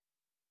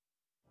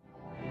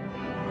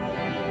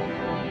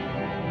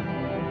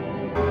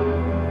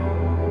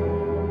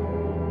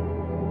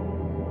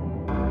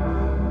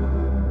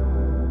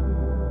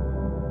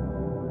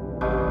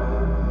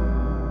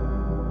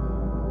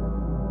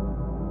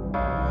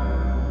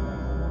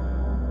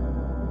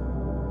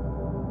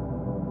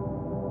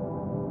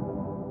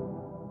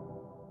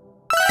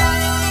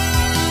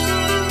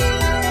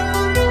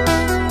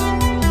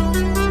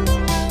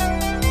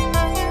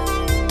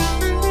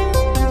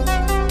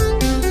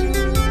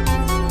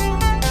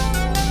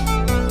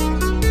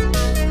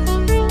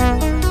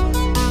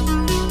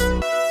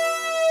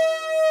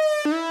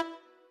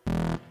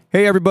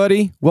Hey,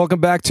 everybody.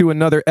 Welcome back to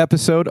another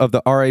episode of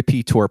the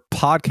RIP Tour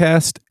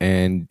podcast.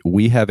 And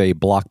we have a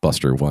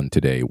blockbuster one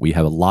today. We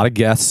have a lot of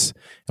guests,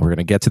 and we're going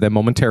to get to them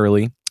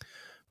momentarily.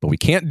 But we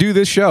can't do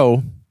this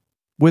show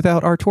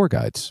without our tour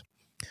guides.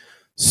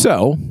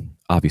 So,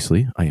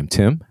 obviously, I am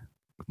Tim.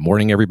 Good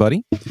morning,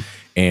 everybody.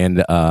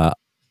 And our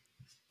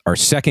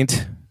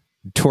second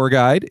tour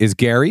guide is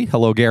Gary.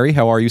 Hello, Gary.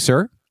 How are you,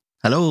 sir?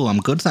 Hello,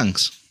 I'm good,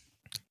 thanks.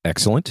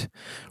 Excellent.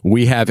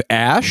 We have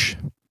Ash.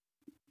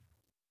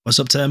 What's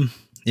up, Tim?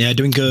 Yeah,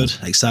 doing good.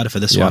 Excited for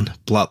this one.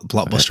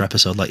 Blockbuster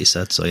episode, like you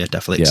said. So yeah,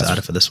 definitely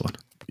excited for this one.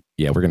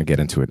 Yeah, we're going to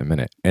get into it in a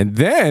minute. And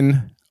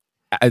then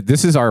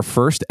this is our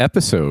first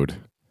episode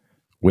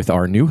with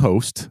our new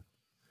host,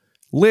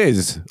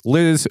 Liz.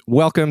 Liz,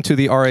 welcome to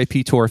the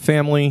RIP Tour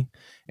family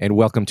and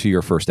welcome to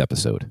your first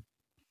episode.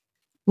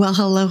 Well,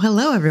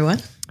 hello, everyone.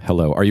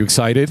 Hello. Are you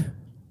excited?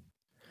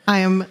 I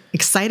am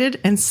excited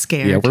and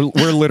scared. Yeah,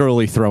 we're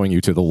literally throwing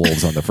you to the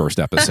wolves on the first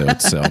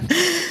episode. So,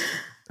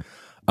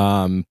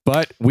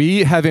 but we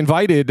have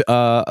invited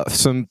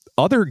some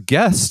other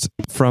guests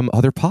from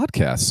other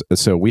podcasts.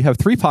 So we have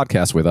 3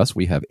 podcasts with us.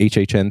 We have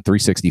HHN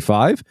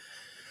 365.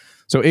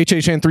 So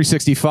HHN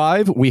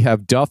 365, we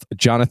have Duff,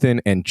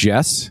 Jonathan, and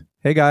Jess.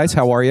 Hey guys,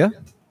 how are you?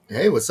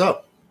 Hey, what's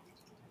up?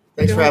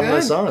 Thanks for having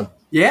us on.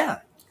 Yeah.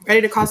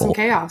 Ready to cause some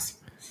chaos.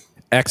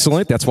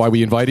 Excellent. That's why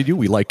we invited you.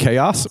 We like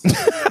chaos.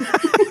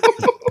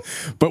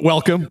 But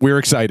welcome. We're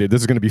excited. This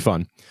is going to be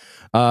fun.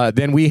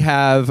 Then we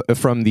have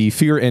from the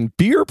Fear and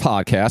Beer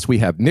podcast, we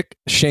have Nick,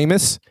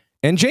 Seamus,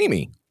 and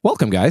Jamie.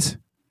 Welcome, guys.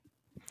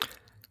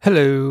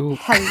 Hello.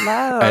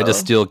 Hello. I had to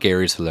steal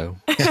Gary's hello.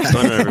 What's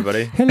going on,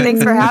 everybody?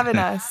 Thanks for having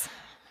us.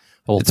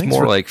 Well, It's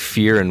more like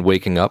fear and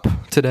waking up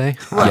today.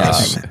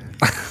 Yes.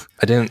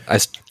 I don't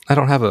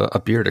have a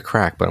beer to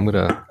crack, but I'm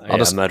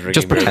not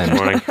drinking beer this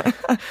morning.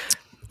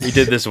 We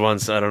did this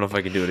once. I don't know if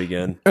I can do it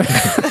again.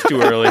 It's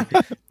too early.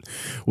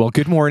 Well,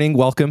 good morning.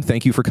 Welcome.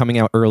 Thank you for coming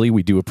out early.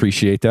 We do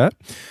appreciate that.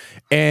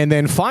 And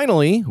then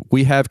finally,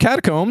 we have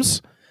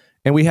Catacombs,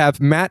 and we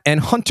have Matt and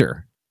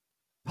Hunter.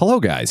 Hello,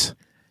 guys.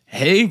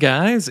 Hey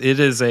guys, it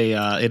is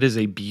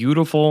a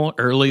beautiful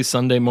early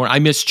Sunday morning. I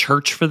missed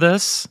church for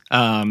this,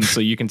 so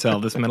you can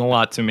tell this meant a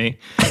lot to me.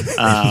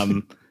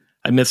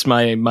 I missed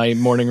my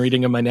morning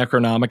reading of my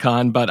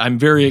Necronomicon, but I'm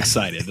very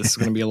excited. This is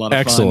going to be a lot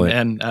of fun,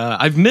 and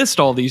I've missed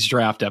all these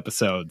draft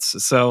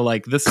episodes, so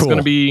like this is going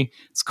to be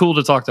it's cool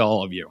to talk to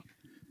all of you.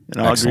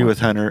 And I'll agree with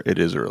Hunter. It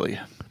is early.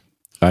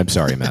 I'm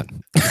sorry, Matt.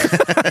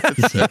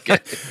 Okay.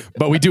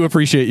 But we do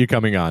appreciate you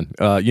coming on.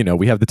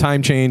 We have the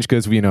time change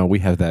because we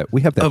have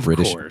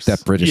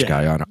that British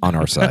guy on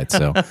our side.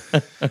 So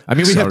I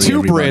mean, we have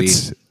two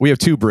Brits. We have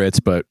 2 Brits,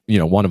 but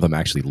one of them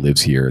actually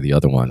lives here. The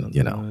other one,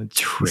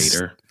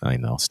 traitor. I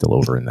know, still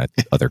over in that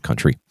other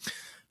country.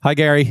 Hi,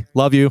 Gary.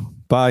 Love you.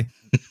 Bye.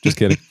 Just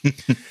kidding.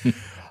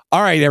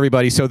 All right,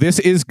 everybody. So this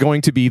is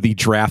going to be the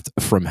draft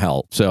from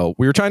hell. So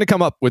we were trying to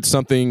come up with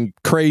something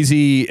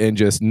crazy and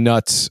just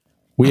nuts.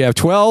 We have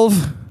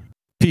 12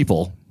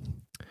 people,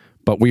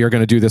 but we are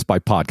going to do this by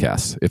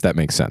podcast, if that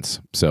makes sense.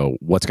 So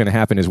what's going to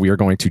happen is we are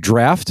going to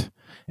draft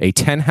a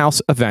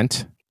 10-house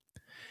event,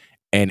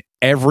 and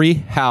every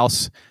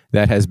house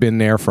that has been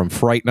there from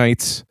Fright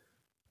Nights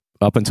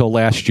up until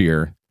last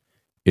year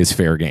is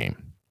fair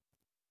game.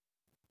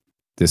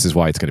 This is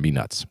why it's going to be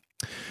nuts.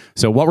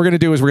 So what we're going to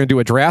do is we're going to do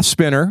a draft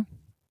spinner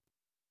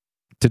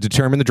to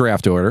determine the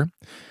draft order.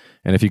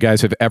 And if you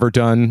guys have ever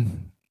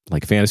done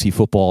like fantasy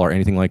football or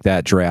anything like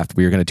that draft,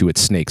 we are going to do it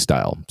snake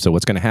style. So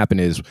what's going to happen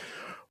is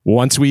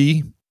once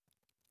we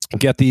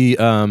get the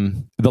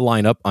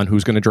lineup on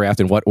who's going to draft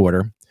in what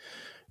order,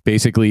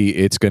 basically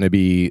it's going to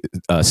be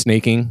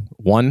snaking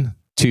 1,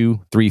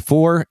 2, 3,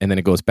 4, and then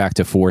it goes back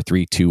to 4,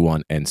 3, 2,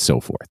 1, and so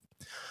forth.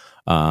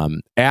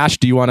 Ash,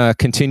 do you want to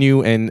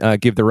continue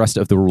and give the rest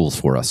of the rules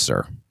for us,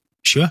 sir?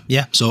 Sure.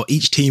 Yeah. So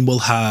each team will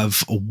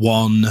have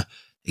one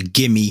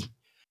gimme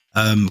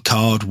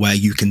card where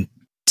you can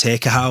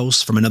take a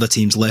house from another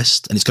team's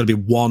list, and it's going to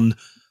be 1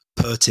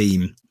 per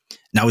team.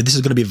 Now, this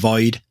is going to be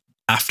void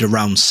after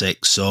round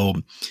 6. So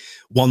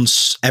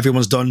once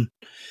everyone's done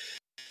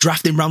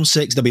drafting round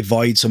 6, they'll be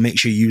void. So make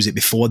sure you use it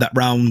before that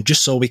round,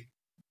 just so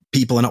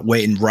people are not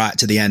waiting right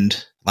to the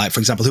end. Like, for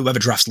example, whoever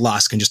drafts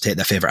last can just take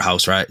their favorite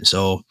house, right?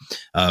 So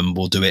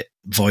we'll do it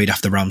void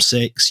after round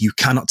 6. You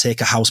cannot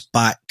take a house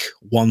back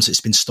once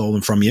it's been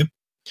stolen from you.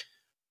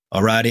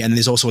 Alrighty. And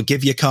there's also a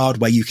give you card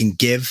where you can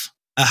give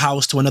a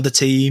house to another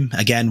team.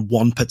 Again,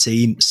 1 per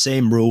team.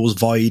 Same rules,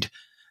 void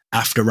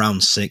after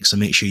round 6. So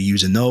make sure you're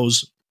using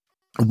those.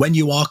 When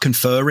you are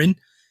conferring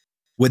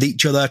with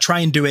each other,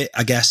 try and do it,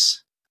 I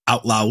guess,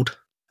 out loud.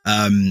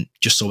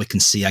 Just so we can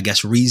see, I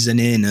guess,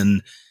 reasoning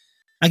and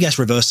I guess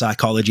reverse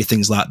psychology,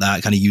 things like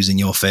that, kind of using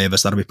your favor.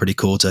 So that'll be pretty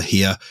cool to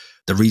hear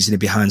the reasoning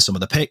behind some of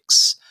the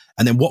picks.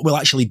 And then what we'll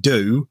actually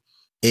do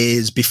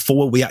is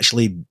before we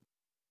actually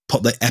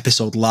put the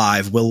episode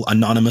live, we'll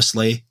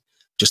anonymously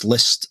just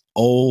list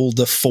all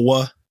the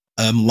 4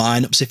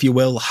 lineups, if you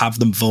will, have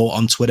them vote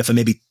on Twitter for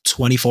maybe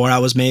 24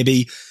 hours,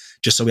 maybe,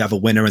 just so we have a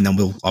winner. And then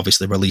we'll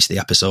obviously release the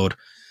episode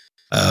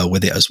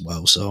with it as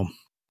well. So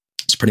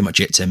that's pretty much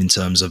it, Tim, in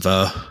terms of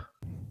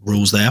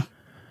rules there.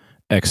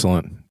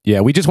 Excellent.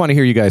 Yeah, we just want to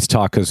hear you guys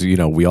talk because,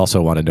 we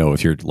also want to know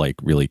if you're like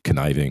really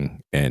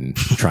conniving and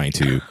trying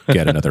to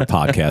get another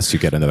podcast, to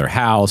get another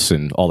house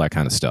and all that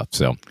kind of stuff.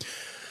 So,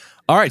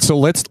 all right, so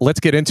let's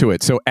get into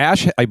it. So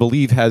Ash, I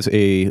believe, has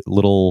a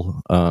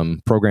little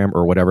program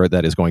or whatever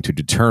that is going to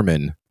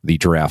determine the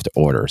draft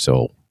order.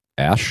 So,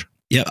 Ash?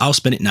 Yeah, I'll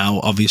spin it now.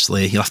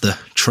 Obviously, you'll have to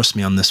trust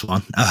me on this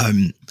one.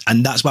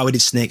 And that's why we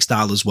did snake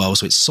style as well.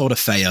 So it's sort of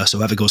fair. So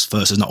whoever goes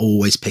first is not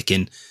always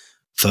picking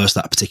first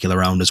that particular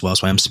round as well.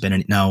 So I am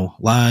spinning it now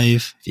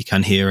live. If you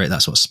can hear it,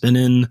 that's what's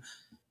spinning.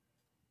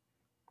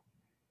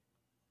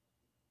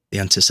 The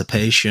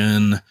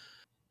anticipation.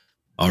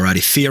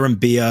 Alrighty, Fear and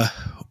Beer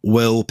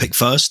will pick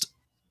first.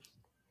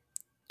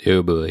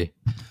 Oh boy.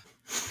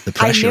 The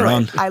pressure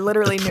on. I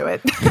literally knew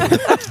it.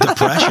 The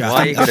pressure. Why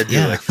are you gonna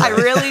do like that? I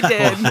really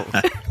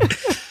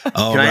did.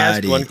 Can I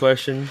ask one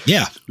question?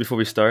 Yeah. Before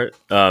we start,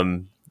 I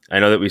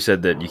know that we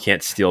said that you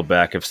can't steal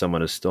back if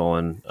someone has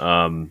stolen.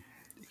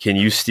 Can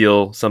you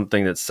steal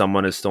something that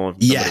someone has stolen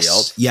from somebody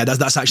else? Yeah,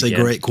 that's actually a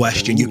great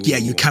question.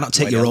 You cannot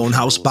take your own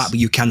house back, but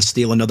you can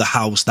steal another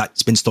house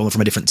that's been stolen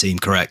from a different team,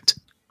 correct?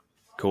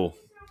 Cool.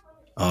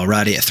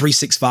 Alrighty, at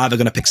 365, are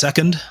going to pick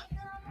second.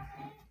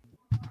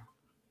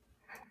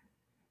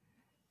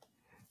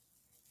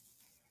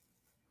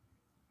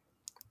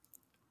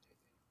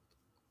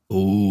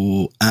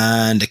 Ooh,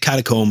 and the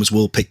Catacombs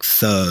will pick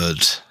third.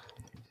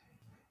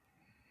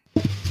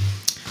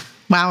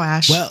 Wow,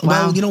 Ash.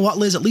 Well, you know what,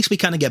 Liz? At least we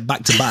kind of get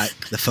back to back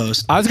the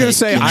first. I was going to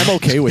say, I'm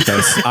okay with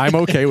this. I'm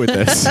okay with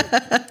this.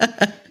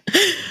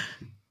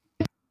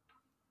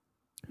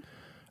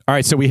 All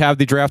right, so we have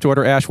the draft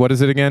order, Ash. What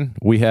is it again?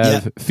 We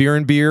have Fear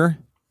and Beer.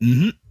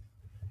 Mm-hmm.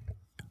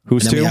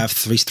 Who's and then two? We have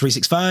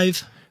 365.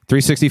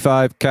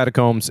 365,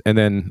 Catacombs, and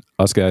then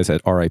us guys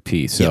at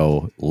RIP.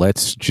 So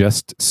let's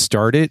just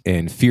start it.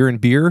 And Fear and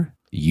Beer,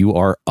 you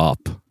are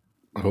up.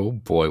 Oh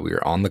boy, we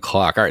are on the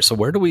clock. All right, so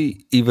where do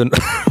we even?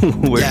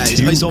 Where do it's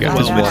you guys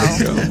want to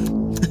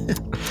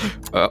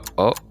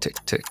go? Tick,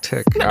 tick,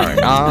 tick. All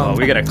right.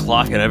 We got a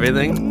clock and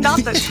everything.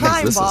 Not the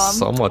time This bomb. is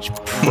so much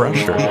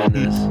pressure.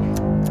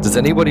 Does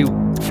anybody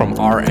from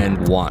our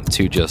end want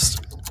to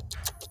just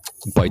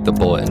bite the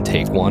bullet and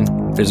take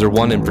one? Is there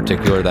one in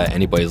particular that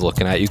anybody's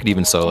looking at? You could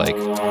even say like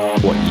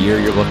what year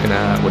you're looking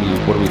at. What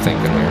are we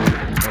thinking here?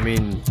 I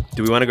mean,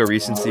 do we want to go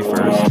recency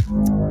first?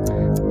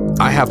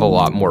 I have a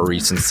lot more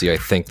recency, I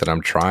think, that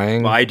I'm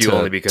trying. Well, I do to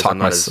only because talk I'm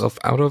not myself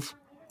out of.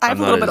 I have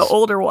a little bit of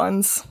older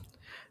ones.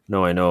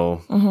 No, I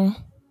know.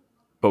 Mm-hmm.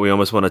 But we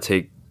almost want to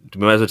take.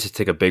 We might as well just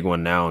take a big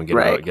one now and get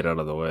Right. get out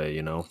of the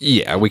way.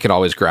 Yeah, we can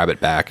always grab it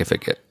back if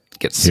it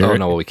gets. Here Oh it-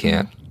 no, we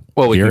can't.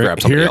 Well, we here can it-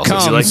 grab somebody here it else's.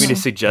 comes. Would you like me to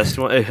suggest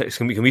one?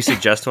 Can we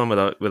suggest one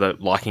without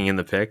locking in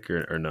the pick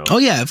or no? Oh,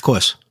 yeah, of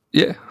course.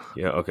 Yeah.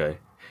 Yeah. Okay.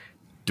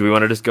 Do we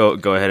want to just go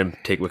ahead and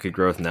take Wicked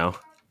Growth now?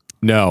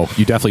 No,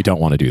 you definitely don't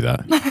want to do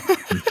that.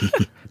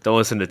 Don't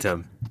listen to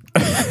Tim.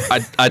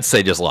 I'd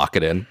say just lock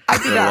it in. I'd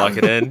be Wanna down. lock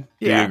it in.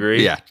 Do you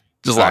agree? Yeah,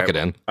 just lock it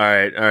in. All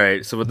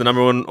right. So with the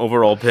number one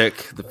overall pick,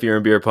 the Fear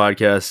and Beer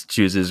podcast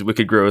chooses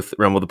Wicked Growth,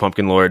 Rumble the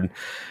Pumpkin Lord,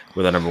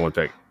 with our number one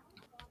pick.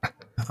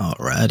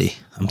 Alrighty.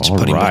 I'm just All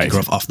putting right. Wicked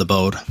Growth off the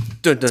board.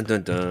 Dun dun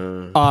dun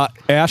dun.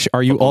 Ash,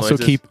 are you Couple also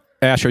noises.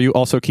 Ash, are you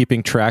also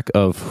keeping track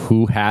of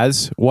who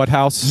has what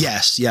house?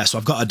 Yes. So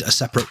I've got a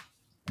separate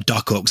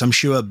doc up because I'm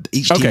sure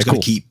each Okay, team's going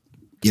cool. to keep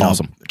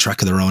Awesome.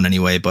 track of their own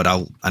anyway. But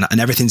and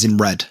everything's in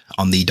red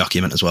on the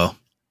document as well.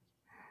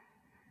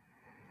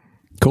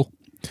 Cool.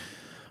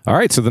 All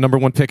right, so the number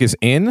one pick is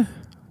in.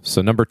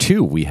 So number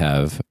two, we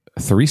have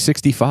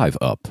 365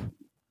 up.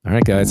 All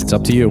right, guys, it's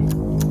up to you.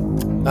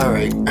 All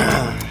right.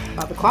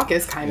 The clock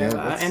is kind of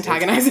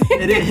antagonizing.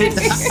 It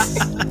is.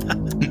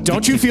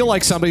 Don't you feel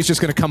like somebody's just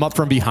going to come up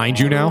from behind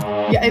you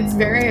now? Yeah, it's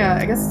very,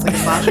 I guess it's like a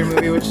slasher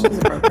movie, which is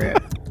appropriate.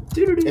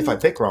 If I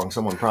pick wrong,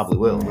 someone probably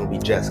will. It'll be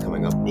Jess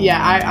coming up. Yeah,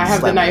 I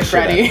have the Slap knife the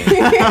ready.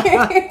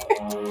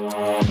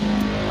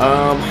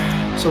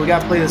 So we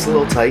got to play this a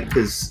little tight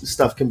because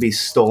stuff can be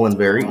stolen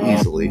very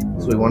easily.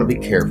 So we want to be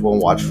careful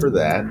and watch for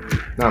that.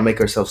 Not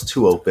make ourselves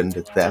too open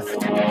to theft.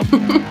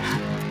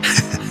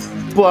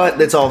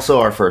 But it's also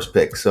our first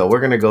pick, so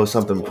we're going to go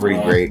something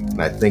pretty great. And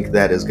I think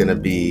that is going to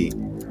be...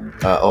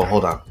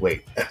 hold on.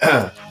 Wait.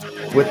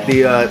 With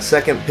the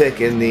second pick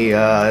in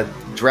the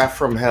draft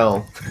from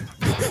hell,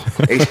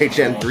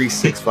 HHN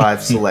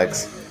 365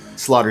 selects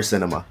Slaughter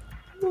Cinema.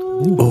 Get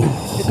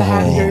the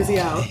hat jersey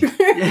out.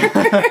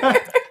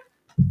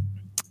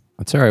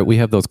 That's all right. We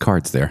have those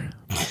cards there.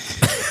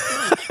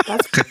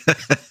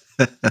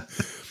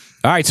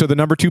 All right, so the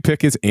number two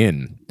pick is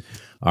in.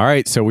 All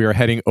right, so we are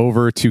heading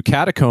over to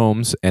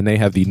Catacombs, and they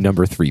have the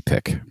number three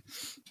pick.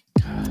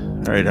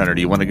 All right, Hunter,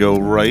 do you want to go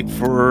right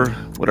for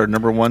what our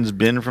number one's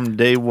been from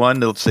day one?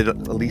 Let's say, at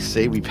least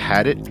say we've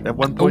had it at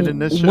one point in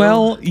this show.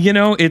 Well,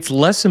 it's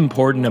less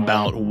important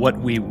about what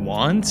we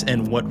want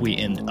and what we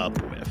end up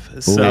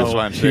with. So that's what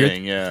I'm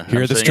saying, yeah.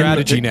 Hear I'm the saying-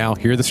 strategy now.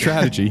 Hear the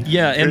strategy.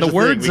 Yeah, in Here's the the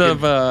words thing,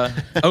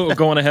 of...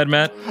 go on ahead,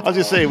 Matt. I was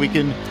just saying we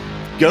can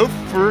go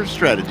for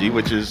strategy,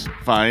 which is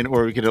fine,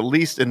 or we could at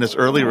least in this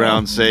early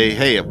round say,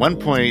 hey, at one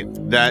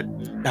point that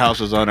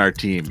house was on our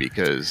team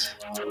because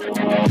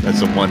that's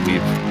the one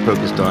we've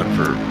focused on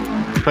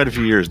for quite a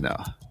few years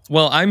now.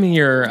 Well, I'm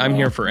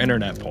here for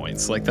internet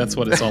points. Like that's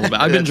what it's all about.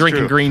 I've been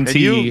drinking true. green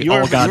tea you all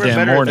are goddamn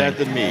better morning. At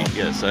that than me.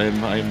 Yes,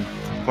 I'm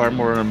far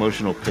more an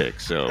emotional pick.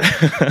 So,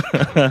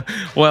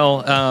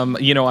 well,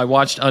 I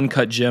watched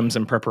Uncut Gems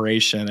in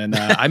preparation, and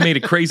I made a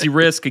crazy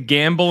risk, a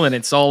gamble, and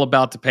it's all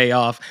about to pay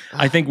off.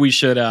 I think we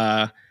should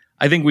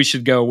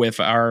go with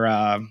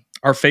our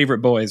favorite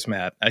boys,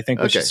 Matt. I think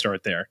we should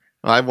start there.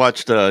 I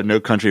watched No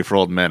Country for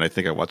Old Men. I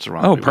think I watched the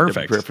wrong. Oh, movie to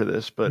perfect. prepare for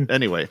this, but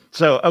anyway.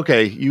 So,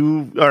 okay,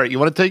 all right. We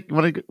want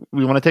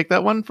to take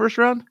that one first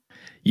round?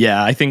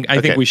 Yeah, I think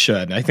we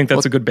should. I think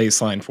that's a good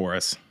baseline for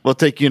us. We'll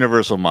take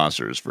Universal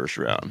Monsters first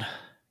round.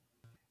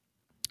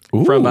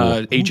 Ooh. From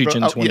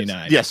HHN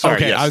 29. Yes, sorry.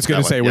 Okay, yes, I was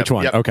going to say which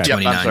one. Yep, Okay.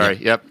 Yep, 29, I'm sorry.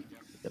 Yep.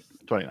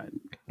 29.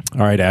 All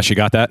right, Ash, you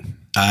got that?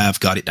 I've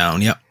got it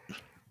down. Yep.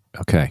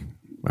 Okay.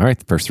 All right,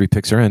 the first 3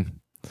 picks are in.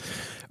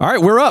 All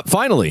right, we're up,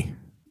 finally.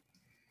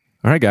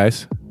 All right,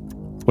 guys.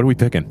 What are we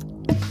picking?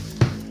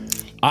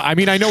 I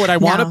mean, I know what I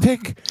want to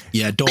pick.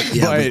 Yeah, don't.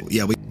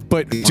 Yeah,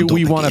 but do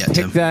we want to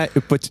pick that?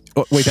 But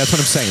wait, that's what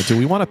I'm saying. Do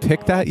we want to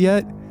pick that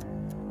yet?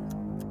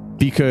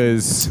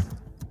 Because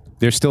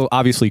there's still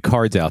obviously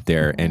cards out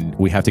there, and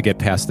we have to get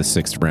past the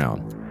 6th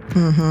round,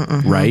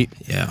 right?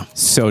 Yeah.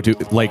 So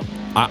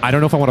I don't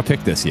know if I want to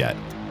pick this yet.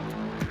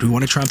 Do we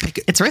want to try and pick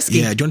it? It's risky.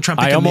 Yeah, do you want to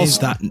try and pick a maze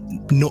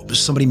that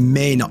somebody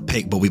may not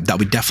pick, but that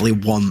we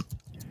definitely want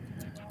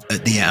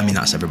at the end? I mean,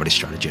 that's everybody's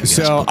strategy, I guess.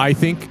 So I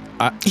think,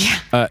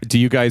 do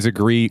you guys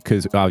agree?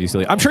 Because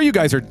obviously, I'm sure you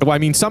guys are, well, I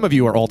mean, some of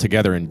you are all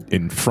together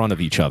in front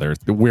of each other.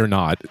 We're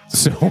not.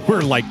 So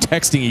we're like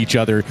texting each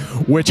other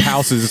which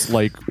house is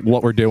like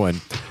what we're doing.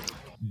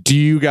 Do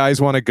you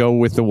guys want to go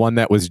with the one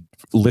that was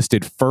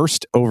listed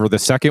first over the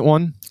second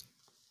one?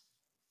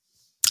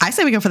 I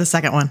say we go for the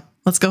second one.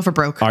 Let's go for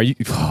broke. Are you?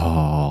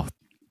 Oh,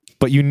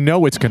 but you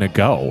know it's going to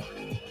go.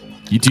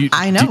 You do.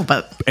 I know,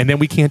 but and then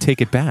we can't take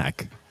it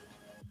back.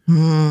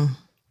 Yeah,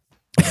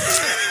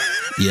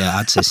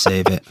 I'd say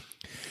save it.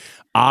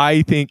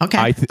 I think.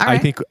 Okay. I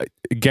think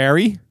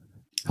Gary.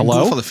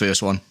 Hello. Go for the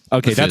first one.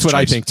 Okay, that's what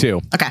I think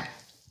too.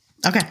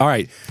 okay. All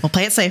right. We'll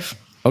play it safe.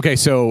 Okay,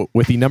 so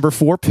with the number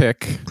 4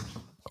 pick,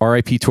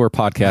 RIP Tour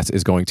Podcast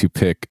is going to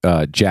pick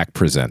Jack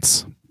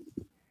Presents.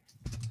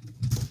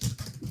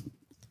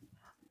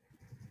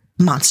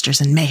 Monsters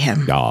and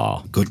Mayhem.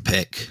 Oh, Good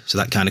pick. So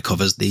that kind of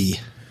covers the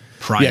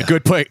prior. yeah,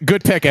 good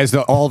pick. As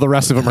all the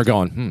rest of them are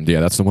going.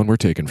 Yeah, that's the one we're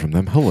taking from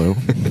them. Hello.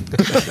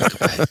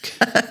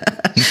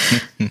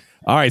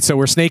 All right, so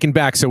we're snaking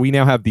back. So we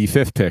now have the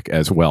 5th pick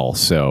as well.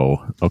 So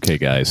okay,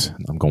 guys,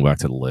 I'm going back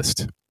to the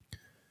list.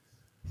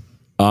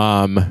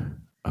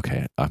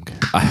 Okay.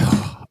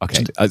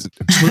 Okay.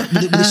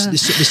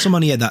 There's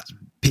someone here that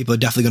people are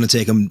definitely going to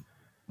take them.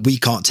 We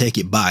can't take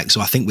it back,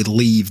 so I think we'd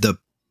leave the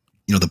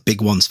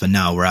big ones for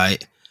now,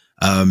 right?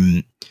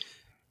 You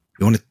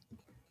want to?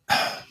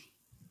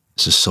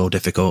 This is so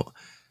difficult.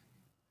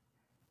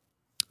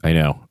 I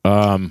know.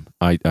 I'm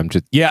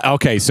just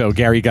okay. So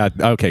Gary got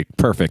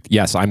perfect.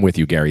 Yes, I'm with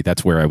you, Gary.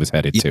 That's where I was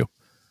headed to.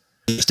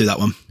 Let's do that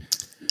one.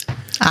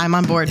 I'm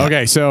on board.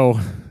 Okay, so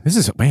this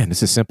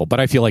is simple, but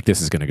I feel like this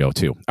is going to go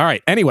too. All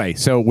right. Anyway,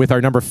 so with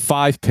our number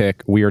 5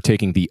 pick, we are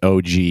taking the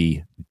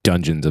OG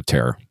Dungeons of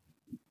Terror.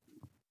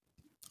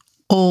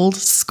 Old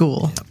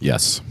school.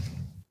 Yes.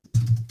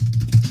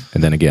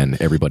 And then again,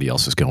 everybody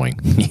else is going.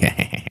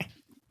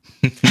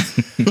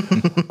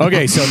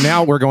 Okay, so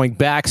now we're going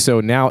back.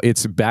 So now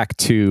it's back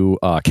to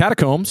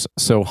Catacombs.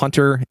 So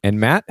Hunter and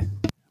Matt,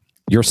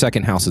 your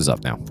second house is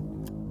up now.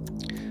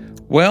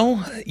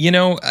 Well,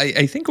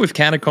 I think with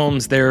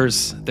Catacombs,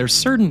 there's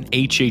certain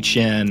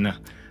HHN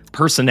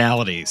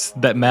personalities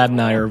that Matt and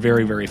I are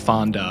very, very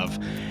fond of.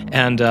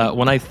 And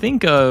when I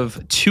think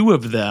of 2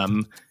 of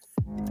them,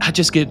 I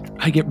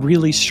get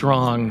really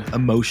strong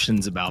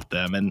emotions about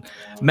them. And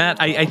Matt,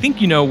 I think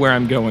you know where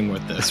I'm going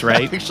with this,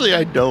 right? Actually,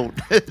 I don't.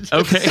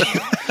 Okay.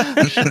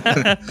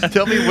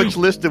 Tell me which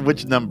list and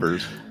which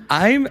numbers.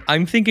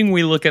 I'm thinking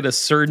we look at a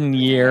certain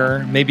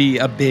year, maybe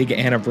a big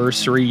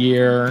anniversary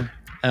year,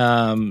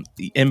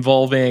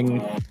 involving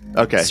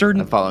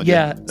certain certain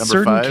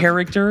 5?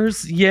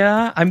 characters.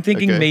 Yeah, I'm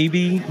thinking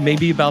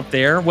maybe about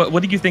there.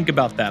 What do you think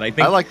about that?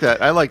 I like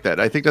that.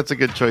 I think that's a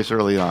good choice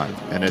early on,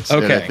 and it's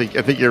okay. And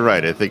I think you're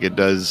right. I think it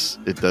does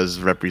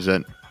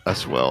represent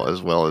us well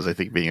as I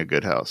think being a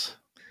good house.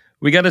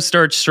 We got to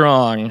start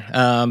strong,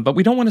 but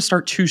we don't want to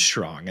start too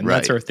strong, and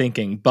that's our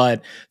thinking.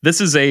 But this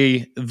is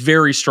a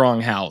very strong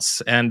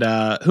house, and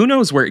who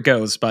knows where it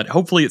goes, but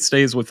hopefully it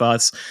stays with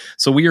us.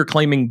 So we are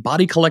claiming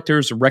Body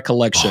Collector's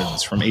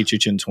Recollections from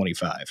HHN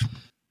 25.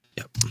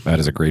 Yep. That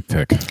is a great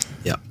pick.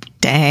 Yep.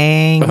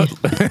 Dang.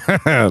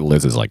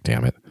 Liz is like,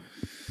 damn it.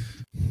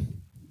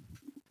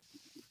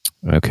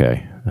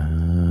 Okay.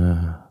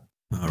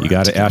 You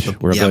got it, Ash?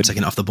 We're I'm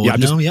taking it off the board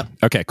now. Yep.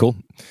 Okay, cool.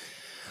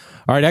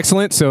 All right,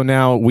 excellent. So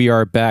now we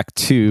are back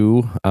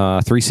to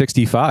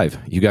 365.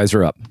 You guys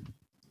are up.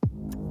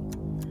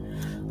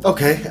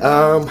 Okay.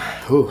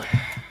 Ooh.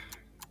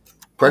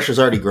 Pressure's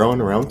already growing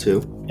around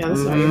 2. Yeah, this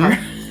is already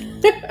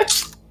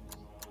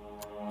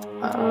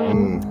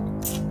hard.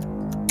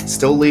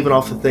 Still leaving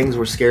off the things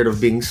we're scared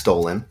of being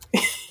stolen.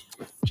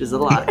 Which is a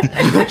lot.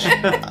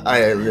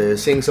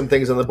 Seeing some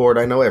things on the board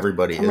I know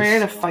everybody I'm is. ready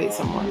to fight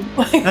someone.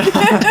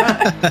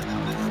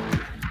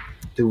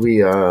 Do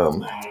we, I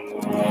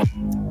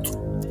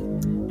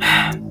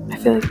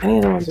feel like any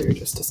of the ones we were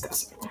just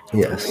discussing.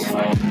 Yes.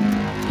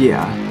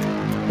 Yeah.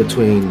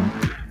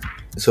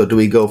 So do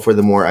we go for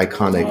the more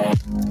iconic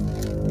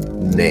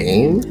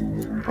name?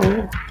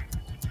 Oh.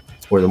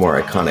 Or the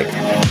more iconic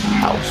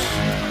house?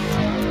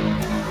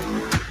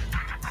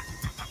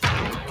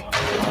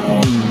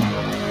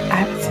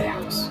 I would say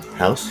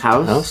house.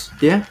 House?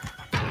 Yeah.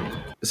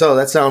 So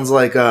that sounds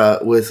like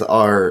with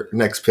our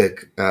next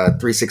pick,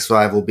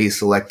 365 will be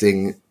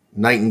selecting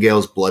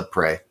Nightingale's Blood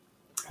Prey.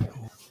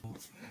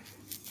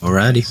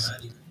 Alrighty.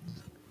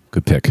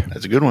 Good pick.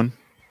 That's a good one.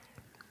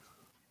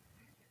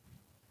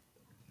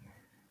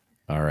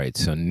 All right,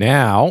 so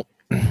now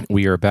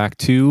we are back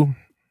to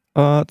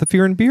the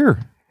Fear and Beer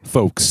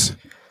folks.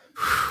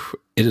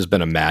 It has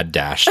been a mad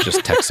dash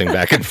just texting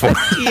back and forth.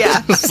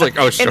 Yeah. It's like,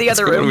 oh shit, In the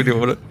other what are room. we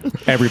doing?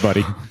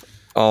 Everybody.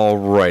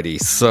 Alrighty,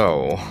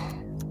 so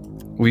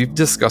we've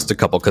discussed a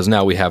couple because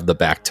now we have the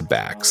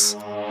back-to-backs.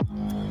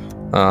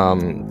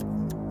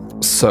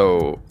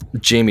 So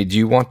Jamie, do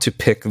you want to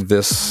pick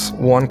this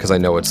one? Because I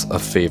know it's a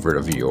favorite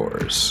of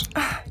yours.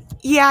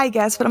 Yeah, I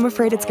guess, but I'm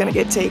afraid it's going to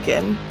get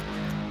taken.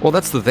 Well,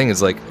 that's the thing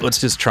is like,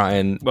 let's just try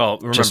and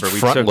just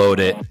front load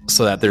it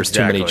so that there's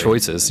too many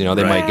choices. You know,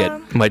 they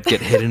might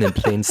get hidden in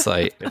plain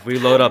sight. If we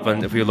load up on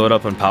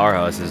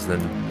powerhouses, then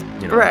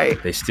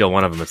they steal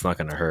one of them. It's not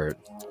going to hurt.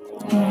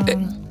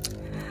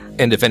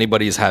 And if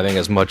anybody's having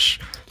as much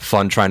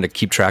fun trying to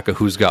keep track of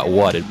who's got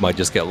what, it might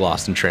just get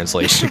lost in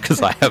translation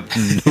because I have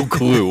no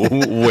clue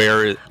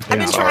where it. I've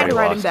been trying to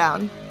write them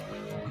down.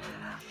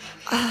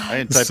 I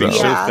am typing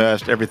so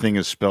fast, everything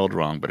is spelled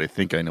wrong, but I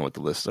think I know what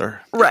the lists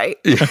are.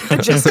 Right. The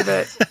gist of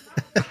it.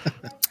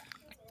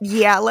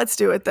 Yeah, let's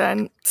do it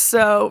then.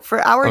 So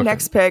for our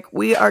next pick,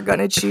 we are going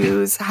to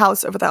choose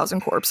House of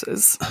 1,000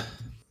 Corpses.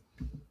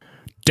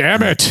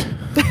 Damn it.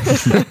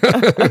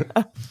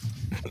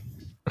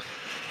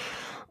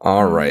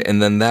 All right.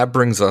 And then that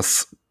brings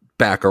us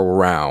back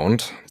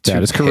around.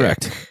 That is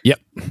correct.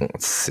 Yep.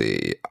 Let's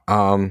see.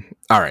 All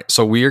right.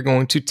 So we are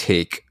going to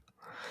take.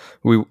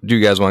 Do you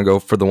guys want to go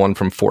for the one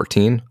from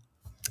 14?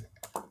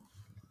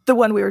 The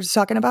one we were just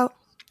talking about?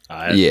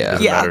 Yeah. It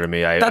doesn't matter to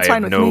me. That's I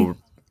fine have with me.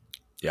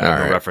 I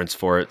have no reference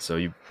for it, so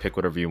you pick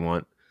whatever you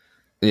want.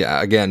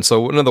 Yeah, again,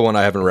 so another one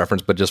I haven't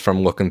referenced, but just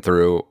from looking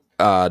through,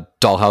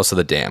 Dollhouse of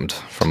the Damned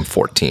from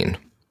 14.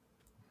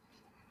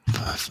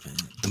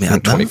 From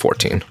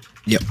 2014.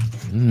 Yep.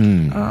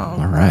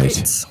 All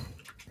right.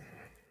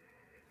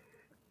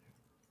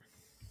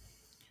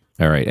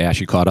 All right, Ash,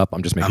 you caught up?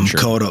 I'm just making sure.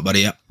 I'm caught up, buddy.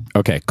 Yep.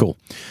 Okay, cool.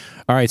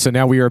 All right, so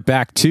now we are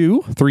back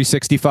to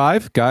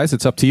 365. Guys,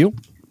 it's up to you.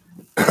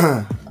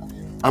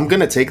 I'm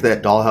going to take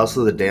that Dollhouse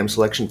of the Dam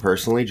selection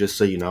personally, just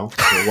so you know.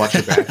 So watch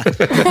your back.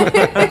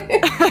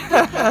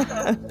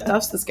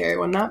 That's the scary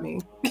one, not me.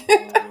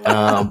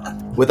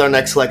 With our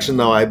next selection,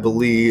 though, I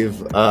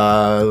believe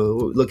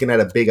looking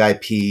at a big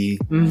IP,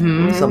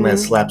 something that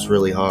slaps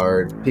really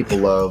hard, people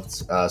loved.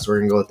 So we're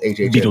going to go with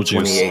HHN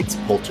 28's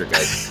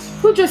Poltergeist.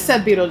 Who just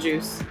said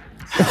Beetlejuice?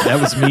 That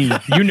was me.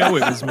 You know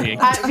it was me.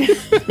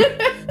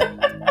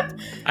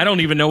 I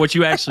don't even know what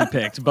you actually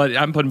picked, but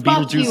I'm putting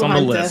Beetlejuice on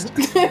the list.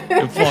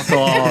 Fuck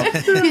off.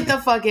 Get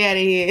the fuck out of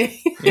here.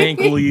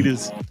 Ankle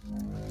eaters.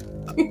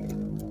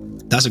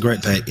 That's a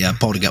great pick. Yeah,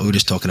 Poltergeist. We were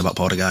just talking about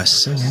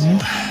Poltergeist.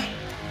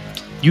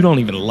 You don't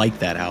even like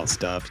that house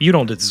stuff. You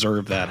don't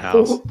deserve that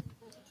house.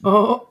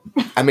 Oh.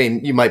 I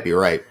mean, you might be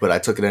right, but I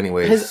took it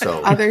anyways. His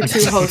So other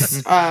two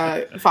hosts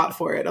fought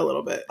for it a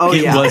little bit. Oh,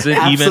 it yeah. wasn't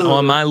even Absolutely.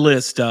 on my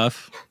list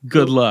stuff.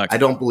 Good luck. I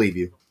don't believe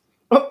you.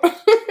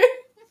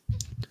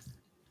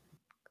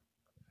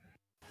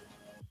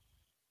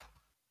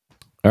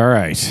 All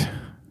right.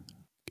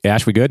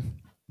 Ash, we good?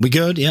 We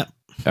good? Yeah.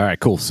 All right,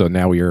 cool. So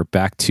now we are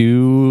back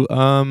to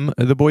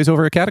the boys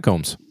over at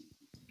Catacombs.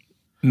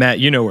 Matt,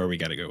 you know where we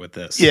got to go with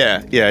this.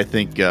 Yeah, I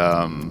think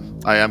I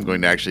am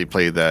going to actually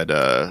play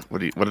that. What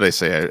did I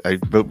say? I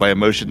vote by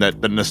emotion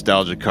that the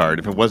nostalgia card.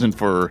 If it wasn't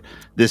for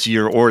this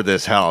year or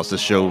this house, the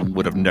show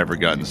would have never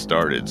gotten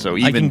started. So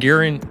even I can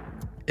guarantee,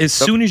 as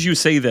soon as you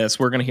say this,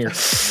 we're going to hear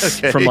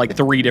from like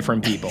 3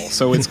 different people.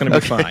 So it's going to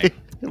be fine.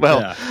 Well,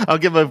 Yeah. I'll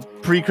give a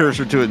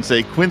precursor to it and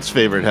say Quint's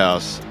favorite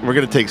house. We're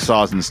going to take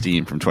Saws and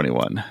Steam from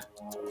 21.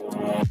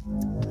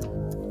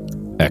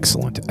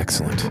 Excellent.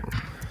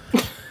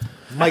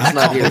 Mike's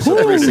not here, so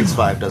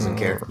 365 doesn't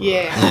care.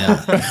 Yeah.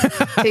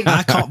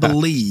 I can't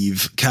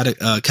believe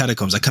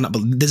Catacombs. I cannot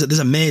believe there's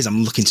a maze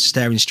I'm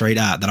staring straight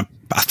at that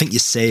I think you're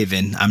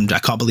saving. I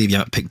can't believe you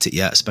haven't picked it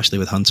yet, especially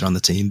with Hunter on the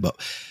team. But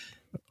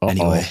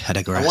anyway, I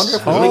digress. I wonder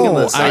if we're thinking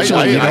the same.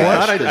 actually, you know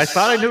what? I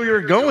thought I knew where you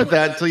were going with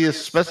that until you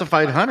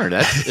specified Hunter.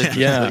 That's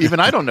Yeah. Even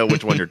I don't know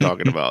which one you're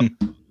talking about.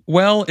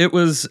 Well,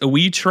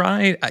 we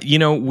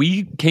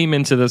came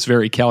into this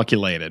very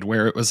calculated,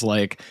 where it was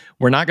like,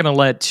 we're not going to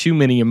let too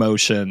many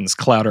emotions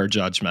cloud our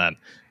judgment.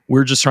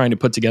 We're just trying to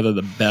put together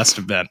the best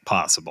event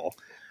possible.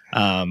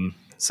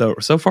 So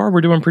far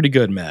we're doing pretty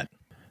good, Matt.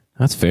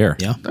 That's fair.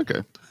 Yeah.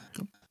 Okay.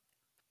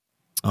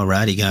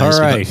 Alrighty, guys. All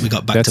right. We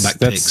got back-to-back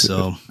picks,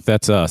 so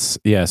that's us.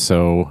 Yeah.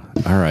 So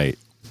all right.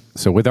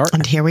 So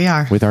and here we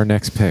are with our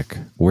next pick.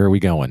 Where are we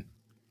going?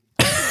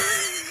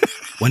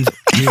 When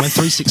you went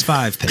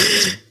 365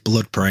 picked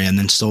Blood Prey, and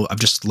then I've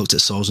just looked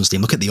at Souls and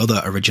Steam. Look at the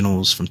other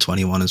originals from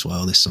 21 as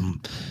well. There's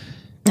some.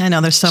 I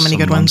know there's so many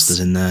good monsters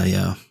ones in there.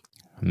 Yeah.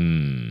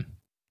 Do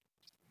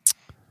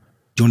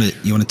you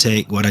want to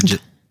take what I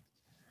just?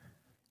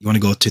 You want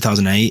to go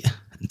 2008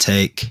 and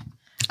take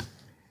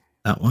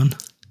that one?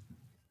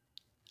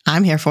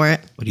 I'm here for it.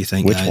 What do you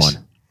think? Which guys?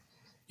 one?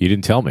 You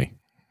didn't tell me.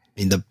 I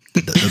mean the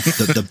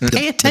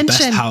Pay attention. The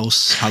best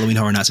house Halloween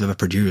Horror Nights I've ever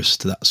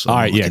produced. That's all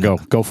right. Yeah,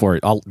 go for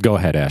it. I'll go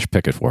ahead, Ash.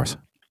 Pick it for us.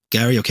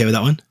 Gary, okay with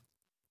that one?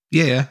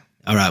 Yeah.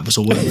 All right.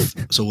 So we'll.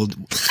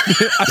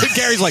 I think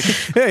Gary's like,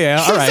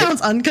 yeah. All right. He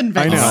sounds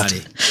unconvinced. I know.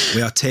 Alrighty.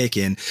 We are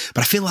taking,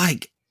 but I feel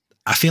like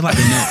we're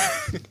not.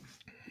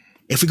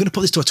 If we're going to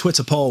put this to a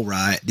Twitter poll,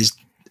 right?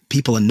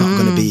 People are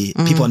not going to be.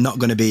 People are not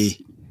going to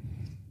be.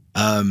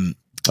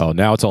 Oh,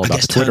 now it's all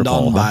about the Twitter turned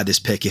poll. on by this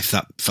pick, if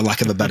that, for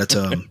lack of a better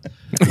term.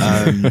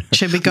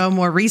 Should we go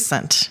more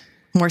recent,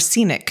 more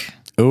scenic?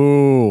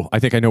 Oh, I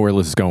think I know where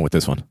Liz is going with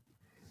this one.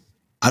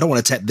 I don't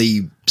want to take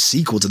the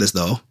sequel to this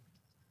though.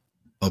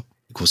 Oh,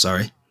 cool.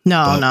 Sorry. No.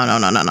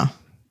 I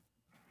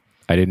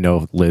didn't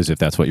know, Liz, if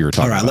that's what you were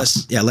talking about. All right,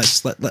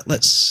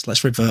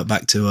 let's revert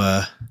back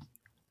to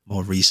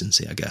more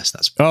recency. I guess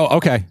that's. Oh,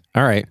 okay.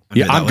 All right.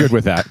 Yeah, I'm good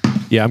with that.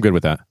 Yeah, I'm good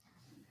with that.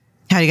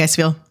 How do you guys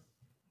feel?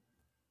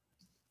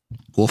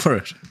 Go for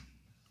it.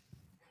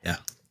 Yeah,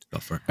 go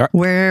for it. Right.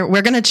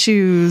 We're gonna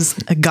choose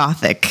a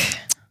Gothic.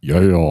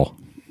 Yeah.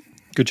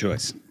 Good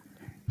choice.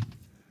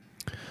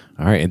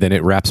 All right, and then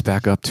it wraps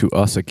back up to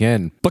us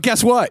again. But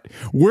guess what?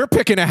 We're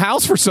picking a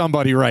house for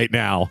somebody right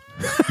now.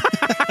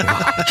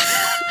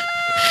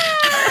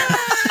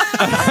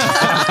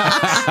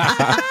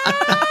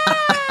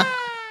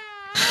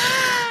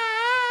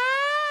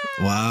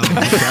 Wow.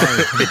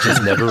 It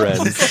just never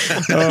ends.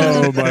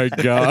 Oh my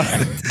God.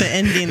 The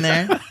ending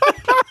there.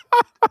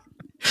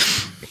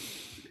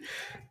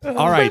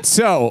 All right,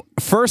 so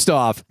first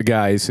off,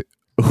 guys,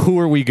 who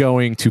are we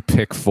going to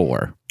pick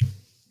for?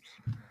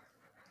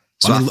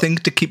 So I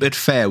think to keep it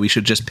fair, we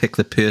should just pick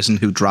the person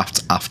who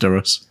drafts after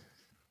us.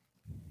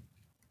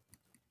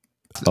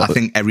 I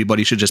think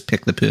everybody should just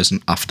pick the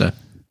person after.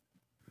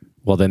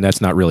 Well, then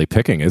that's not really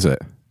picking, is it?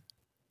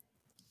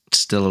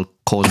 Still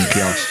causing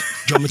chaos.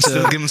 Do you want me to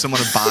Still giving someone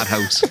a bad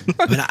house.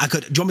 I mean, I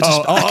could. Do you want me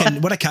to?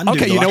 What I can do?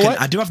 Okay, though, you know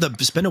what? I do have the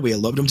spinner wheel.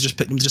 Look, do you want me to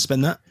just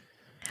spin that?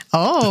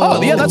 Oh,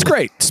 yeah, that's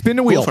great. Spin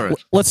the wheel. for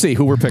it. Let's see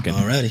who we're picking.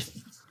 Alrighty.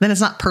 Then it's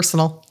not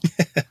personal.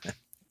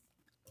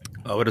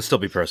 Oh, it'll still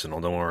be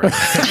personal. Don't worry.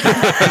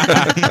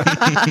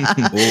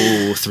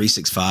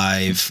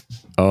 365.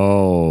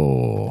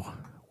 Oh,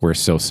 we're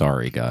so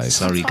sorry, guys.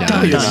 Sorry, Dun,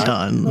 guys. dun,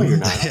 dun. No, you're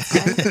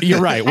not.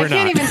 You're right. We're I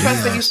can't not. even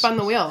trust that you spun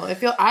the wheel. I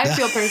feel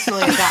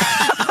personally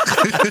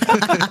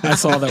attacked. I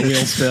saw that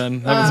wheel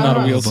spin. That was not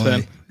a wheel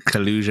spin.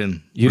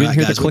 Collusion. You didn't Right,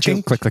 hear guys, the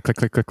clicking? Click, click, click,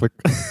 click, click, click.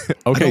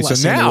 Okay, so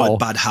now.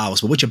 Bad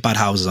house, but which are bad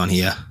houses on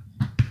here?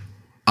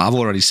 I've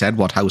already said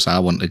what house I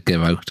want to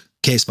give out.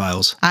 Case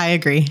files. I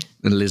agree.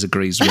 And Liz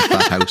agrees with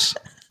that house.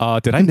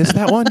 Did I miss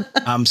that one?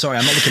 I'm sorry,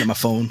 I'm not looking at my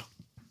phone.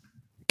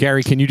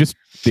 Gary, can you just.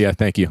 Yeah,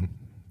 thank you.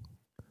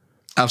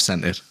 I've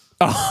sent it.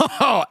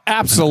 Oh,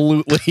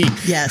 absolutely.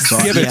 Yes.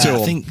 Give it to I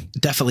him. think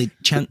definitely.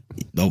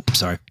 Oh,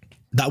 sorry.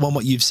 That one,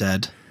 what you've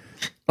said.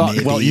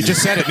 Well, you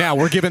just said it now.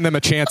 We're giving them a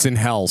chance in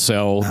hell.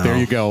 So there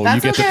you go.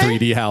 That's you get okay.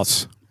 the 3D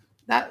house.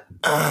 That.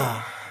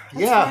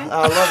 Yeah,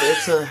 I love it.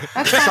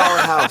 It's a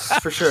solid house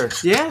for sure.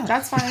 Yeah,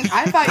 that's fine.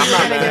 I thought you were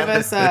going to give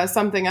us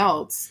something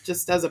else,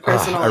 just as a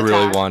personal I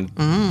really attack.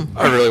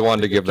 I really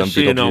wanted to give them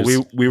So, you know,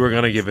 Beetlejuice. we were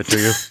gonna give it to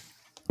you.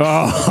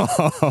 Oh.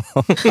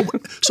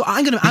 So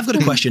I've got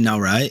a question now,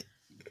 right?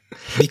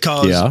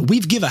 Because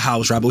we've give a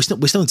house, right? But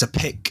we still need to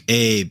pick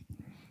a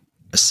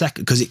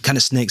second because it kind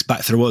of snakes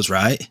back through us,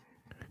 right?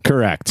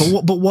 Correct.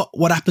 But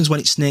what happens when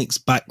it snakes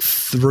back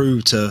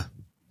through to?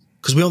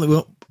 Because we're only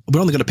going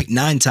to pick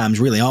 9 times,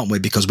 really, aren't we?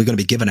 Because we're going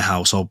to be given a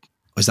house, or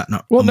is that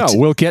not? Well, no,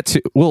 we'll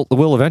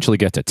eventually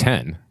get to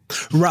 10.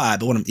 Right,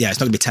 but it's not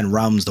going to be 10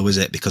 rounds, though, is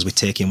it? Because we're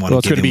taking one. Well,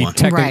 and it's going to giving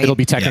be one. it'll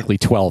be technically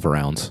 12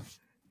 rounds.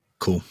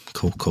 Cool.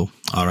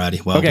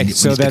 Alrighty. Well, Okay,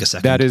 so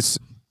that is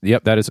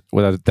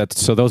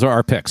so those are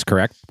our picks,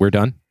 correct? We're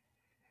done.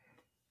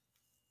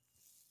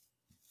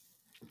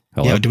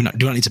 Hello? Yeah. Do we not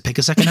need to pick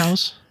a second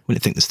house? We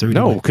didn't think this through.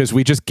 No, because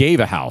we just gave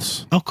a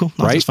house. Oh, cool.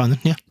 No, right? That's fine then.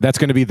 Yeah. That's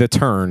going to be the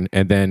turn,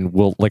 and then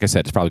like I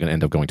said, it's probably going to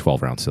end up going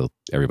 12 rounds, so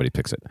everybody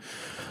picks it.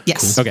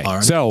 Yes. Okay, All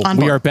right. so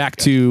we are back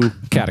to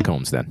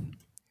Catacombs then.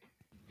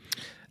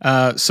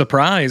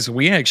 Surprise,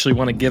 we actually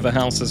want to give a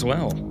house as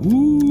well.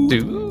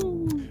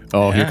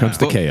 Oh, here comes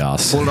the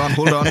chaos. Hold on.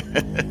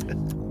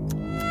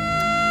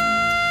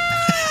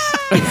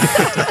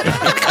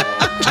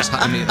 Just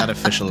had to make that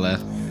official there.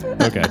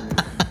 Okay.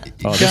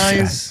 Oh,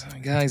 guys,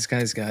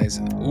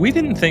 we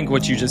didn't think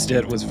what you just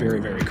did was very,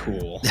 very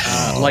cool.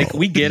 Like,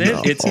 we get it.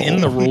 It's in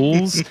the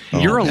rules.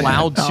 You're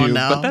allowed to,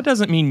 but that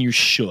doesn't mean you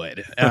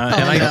should.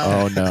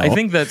 I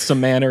think that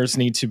some manners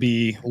need to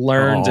be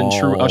learned in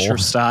true Usher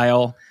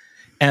style.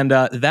 And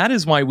that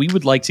is why we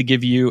would like to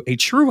give you a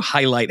true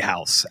highlight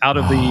house out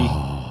of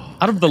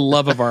the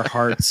love of our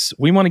hearts.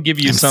 We want to give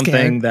you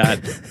something that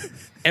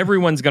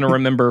everyone's going to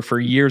remember for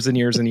years and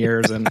years and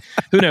years. And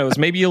who knows,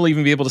 maybe you'll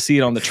even be able to see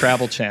it on the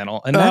Travel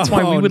Channel. And that's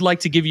why we would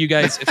like to give you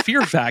guys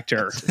Fear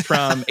Factor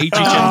from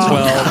HHN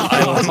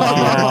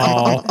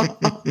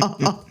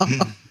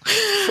 12.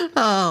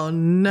 Oh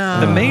no!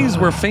 The maze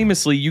where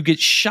famously you get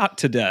shot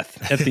to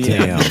death at the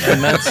end,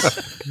 and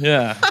that's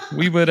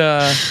we would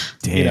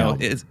you know,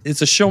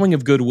 it's a showing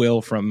of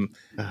goodwill from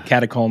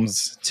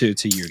Catacombs to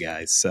you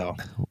guys. So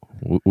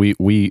we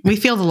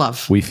feel the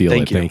love. We feel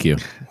it. Thank you.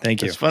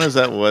 Thank you. As fun as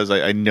that was,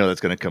 I know that's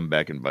going to come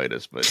back and bite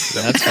us, but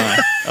that's fine.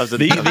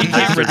 They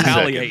can't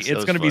retaliate.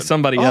 It's going to be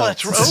somebody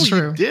else. That's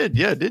right. Oh, you did,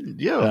 didn't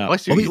you?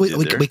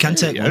 We can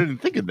take one. I didn't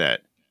think of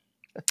that.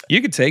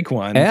 You could take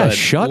one.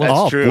 Shut that's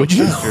up. True. Would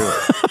you? That's true.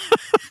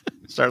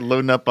 Start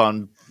loading up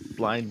on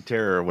blind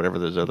terror or whatever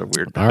those other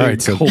weird. All right,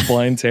 so cold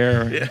blind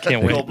terror.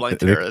 Can't wait. Cold blind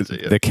terror. That's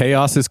it, the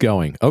chaos is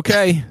going.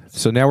 Okay,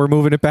 so now we're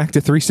moving it back to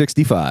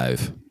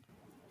 365.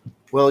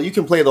 Well, you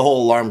can play the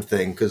whole alarm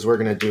thing because we're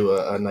going to do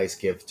a nice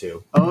gift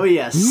too. Oh,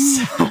 yes.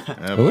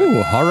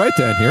 Oh, all right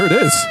then. Here it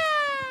is.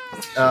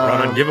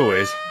 Run on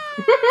giveaways.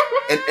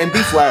 And be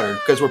flattered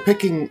because we're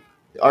picking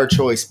our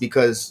choice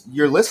because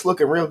your list's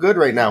looking real good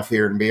right now,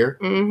 Fear and Beer.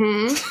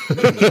 Mm-hmm.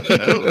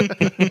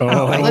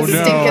 Let's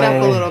stink it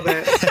up a little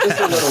bit. Just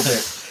a little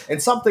bit.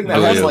 And something that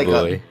has like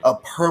a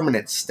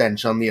permanent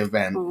stench on the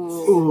event.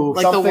 Ooh,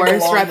 like the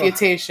worst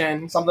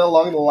reputation. Something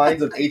along the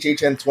lines of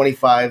HHN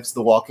 25's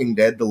The Walking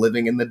Dead, The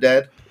Living and the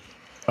Dead.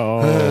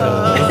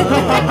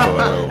 That's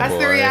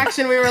the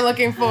reaction we were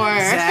looking for.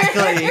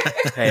 Exactly.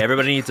 Hey,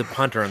 everybody needs a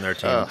punter on their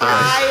team.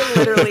 I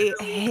literally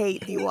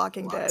hate The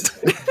Walking Dead.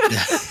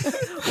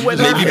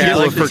 Maybe people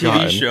like the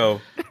TV show.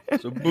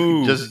 So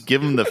boo. Just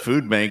give them the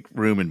food bank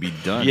room and be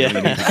done. Yeah.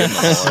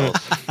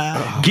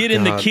 Get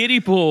in the kiddie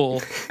pool,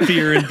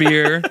 Fear and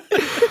Beer.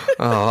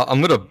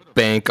 I'm going to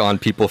bank on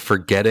people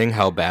forgetting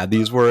how bad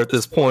these were at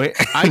this point.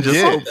 I just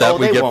did. hope that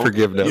we get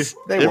forgiveness.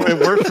 It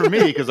worked for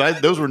me because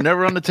those were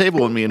never on the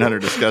table when me and Hunter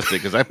discussed it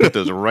because I put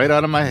those right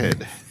out of my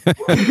head.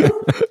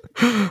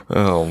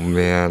 Oh,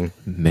 man.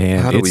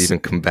 How do we even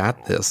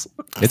combat this?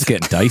 It's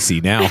getting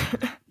dicey now.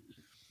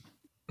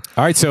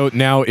 All right, so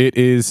now it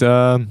is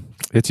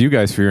it's you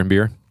guys, Fear and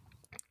Beer.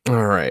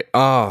 All right.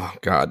 Oh,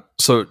 God.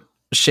 So,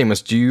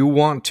 Seamus, do you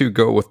want to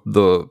go with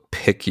the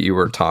pick you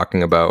were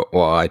talking about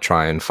while I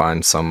try and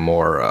find some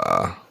more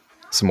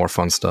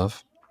fun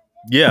stuff?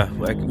 Yeah.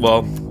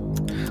 Well,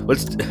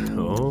 let's.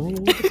 All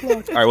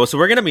right. Well, so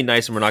we're gonna be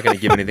nice and we're not gonna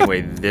give anything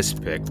away this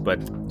pick, but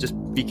just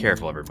be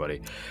careful,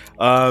 everybody.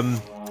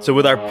 So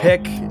with our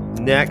pick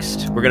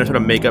next, we're gonna try to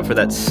make up for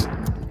that.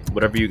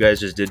 Whatever you guys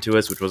just did to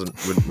us, which wasn't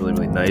really,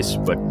 really nice,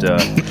 but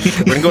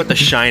we're gonna go with The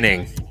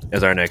Shining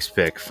as our next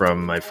pick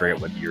from, I forget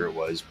what year it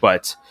was,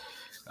 but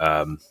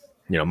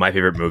my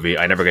favorite movie.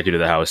 I never got to do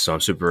the house, so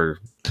I'm super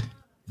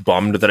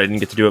bummed that I didn't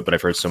get to do it, but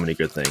I've heard so many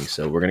good things,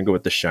 so we're gonna go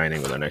with The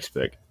Shining with our next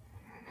pick.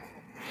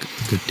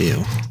 Good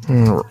deal.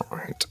 All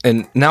right.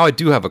 And now I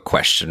do have a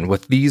question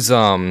with these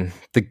the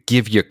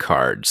give you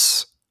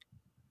cards.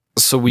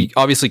 So we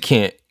obviously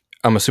can't.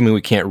 I'm assuming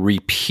we can't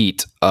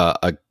repeat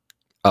a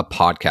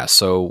podcast.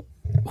 So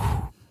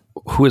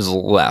who is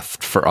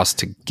left for us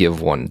to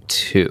give one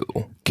to?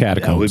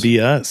 Catacombs. That would be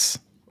us.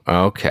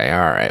 Okay, all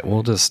right.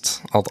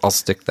 I'll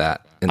stick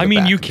that. I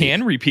mean, you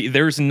can repeat.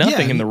 There's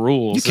nothing in the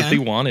rules if they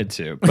wanted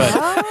to, but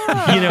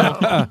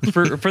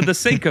for the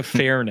sake of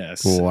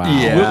fairness,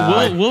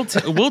 we'll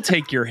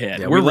take your hit.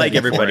 Yeah, we like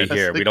everybody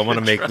here. We don't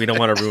want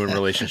to ruin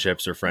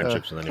relationships or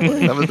friendships with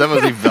anybody. That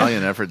was a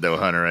valiant effort, though,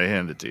 Hunter. I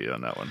hand it to you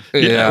on that one.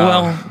 Yeah.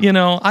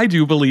 Well, I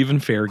do believe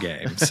in fair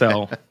game,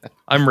 so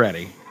I'm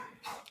ready.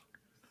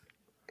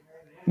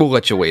 We'll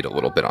let you wait a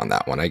little bit on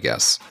that one, I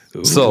guess.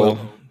 So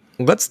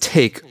let's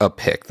take a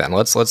pick then.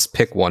 Let's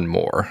pick one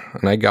more,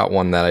 and I got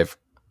one that I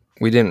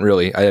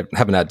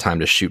haven't had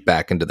time to shoot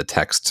back into the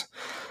text,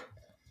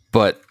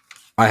 but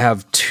I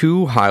have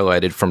two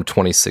highlighted from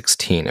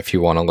 2016 if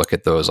you want to look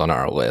at those on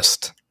our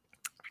list.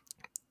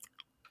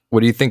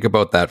 What do you think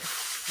about that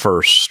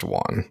first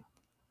one?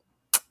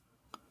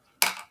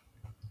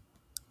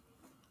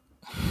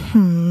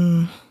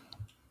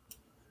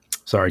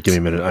 Sorry, give me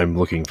a minute. I'm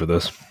looking for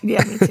this.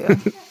 Yeah, me too.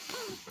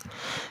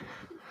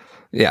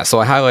 Yeah, so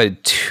I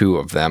highlighted two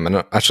of them, and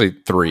actually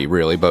three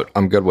really, but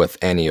I'm good with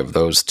any of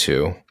those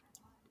two.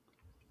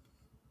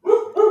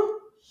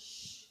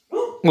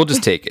 We'll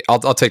just take it.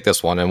 I'll take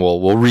this one, and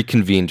we'll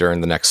reconvene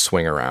during the next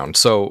swing around.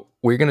 So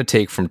we're going to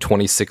take from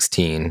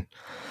 2016,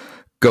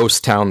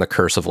 Ghost Town: The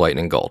Curse of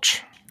Lightning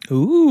Gulch.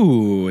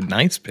 Ooh,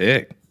 nice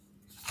pick.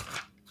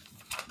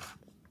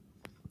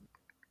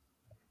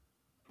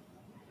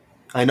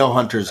 I know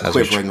Hunter's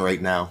quivering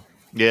right now.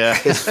 Yeah.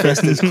 His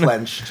fist is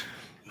clenched.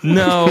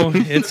 No,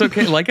 it's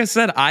okay. Like I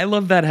said, I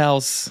love that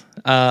house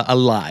a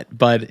lot,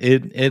 but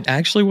it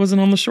actually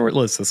wasn't on the short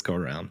list this go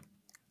around.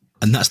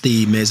 And that's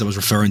the maze I was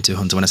referring to,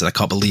 Hunter, when I said I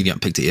can't believe you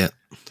haven't picked it yet.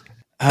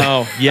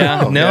 Oh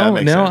yeah, no,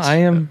 sense. I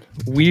am.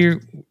 We're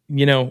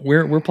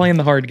playing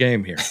the hard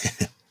game here.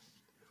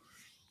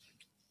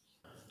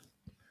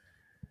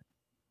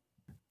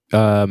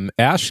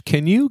 Ash,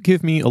 can you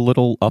give me a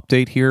little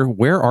update here?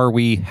 Where are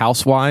we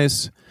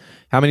house-wise?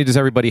 How many does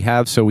everybody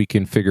have so we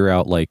can figure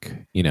out,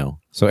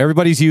 so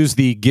everybody's used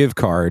the give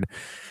card.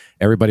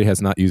 Everybody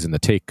has not used the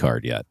take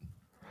card yet.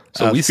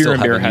 So we still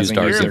haven't used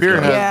ours. You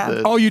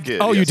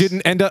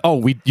didn't end up.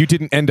 You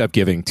didn't end up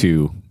giving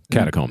to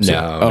Catacombs.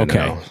 No. Okay.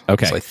 No.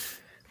 Okay.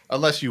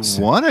 Unless you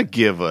want to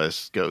give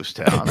us Ghost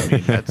Town. I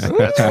mean, that's cool.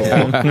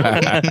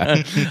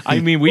 I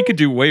mean, we could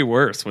do way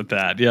worse with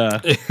that. Yeah.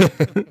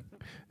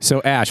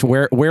 So Ash,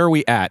 where are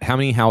we at? How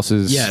many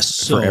houses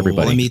for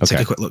everybody? Let me take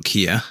a quick look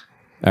here.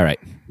 All right.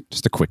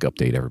 Just a quick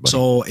update, everybody.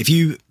 So if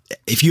you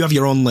have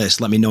your own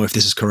list, let me know if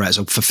this is correct.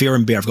 So for Fear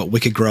and Beer, I've got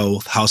Wicked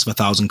Growth, House of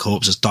 1,000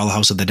 Corpses,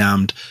 Dollhouse of the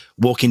Damned,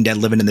 Walking Dead,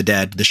 Living in the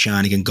Dead, The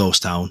Shining, and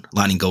Ghost Town.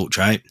 Lightning Gulch,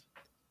 right?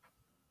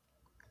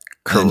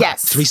 Correct.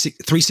 Yes.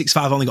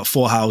 365 only got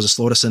 4 houses: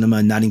 Slaughter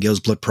Cinema, Nightingale's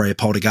Blood Prayer,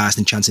 Poltergeist,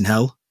 and Chance in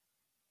Hell.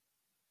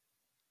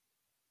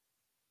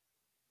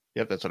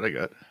 Yep, that's what I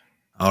got.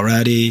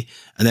 Alrighty.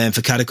 And then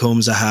for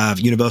Catacombs, I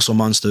have Universal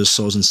Monsters,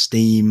 Souls and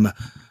Steam,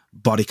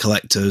 Body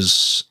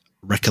Collectors,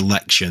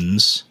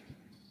 Recollections.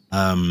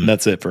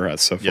 That's it for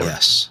us so far.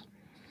 Yes.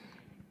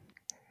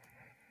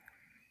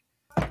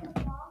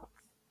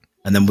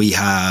 And then we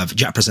have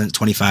Jack Presents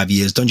 25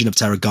 Years, Dungeon of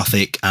Terror,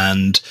 Gothic,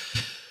 and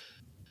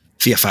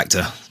Fear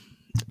Factor.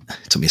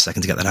 It took me a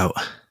second to get that out.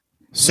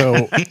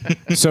 So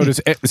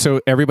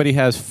everybody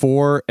has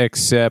 4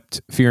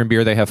 except Fear and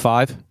Beer. They have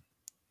 5.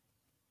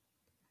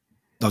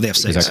 Oh, they have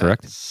 6. Is that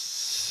correct?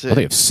 6. Oh,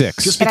 they have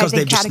 6. Just because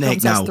they've just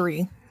Catacombs snaked now. has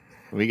 3.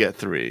 We got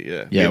 3.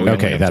 Yeah. Yeah.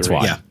 Okay, that's 3.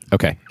 why. Yeah.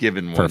 Okay.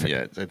 Given one Perfect.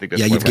 yet. I think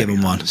that's You've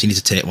given one, so you need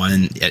to take one,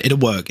 and it'll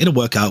work. It'll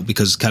work out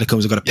because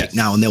Catacombs have got to pick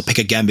now, and they'll pick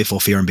again before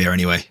Fear and Beer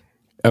anyway.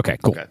 Okay.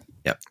 Cool. Okay.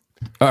 Yep.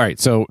 All right.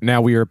 So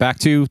now we are back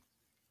to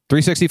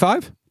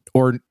 365,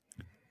 or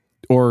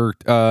No, Fear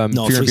and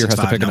Beer has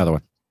to pick another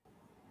one.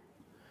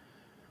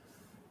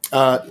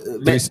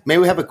 May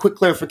we have a quick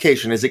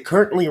clarification? Is it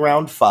currently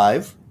round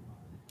 5?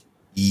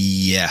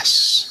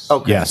 Yes.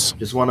 Okay. Yes.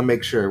 Just want to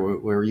make sure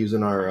we're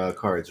using our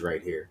cards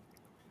right here.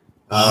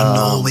 Oh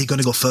no, we're going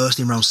to go first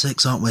in round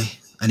 6, aren't we?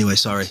 Anyway,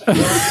 sorry.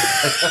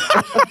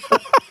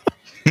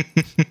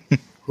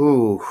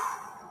 Ooh.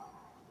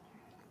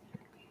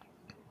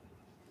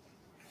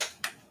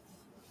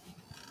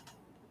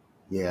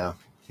 Yeah.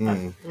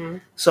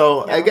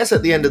 So I guess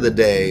at the end of the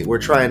day,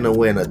 we're trying to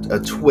win a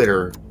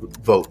Twitter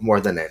vote more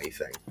than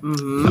anything.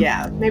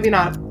 Yeah, maybe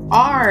not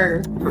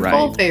our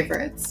full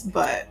favorites,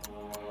 but.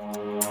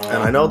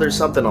 And I know there's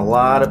something a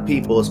lot of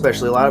people,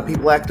 especially a lot of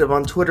people active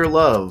on Twitter,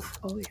 love.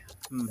 Oh yeah.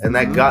 And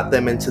that got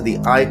them into the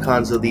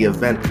icons of the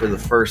event for the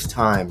first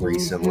time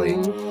recently.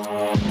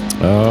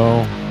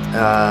 Oh.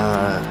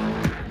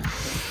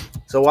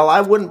 So while I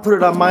wouldn't put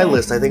it on my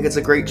list, I think it's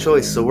a great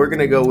choice. So we're going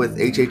to go with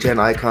HHN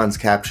Icons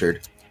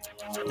Captured.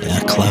 Yeah,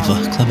 clever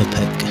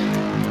pick.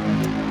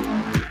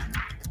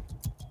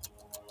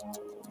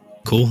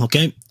 Cool,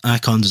 okay.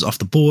 Icons is off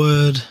the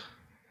board.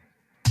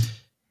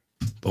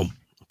 Boom.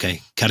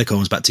 Okay,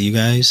 Catacombs, back to you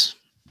guys.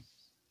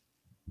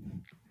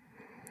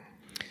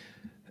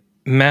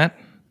 Matt.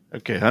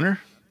 Okay, Hunter.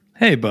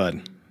 Hey,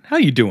 bud. How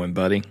you doing,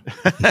 buddy?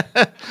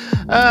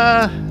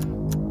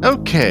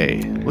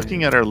 Okay.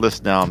 Looking at our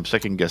list now, I'm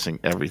second guessing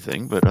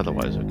everything, but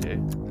otherwise okay.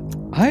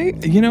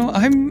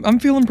 I'm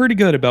feeling pretty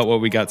good about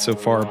what we got so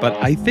far, but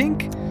I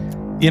think,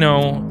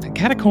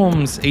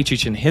 Catacombs,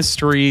 HHN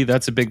history,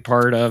 that's a big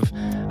part of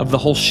the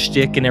whole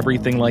shtick and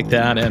everything like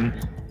that. And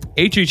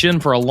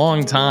HHN for a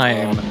long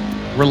time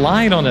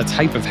relied on a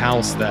type of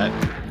house that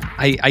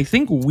I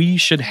think we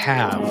should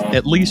have,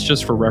 at least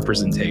just for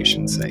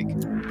representation's sake.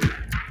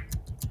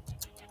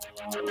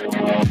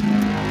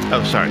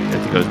 Oh, sorry. I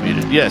think I was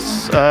muted.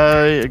 Yes,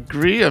 I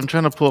agree. I'm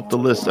trying to pull up the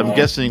list. I'm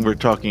guessing we're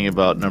talking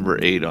about number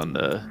 8 on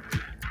the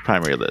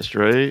primary list,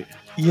 right?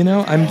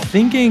 I'm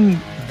thinking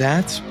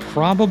that's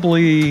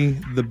probably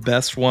the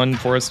best one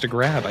for us to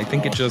grab. I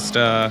think it just,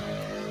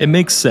 it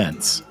makes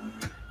sense.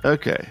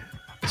 Okay.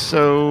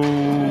 So,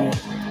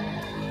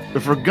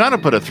 if we're going to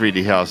put a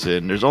 3D house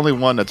in, there's only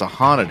one that's a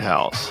haunted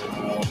house.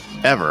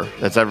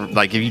 That's ever,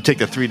 like, if you take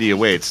the 3D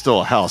away, it's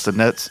still a house, and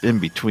that's in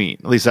between.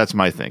 At least that's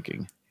my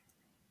thinking.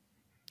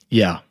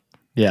 Yeah.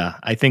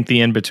 I think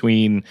the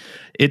in-between,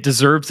 it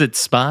deserves its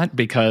spot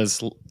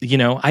because,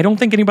 I don't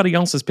think anybody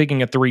else is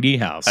picking a 3D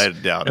house. I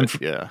doubt it,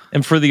 yeah.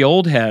 And for the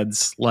old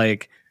heads,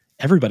 like,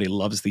 everybody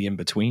loves the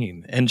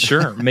in-between. And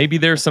sure, maybe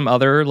there's some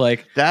other,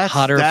 like,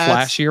 hotter,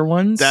 flashier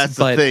ones. That's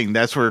the thing.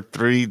 That's where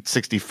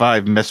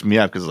 365 messed me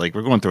up because, like,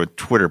 we're going through a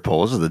Twitter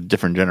poll. This is a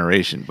different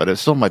generation, but it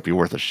still might be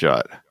worth a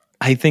shot.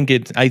 I think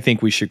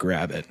we should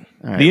grab it.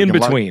 Right, the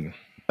in-between.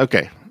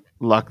 Okay.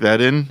 Lock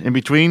that in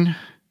between.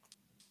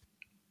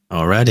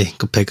 Alrighty,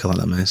 good pick. I like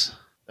that, Maze.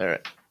 All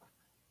right.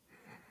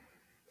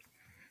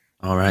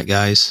 All right,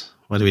 guys.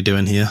 What are we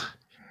doing here?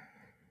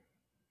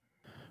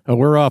 Oh,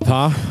 we're up,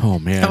 huh? Oh,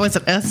 man. Oh, is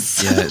it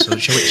us? Yeah, so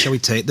shall we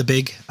take the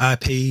big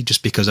IP?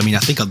 Just because, I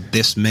think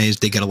this maze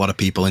did get a lot of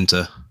people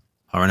into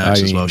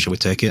RNX as well. Shall we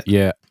take it?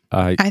 Yeah.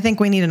 I think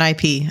we need an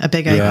IP, a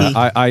big IP.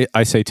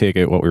 I say take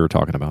it, what we were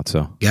talking about.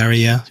 So Gary,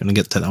 yeah? You want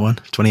to take that one?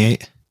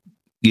 28?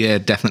 Yeah,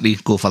 definitely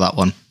go for that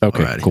one.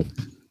 Okay, Alrighty. cool.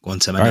 Go on,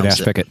 Tim. All right, announce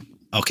Ash, pick it.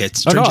 Okay,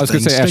 it's I was Stranger going to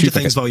Things. say, Ash, you Stranger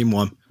pick Things it. Volume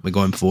 1. We're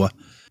going for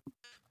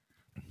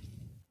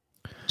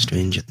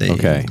Stranger Things.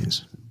 Okay.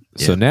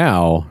 So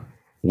now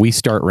we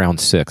start round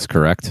 6,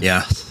 correct?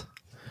 Yeah.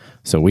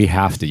 So we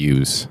have to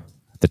use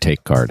the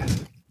take card.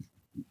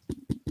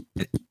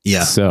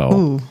 Yeah.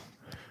 So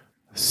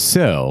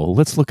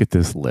let's look at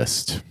this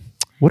list.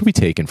 What are we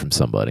taking from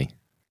somebody?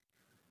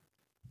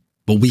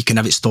 But we can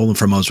have it stolen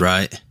from us,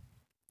 right?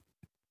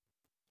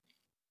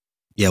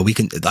 Yeah, we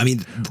can.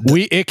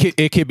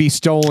 It could be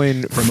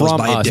stolen from us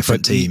by us, a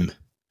different team,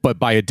 but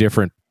by a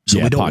different.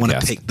 So we don't want to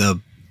podcast. pick the.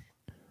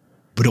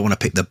 We don't want to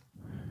pick the.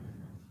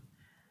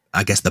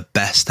 I guess the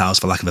best house,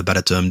 for lack of a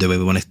better term, do we?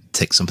 We want to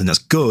take something that's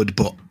good,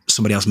 but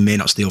somebody else may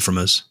not steal from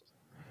us.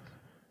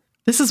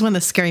 This is when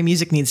the scary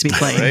music needs to be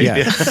playing. Right?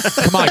 Yeah.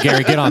 Come on,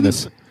 Gary, get on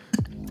this.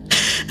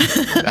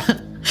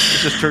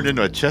 It just turned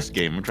into a chess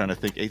game. I'm trying to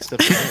think 8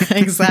 steps ahead.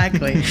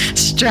 Exactly.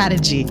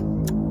 Strategy.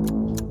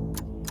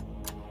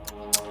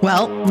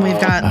 Well, we've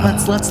got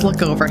let's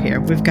look over here.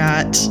 We've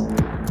got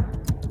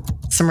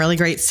some really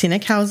great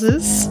scenic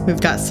houses. We've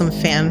got some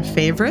fan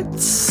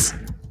favorites.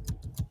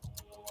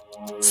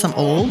 Some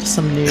old,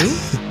 some new.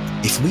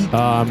 If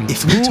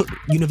we took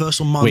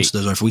Universal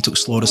Monsters or if we took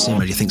Slaughter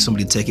Cinema, do you think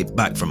somebody'd take it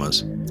back from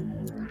us?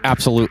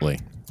 Absolutely.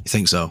 You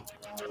think so?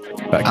 I've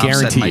said my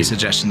Guaranteed.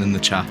 suggestion in the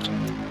chat.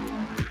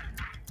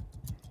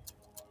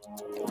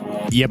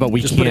 Yeah, but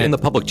we Just can't. put it in the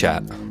public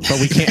chat. But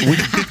we can't.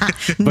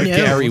 But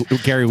No.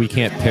 Gary, we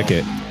can't pick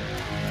it.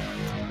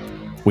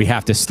 We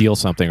have to steal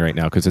something right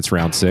now because it's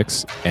round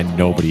 6 and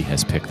nobody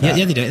has picked that.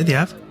 Yeah, they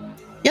have.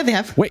 Yeah, they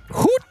have. Wait,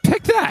 who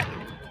picked that?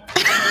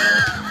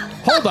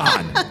 Hold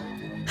on.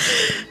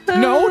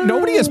 No,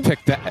 nobody has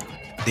picked that.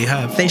 They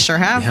have. They sure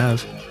have. They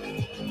have.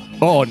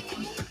 Oh,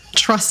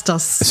 Trust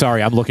us.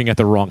 sorry, I'm looking at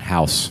the wrong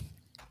house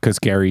because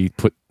Gary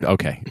put.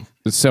 Okay,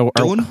 so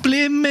Don't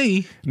blame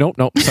me. Nope,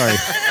 sorry.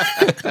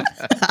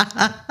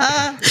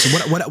 So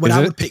what I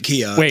would pick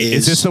here Wait,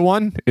 is this the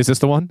one? Is this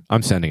the one?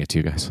 I'm sending it to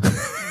you guys.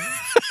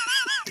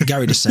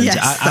 Gary just sent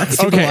Yes,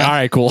 it. Okay, all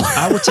right, cool.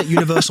 I would take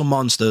Universal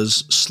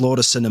Monsters,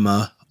 Slaughter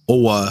Cinema,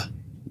 or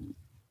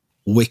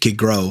Wicked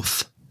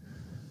Growth.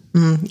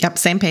 Yep,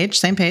 same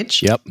page.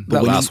 Yep.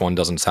 That last one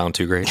doesn't sound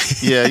too great.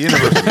 Yeah,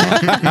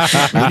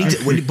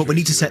 Universal. we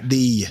need to set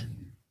the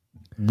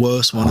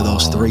worst one of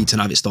those three to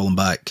have it stolen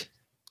back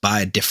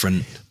by a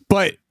different.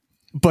 But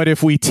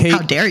if we take, How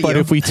dare you. But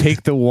if we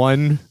take the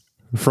one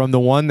from the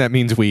one, that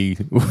means we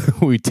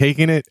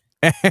taking it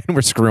and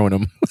we're screwing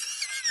them.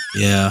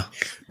 Yeah.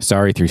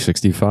 Sorry,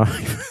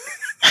 365.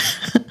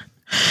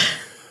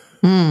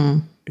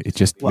 It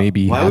just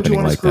maybe Why would you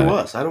happening want to like screw that.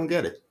 us? I don't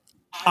get it.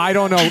 I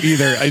don't know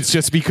either. It's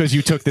just because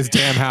you took this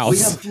damn We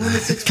house. have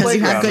lunatics Because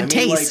you have playground. good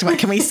taste. What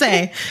can we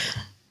say?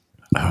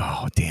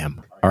 Oh,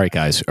 damn. All right,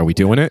 guys. Are we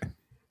doing it?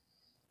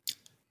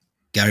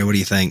 Gary, what do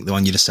you think? The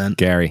one you just sent?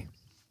 Gary.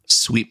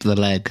 Sweep the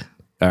leg.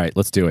 All right,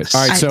 let's do it.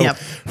 All right, so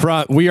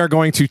Yep. we are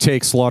going to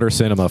take Slaughter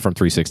Cinema from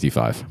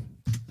 365.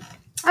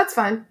 That's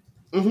fine.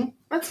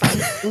 That's fine.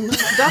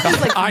 Duff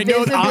is like I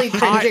know- visibly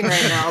cringing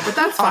right now, but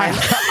that's fine.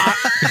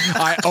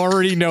 I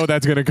already know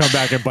that's going to come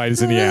back and bite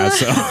us in the ass.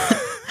 So.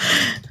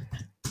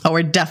 Oh,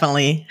 we're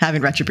definitely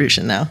having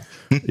retribution now.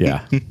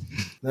 Yeah.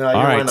 No, All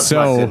your right, lineup's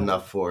so- not good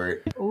enough for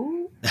it.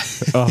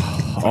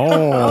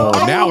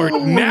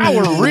 Now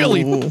we're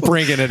really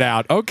bringing it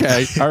out.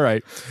 Okay. All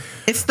right.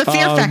 It's the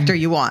fear factor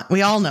you want.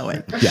 We all know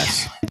it.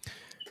 Yes.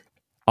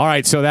 All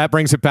right. So that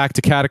brings it back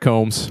to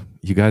Catacombs.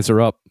 You guys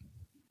are up.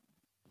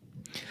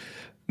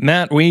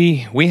 Matt,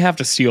 we have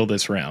to steal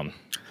this round.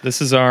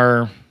 This is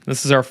our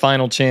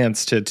final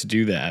chance to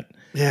do that.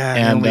 Yeah,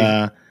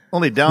 And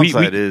only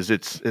downside is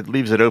it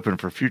leaves it open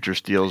for future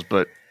steals,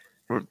 but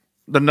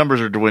the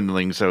numbers are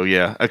dwindling. So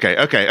yeah, okay.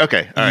 All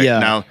right,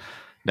 Yeah.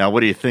 now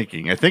what are you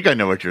thinking? I think I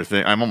know what you're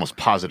thinking. I'm almost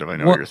positive I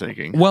know what you're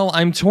thinking. Well,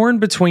 I'm torn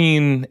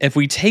between if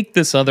we take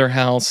this other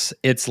house,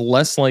 it's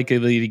less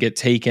likely to get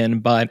taken,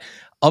 but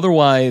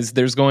otherwise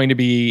there's going to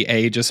be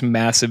a just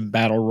massive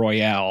battle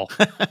royale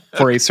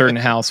for a certain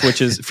house,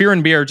 which is Fear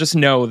and Beer. Just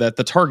know that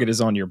the target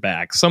is on your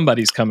back.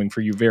 Somebody's coming for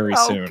you very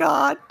soon. Oh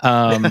God.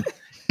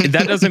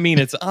 That doesn't mean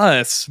it's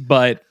us,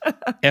 but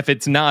if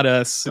it's not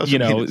us,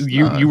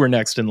 you were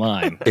next in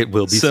line. It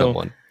will be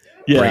someone.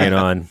 Yeah. Bring it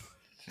on.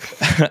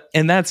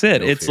 And that's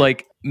it. It's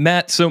like,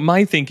 Matt, so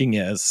my thinking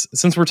is,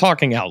 since we're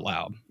talking out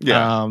loud,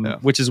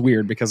 which is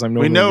weird because I'm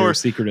normally very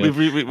secretive.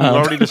 We've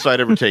already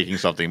decided we're taking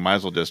something. Might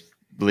as well just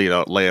lay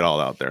it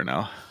all out there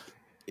now.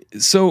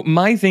 So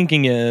my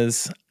thinking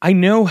is, I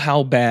know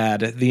how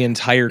bad the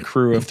entire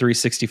crew of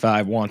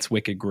 365 wants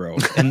Wicked Grove,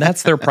 and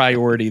that's their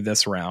priority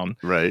this round.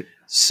 Right.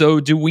 So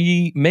do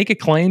we make a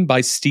claim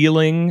by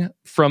stealing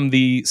from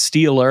the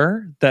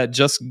stealer that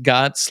just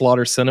got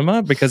Slaughter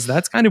Cinema? Because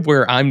that's kind of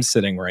where I'm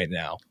sitting right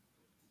now.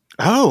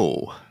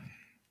 Oh.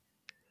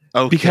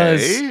 Okay.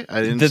 Because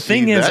I didn't the see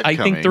thing is, that I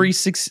think coming.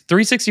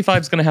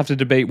 365 is going to have to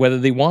debate whether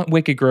they want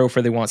Wicked Grove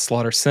or they want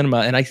Slaughter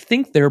Cinema, and I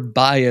think they're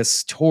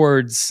biased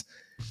towards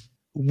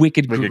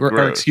Wicked Grove.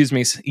 Or excuse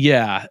me,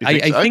 yeah.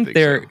 I think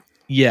they're so.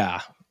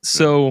 yeah.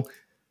 So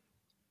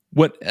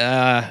what?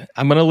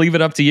 I'm going to leave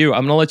it up to you.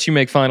 I'm going to let you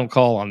make final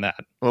call on that.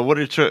 Well, what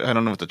are I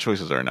don't know what the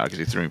choices are now because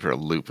you threw me for a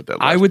loop with that.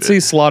 I would say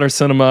Slaughter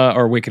Cinema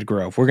or Wicked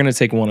Grove. We're going to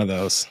take one of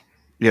those.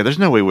 Yeah, there's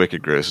no way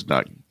Wicked Grove is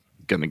not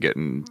going to get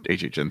in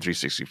HHN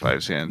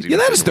 365's hands. Yeah,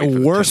 that is the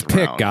worst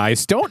pick,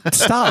 guys. Don't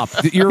stop.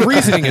 Your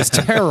reasoning is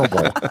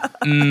terrible.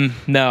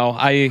 No,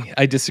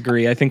 I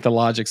disagree. I think the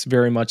logic's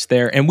very much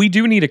there, and we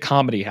do need a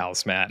comedy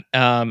house, Matt.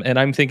 And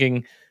I'm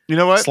thinking, you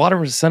know what?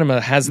 Slaughter Cinema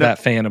has that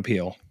fan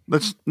appeal.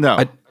 Let's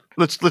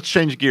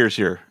change gears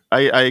here.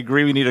 I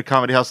agree. We need a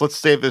comedy house. Let's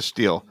save this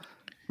steal.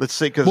 Let's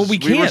say because we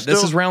can't.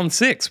 This is round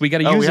 6. We got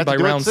to use it by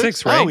round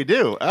 6, right? Oh, we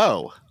do.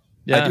 Oh.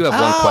 Yeah. I do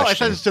have one question. I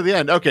said this to the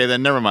end. Okay,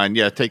 then never mind.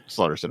 Yeah, take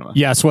Slaughter Cinema.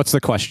 Yes, what's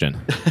the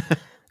question?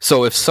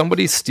 So if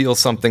somebody steals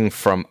something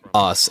from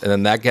us and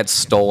then that gets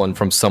stolen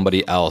from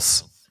somebody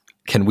else,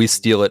 can we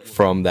steal it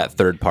from that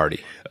third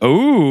party?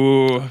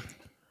 Oh.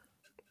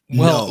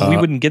 Well, we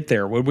wouldn't get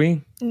there, would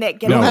we? Nick,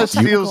 get no,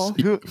 steals.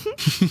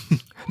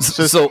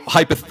 So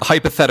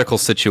hypothetical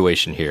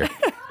situation here.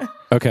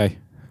 Okay.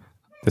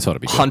 This ought to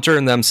be good. Hunter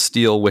and them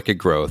steal Wicked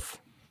Growth.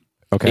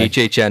 Okay.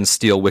 HHN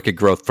steal Wicked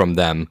Growth from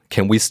them.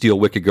 Can we steal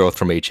Wicked Growth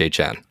from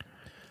HHN?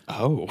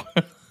 Oh.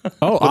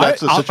 Well,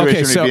 that's the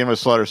situation we'd be in with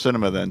Slaughter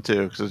Cinema then,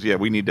 too. Because, yeah,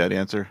 we need that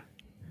answer.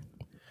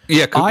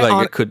 Yeah,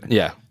 it could.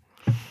 Yeah.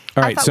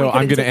 All right, so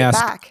I'm going to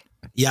ask.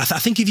 Yeah, I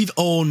think if you've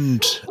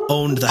owned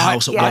the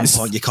house at one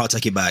point, you can't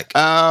take it back.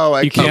 Oh,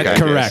 you can't. Okay,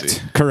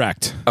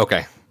 correct.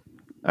 Okay.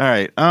 All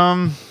right.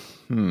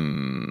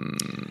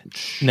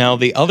 Now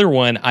the other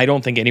one, I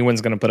don't think anyone's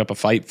going to put up a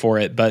fight for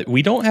it, but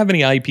we don't have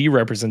any IP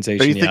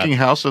representation. Are you yet. thinking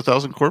House of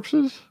 1,000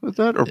 Corpses with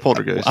that, or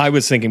Poltergeist? I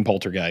was thinking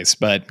Poltergeist,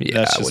 but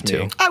that's just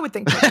me. I would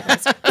think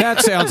Poltergeist. That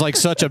sounds like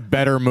such a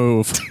better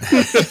move.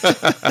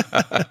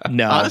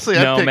 No, honestly,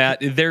 Matt,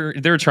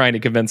 they're trying to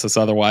convince us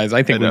otherwise.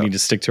 I think we need to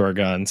stick to our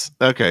guns.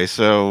 Okay,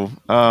 so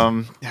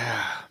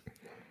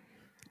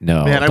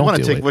no, man, I want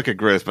to take Wicked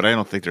Growth, but I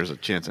don't think there's a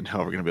chance in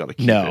hell we're going to be able to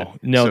keep it.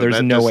 No, there's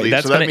no way.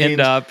 That's going to end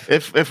up.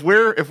 If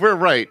we're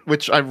right,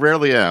 which I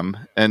rarely am,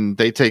 and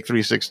they take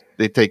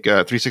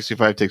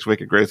 365 takes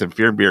Wicked Growth, and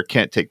Fear and Beer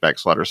can't take back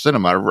Slaughter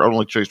Cinema. Our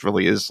only choice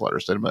really is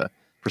Slaughter Cinema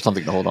for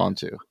something to hold on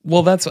to.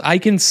 Well, I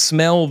can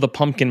smell the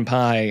pumpkin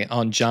pie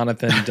on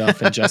Jonathan Duff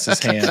and Jess's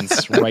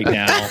hands right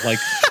now. Like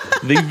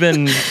they've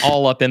been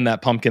all up in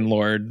that pumpkin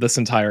lord this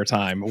entire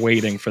time,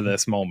 waiting for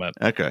this moment.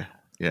 Okay.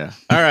 Yeah.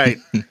 All right.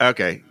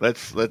 Okay.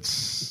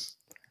 Let's.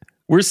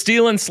 We're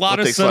stealing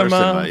Slaughter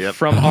Cinema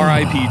from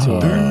RIP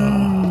Tour.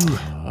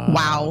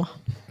 Wow.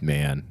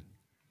 Man.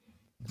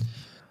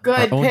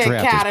 Good pick,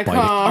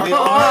 Catacombs.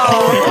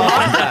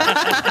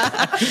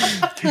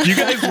 You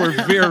guys were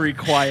very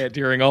quiet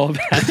during all of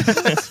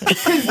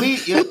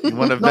that. You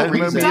want to Venmo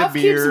me a Duff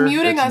beer? Keeps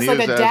muting us like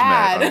a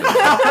dad.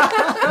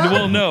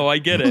 Well, no, I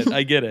get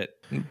it.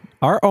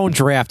 Our own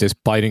draft is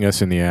biting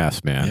us in the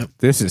ass, man. Yep.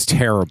 This is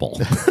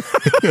terrible.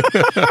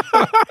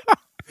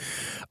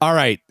 All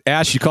right,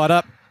 Ash, you caught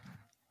up?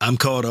 I'm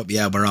caught up.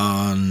 Yeah, we're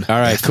on. All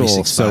right,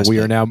 cool. So we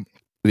are now.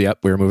 Yep,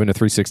 we're moving to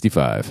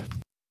 365.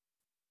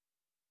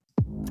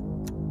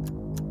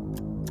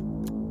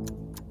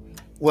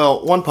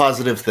 Well, one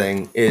positive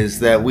thing is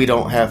that we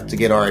don't have to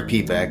get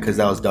RIP back because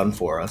that was done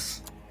for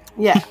us.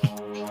 Yeah.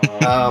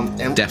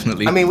 And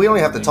definitely. I mean, we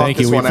only have to talk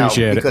this one out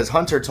it. because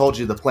Hunter told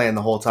you the plan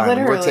the whole time.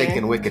 And we're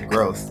taking Wicked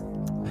Growth.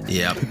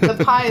 Yeah.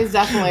 The pie is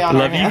definitely on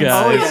Love our hands. you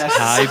guys. Oh, yes.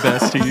 Hi,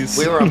 besties.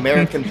 We were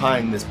American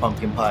pieing this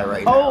pumpkin pie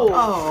right now.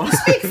 Oh,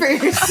 speak for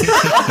yourself.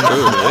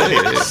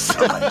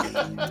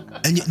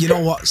 And you know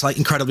what's like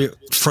incredibly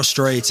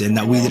frustrating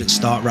that we didn't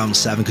start round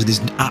 7 because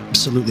there's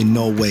absolutely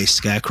no way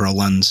Scarecrow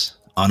lands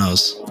on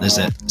us, is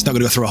it? It's not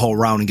going to go through a whole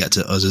round and get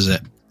to us, is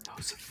it?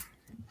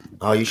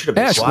 Oh, you should have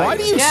been Ash, quiet. why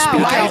do you speak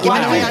out why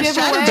loud? do we give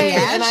away?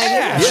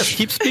 Yes,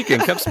 keep speaking.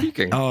 Kept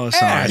speaking. Oh,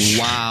 sorry. Ash.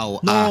 Wow.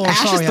 No,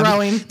 Ash sorry, is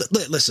throwing.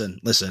 Listen.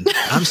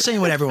 I'm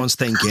saying what everyone's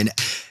thinking.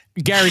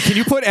 Gary, can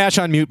you put Ash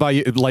on mute by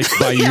you? Can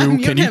you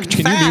mute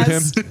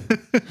him?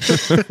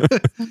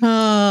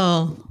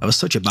 Oh, That was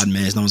such a bad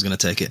maze. No one's going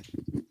to take it.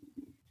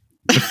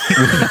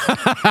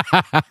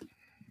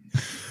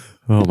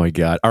 Oh my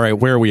god! All right,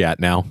 where are we at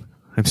now?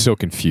 I'm so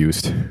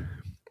confused.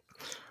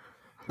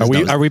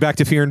 Are we back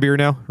to Fear and Beer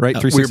now? Right,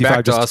 365. We're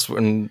back to us,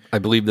 and I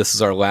believe this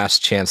is our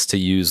last chance to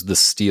use the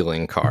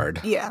stealing card.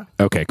 Yeah.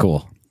 Okay,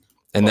 cool.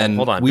 And then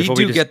hold on. we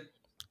do get.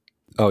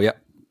 Oh yeah.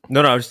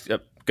 No, I was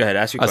just Go ahead,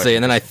 ask your I question. say,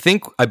 and then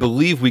I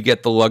believe we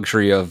get the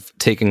luxury of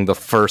taking the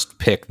first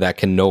pick that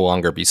can no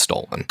longer be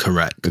stolen.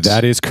 Correct.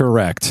 That is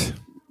correct.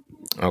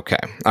 Okay.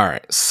 All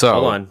right. So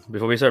hold on,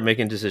 before we start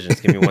making decisions,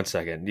 give me 1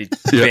 second.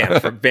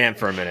 Vamp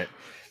for a minute.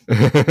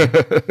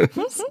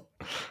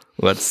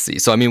 Let's see.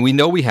 So I mean, we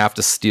know we have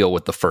to steal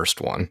with the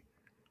first one,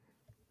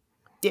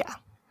 Yeah.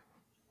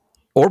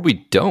 or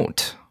we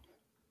don't.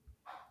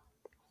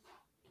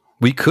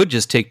 We could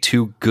just take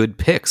 2 good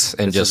picks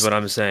and This is what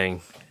I'm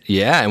saying.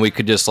 Yeah, and we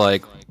could just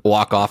like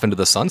walk off into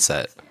the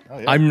sunset. Oh,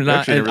 yeah. I'm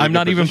not. Actually in a really I'm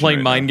not good even position playing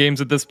right mind now. games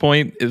at this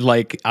point.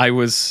 Like I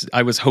was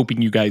hoping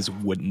you guys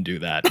wouldn't do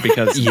that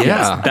because Yeah.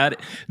 yes,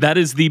 that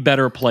is the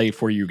better play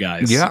for you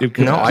guys. Yeah, It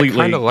no, I completely-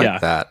 kind of like yeah.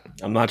 that.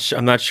 I'm not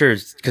sure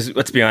because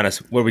let's be honest.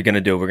 What are we gonna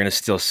do? We're gonna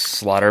steal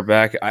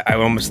Slaughterback. I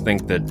almost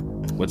think that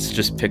let's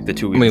just pick the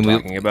 2 we were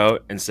talking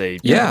about and say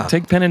Yeah.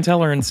 Take Penn and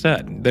Teller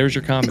instead. There's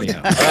your comedy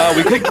house.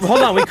 we could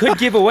hold on. We could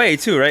give away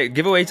too, right?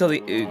 Give away till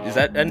the is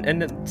that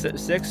end at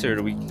 6 or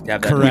do we have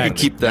that? Correct. We can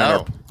keep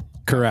that.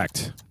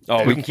 Correct.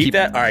 Oh, we can keep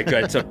that. All right,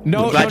 good. So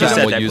No, glad no, you no,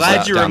 said we'll that. use Glad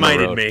that you down the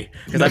reminded road. me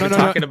because No, I've been no,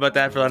 no. talking about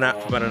that for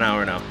about an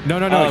hour now.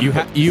 No. You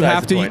have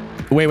besides the to.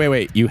 point.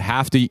 Wait. You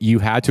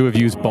had to have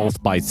used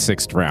both by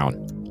 6th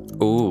round.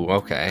 Ooh,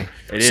 okay.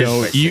 It is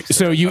So by you 6,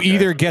 so you okay.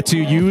 either get to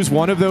use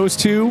one of those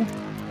 2,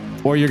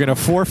 or you're gonna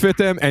forfeit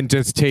them and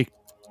just take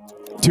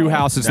 2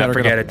 houses that are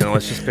forget gonna it. Then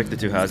let's just pick the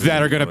 2 houses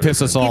that are gonna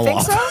piss us You all think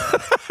off.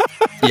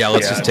 so? Yeah,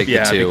 let's just take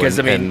the 2. because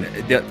and, I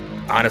mean,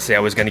 honestly, I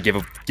was gonna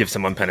give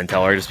someone Penn and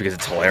Teller just because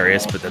it's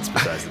hilarious, but that's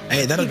besides.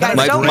 Hey, You that'll guys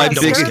My- don't my want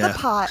to big- stir the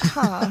pot,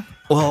 huh?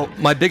 well,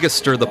 my biggest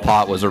stir the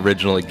pot was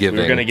originally We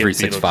giving were gonna give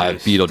 365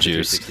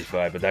 Beetlejuice.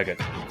 365, but that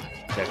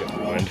got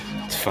ruined.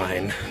 It's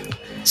fine.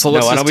 So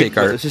let's why just don't take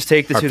our. let's just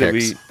take the our 2 that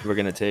picks. we're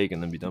gonna take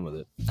and then be done with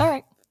it. All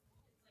right.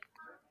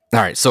 All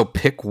right, so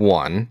pick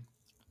 1.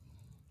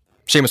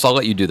 Seamus, I'll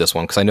let you do this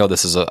one because I know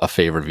this is a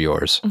favorite of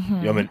yours.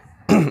 Mm-hmm. You want me-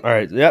 All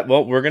right. Yeah.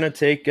 Well, we're gonna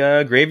take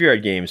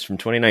Graveyard Games from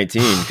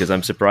 2019 because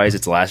I'm surprised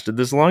it's lasted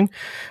this long.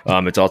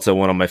 It's also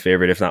one of my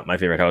favorite, if not my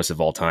favorite house of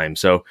all time.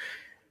 So,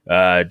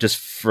 just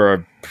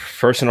for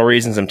personal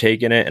reasons, I'm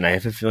taking it, and I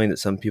have a feeling that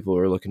some people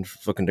are looking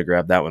to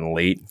grab that one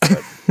late.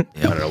 But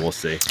I don't know. We'll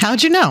see.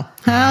 How'd you know?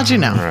 How'd you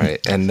know? All right,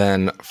 and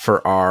then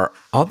for our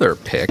other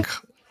pick,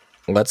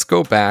 let's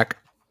go back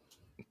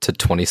to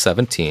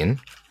 2017.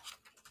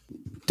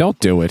 Don't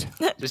do it.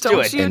 Just Don't do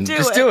it. you And do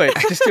just it. do it.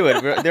 Just do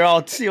it. They're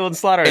all Seal and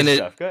Slaughter and And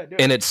stuff. Go ahead, do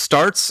it. it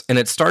starts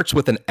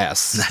with an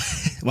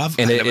S. Well,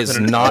 I've- And it never is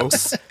said an not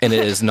and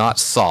it is not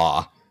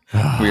Saw.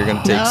 We're going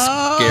to take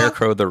No.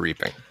 Scarecrow the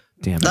Reaping.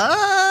 Damn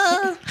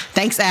it.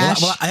 Thanks, well,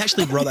 Ash. well, I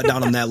actually wrote that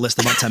down on their list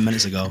about 10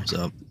 minutes ago.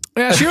 So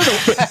Yeah, you're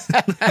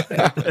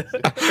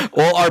the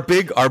Well, our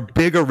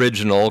big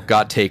original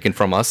got taken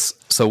from us,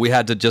 so we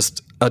had to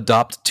just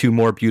adopt 2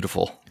 more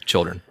beautiful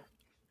children.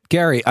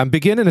 Gary, I'm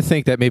beginning to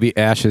think that maybe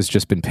Ash has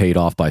just been paid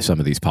off by some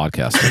of these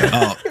podcasts.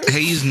 Oh,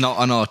 he's not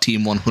on our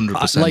team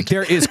 100%. Like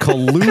there is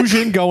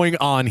collusion going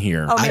on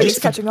here. Oh, maybe he's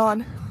catching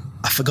on.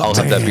 I forgot I'll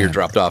to, have that beer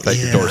dropped off at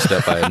your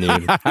doorstep by a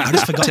noon. I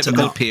just forgot to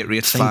Typical not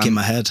Patriots think fan. in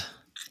my head.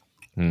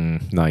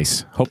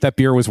 Nice. Hope that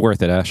beer was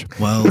worth it, Ash.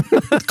 Well,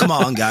 come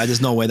on, guys.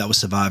 There's no way that was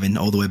surviving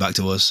all the way back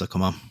to us. So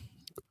come on.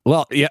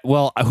 Well, yeah.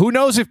 Well, who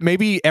knows if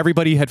maybe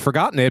everybody had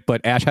forgotten it,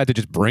 but Ash had to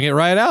just bring it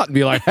right out and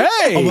be like,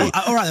 "Hey!" Oh, well,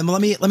 all right. Then, well,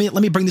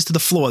 let me bring this to the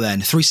floor then.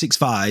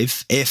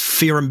 365. If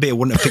Fear and Beer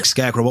wouldn't have picked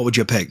Scarecrow, what would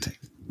you have picked?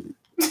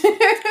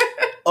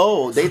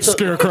 Oh, they took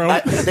Scarecrow.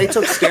 They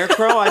took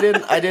Scarecrow. I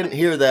didn't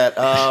hear that.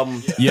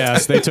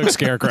 Yes, they took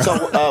Scarecrow.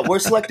 So we're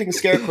selecting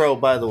Scarecrow,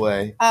 by the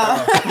way.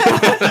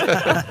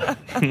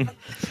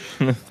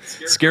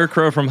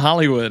 Scarecrow from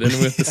Hollywood and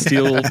with the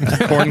steel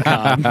corn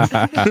cob.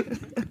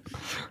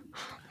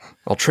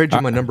 I'll trade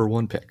you my number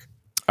 1 pick.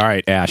 All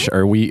right, Ash,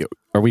 are we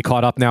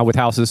caught up now with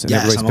houses and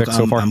Yes, everybody's picked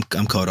so far? I'm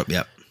caught up.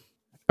 Yep.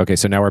 Okay,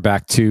 so now we're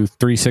back to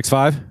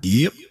 365.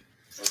 Yep.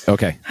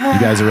 Okay, you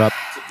guys are up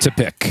to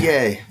pick.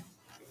 Yay.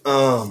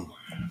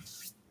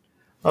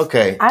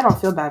 Okay. I don't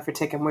feel bad for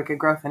taking Wicked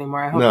Growth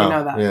anymore. I hope you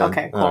know that. Yeah,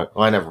 Okay, cool. all right.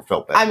 Well, I never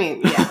felt bad. I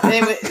mean,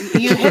 yeah,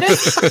 you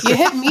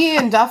hit me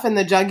and Duff in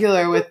the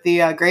jugular with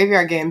the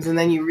Graveyard Games, and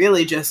then you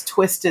really just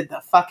twisted the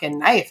fucking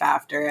knife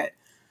after it.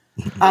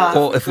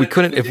 Well, if we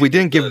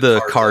didn't give the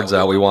cards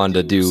out, we wanted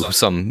to do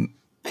some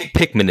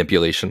pick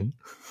manipulation.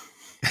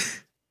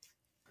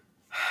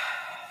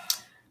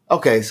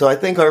 Okay, so I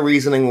think our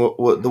reasoning,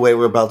 the way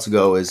we're about to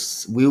go,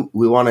 is we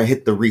want to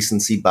hit the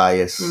recency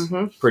bias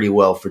pretty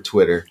well for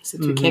Twitter.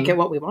 Since we can't get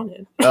what we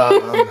wanted.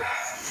 And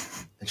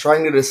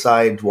trying to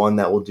decide one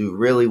that will do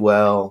really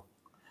well.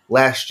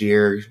 Last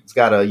year, it's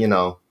got a,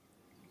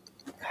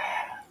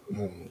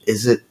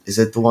 is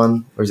it the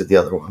one or is it the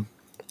other one?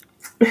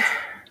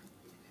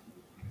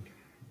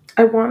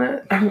 I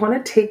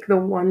wanna take the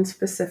one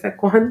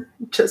specific one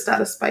just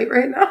out of spite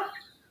right now.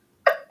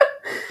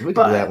 We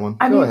can do that one.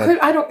 I Go mean,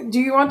 ahead. do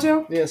you want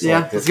to?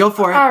 Yeah, let's go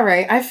for it. All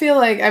right. I feel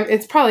like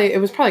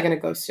it was probably going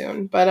to go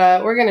soon,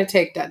 but we're going to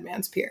take Dead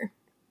Man's Pier.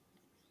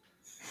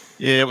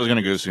 Yeah, it was going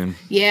to go soon.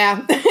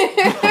 Yeah.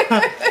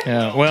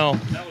 Yeah, well,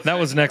 that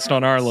was next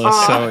on our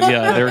list. So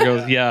yeah, there it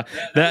goes. Yeah,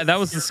 that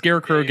was the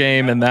Scarecrow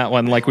game, and that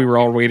one, like, we were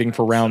all waiting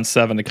for round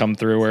 7 to come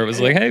through, where it was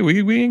like, hey,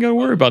 we ain't gotta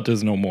worry about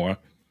this no more.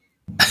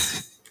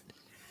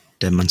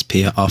 Deadman's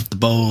Pier off the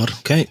board.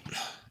 Okay.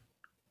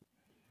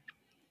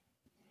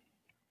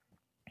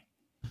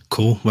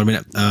 Cool. What a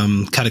minute.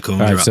 Catacombs.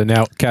 All right, so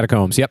now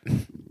Catacombs. Yep.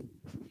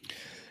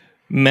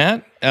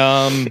 Matt,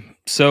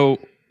 so,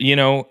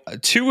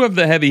 2 of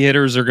the heavy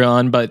hitters are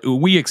gone, but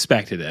we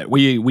expected it.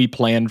 We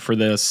planned for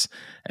this,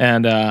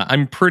 and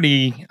I'm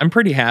pretty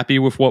happy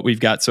with what we've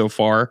got so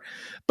far.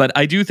 But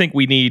I do think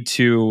we need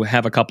to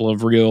have a couple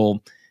of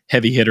real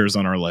heavy hitters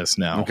on our list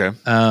now. Okay.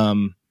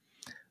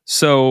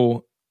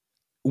 So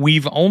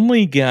we've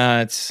only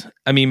got,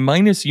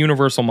 minus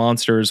Universal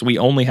Monsters, we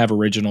only have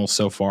originals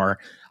so far.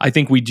 I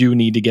think we do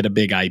need to get a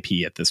big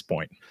IP at this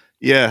point.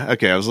 Yeah,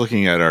 okay. I was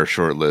looking at our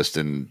short list,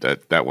 and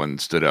that one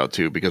stood out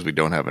too because we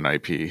don't have an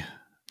IP.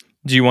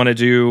 Do you want to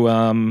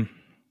do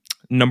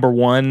number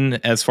 1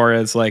 as far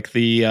as like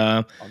the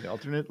on the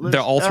alternate list?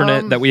 The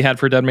alternate that we had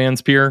for Dead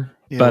Man's Pier?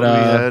 Yeah,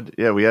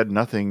 but we had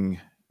nothing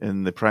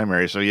in the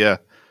primary, so yeah.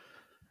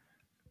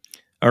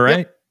 All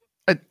right.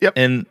 Yep.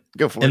 And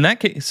go for it. In that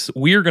case,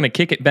 we are going to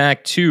kick it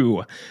back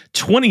to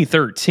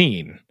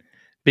 2013.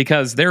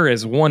 Because there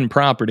is one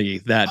property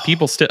that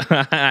people still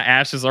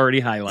Ash is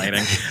already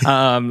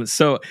highlighting.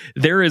 So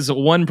there is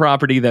one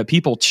property that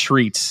people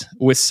treat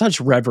with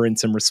such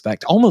reverence and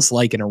respect, almost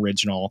like an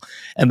original.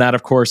 And that,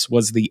 of course,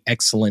 was the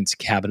excellent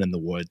Cabin in the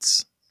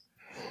Woods.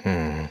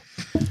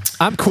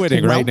 I'm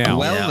quitting right now.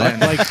 Well,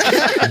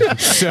 then.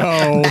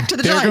 So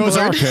there goes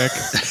our pick.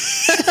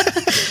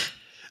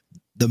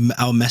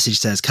 Our message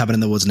says Cabin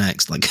in the Woods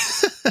next. Like.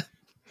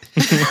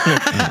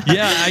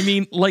 Yeah,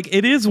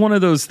 it is one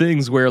of those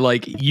things where,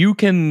 like, you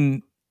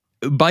can,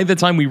 by the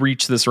time we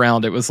reach this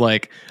round, it was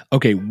like,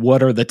 okay,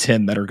 what are the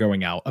 10 that are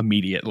going out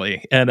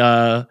immediately? And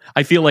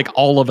I feel like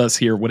all of us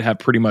here would have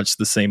pretty much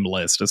the same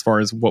list as far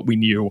as what we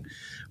knew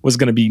was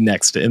going to be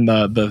next in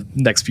the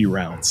next few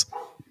rounds.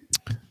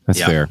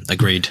 That's fair.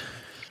 Agreed.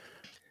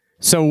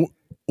 So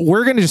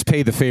we're going to just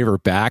pay the favor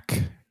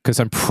back because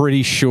I'm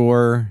pretty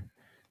sure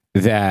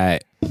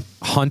that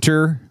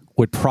Hunter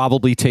would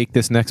probably take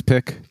this next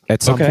pick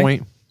at some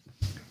point.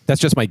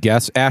 That's just my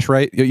guess. Ash,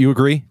 right? You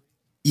agree?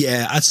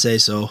 Yeah, I'd say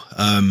so.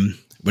 We're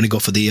going to go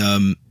for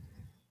the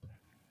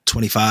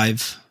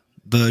 25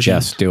 version.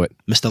 Yes, do it.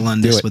 Mr.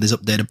 Landis with his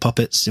updated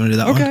puppets. You want to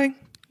do that one? Okay.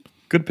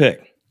 Good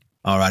pick.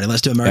 All righty,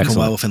 let's do American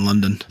Werewolf in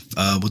London.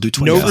 We'll do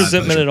 25. No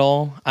resentment version. at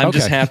all. I'm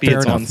just happy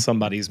it's enough. on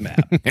somebody's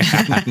map.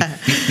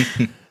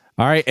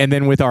 All right, and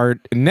then with our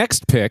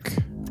next pick...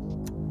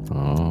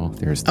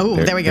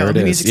 there we go. There The it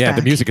is. music's Yeah, back.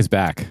 the music is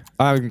back.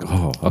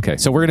 Okay.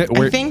 So we're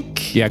I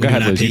think. Yeah, go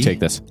ahead, Liz. You take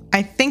this.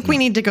 I think we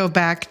need to go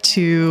back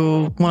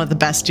to one of the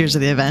best years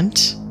of the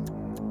event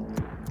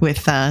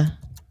with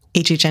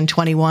HHN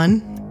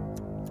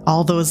 21.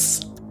 All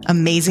those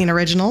amazing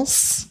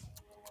originals.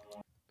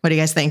 What do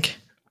you guys think?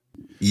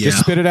 Yeah. Just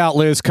spit it out,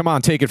 Liz. Come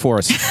on, take it for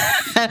us.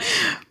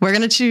 We're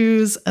gonna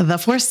choose The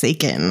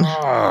Forsaken.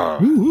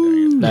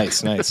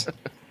 Nice.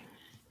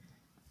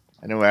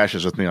 I know Ash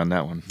is with me on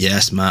that one.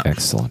 Yes, Matt.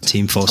 Excellent.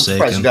 Team I'm surprised you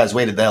Forsaken. guys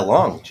waited that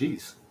long.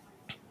 Jeez.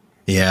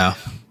 Yeah.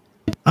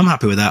 I'm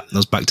happy with that.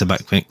 Those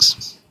back-to-back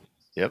picks.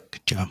 Yep.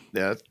 Good job.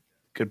 Yeah,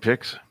 good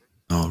picks.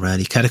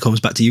 Alrighty. Catacombs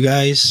back to you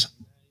guys.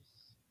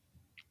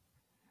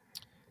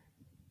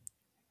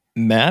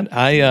 Matt,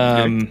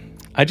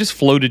 I just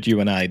floated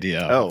you an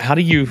idea. Oh. How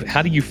do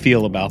you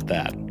feel about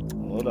that?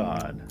 Hold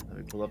on. Let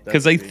me pull up that.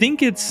 Because I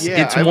think it's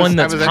I one was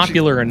that's actually-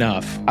 popular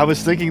enough. I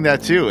was thinking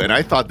that too, and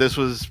I thought this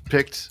was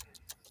picked,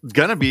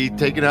 gonna be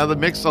taken out of the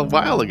mix a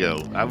while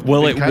ago.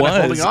 Well, it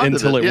was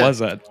until it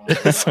wasn't.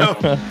 So,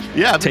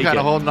 yeah, I'm Take kind it.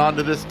 of holding on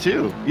to this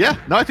too. Yeah,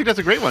 no, I think that's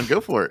a great one.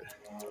 Go for it.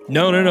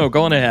 No.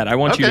 Go on ahead. I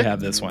want you to Okay. have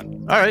this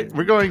one. All right,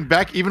 we're going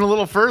back even a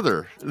little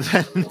further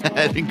than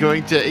that and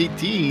going to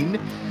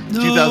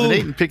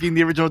 2008, and picking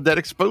the original Dead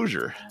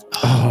Exposure.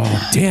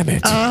 Oh, damn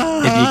it.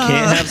 If you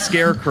can't have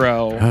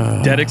Scarecrow,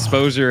 Dead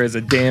Exposure is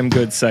a damn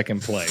good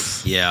second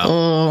place. Yeah.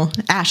 Oh,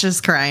 Ash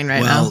is crying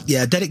right now. Well,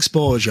 yeah, Dead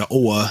Exposure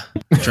or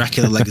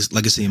Dracula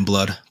Legacy in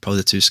Blood. Probably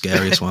the two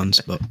scariest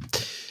ones, but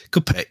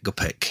good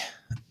pick.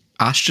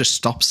 Ash just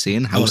stopped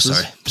saying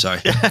houses.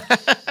 Sorry.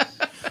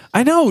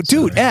 I know,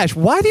 dude. Ash,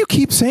 why do you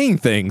keep saying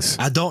things?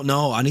 I don't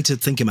know. I need to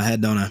think in my head,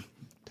 don't I?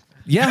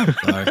 Yeah.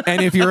 Sorry.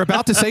 And if you're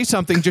about to say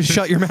something, just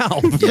shut your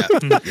mouth. Yeah.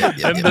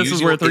 And this Use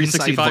is where your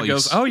inside 365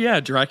 goes, voice. oh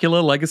yeah, Dracula,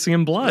 Legacy,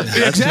 and Blood.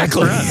 That's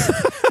Exactly. correct.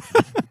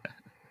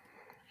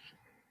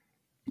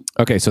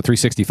 Okay, so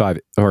 365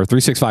 or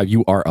 365,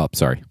 you are up.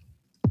 Sorry.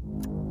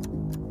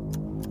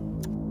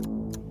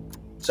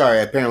 Sorry,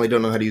 I apparently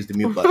don't know how to use the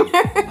mute button.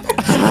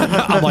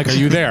 I'm like, are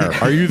you there?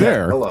 Are you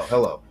there?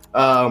 Hello.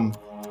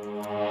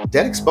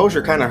 Dead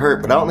Exposure kind of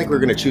hurt, but I don't think we're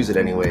going to choose it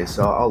anyway,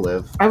 so I'll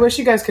live. I wish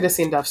you guys could have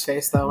seen Duff's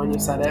face though when you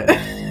said it.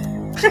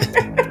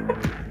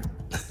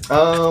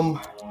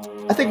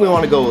 I think we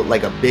want to go with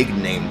like a big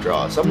name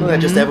draw, something that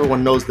just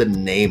everyone knows the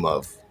name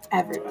of.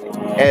 Everybody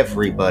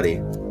Everybody.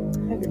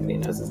 knows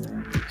knows his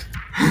name.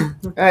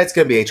 It's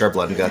gonna be HR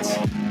Blood and Guts.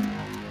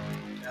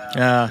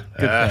 Good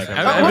pick.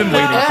 I've been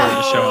waiting for it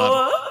to show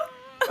up.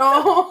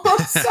 Oh,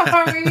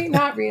 sorry,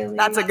 not really.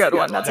 That's a good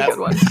one. That's a good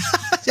one.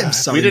 I'm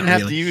sorry, We didn't not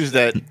have really. to use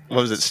that. What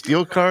was it?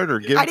 Steel card or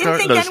gift I didn't card?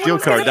 think No, anyone steel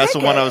was card. gonna That's the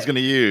pick one I it. was going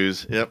to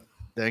use. Yep.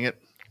 Dang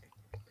it.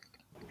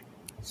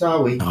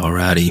 Sorry.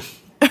 Alrighty.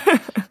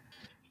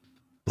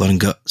 Blood and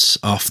Guts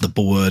off the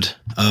board.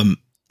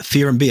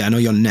 Fear and B, I know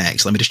you're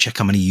next. Let me just check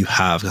how many you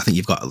have. I think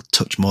you've got a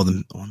touch more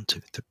than 1, 2,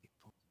 3,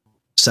 4,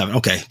 7.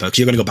 Okay, but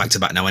you're going to go back to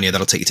back now, anyway.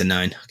 That'll take you to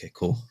 9. Okay,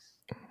 cool.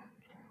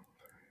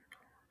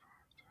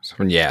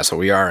 So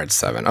we are at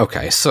 7.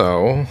 Okay,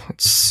 so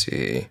let's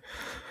see.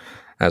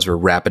 As we're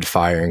rapid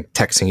firing,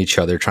 texting each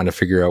other, trying to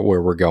figure out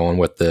where we're going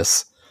with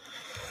this.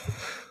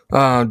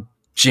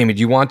 Jamie, do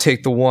you want to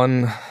take the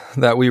one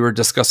that we were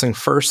discussing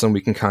first, and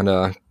we can kind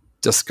of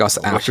discuss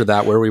after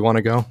that where we want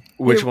to go?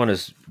 Which one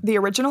is The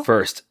original?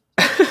 first?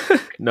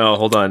 No,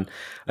 hold on.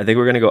 I think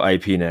we're gonna go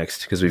IP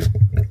next because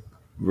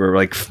we're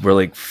like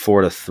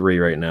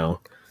 4-3 right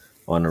now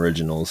on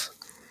originals.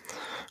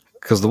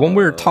 Because the one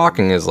we were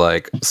talking is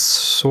like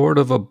sort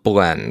of a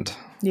blend.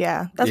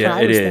 Yeah, that's Yeah, what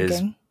I it was is.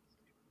 thinking.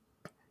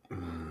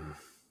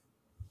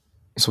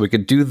 So we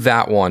could do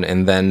that one,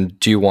 and then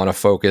do you want to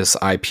focus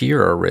IP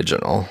or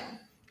original?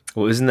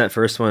 Well, isn't that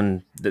first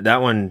one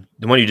that one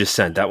the one you just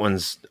sent? That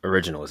one's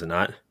original, is it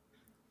not?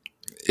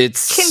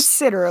 It's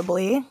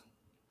Considerably.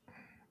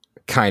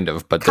 kind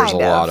of, but there's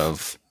Kind a of. lot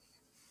of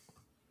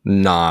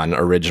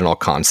non-original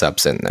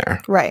concepts in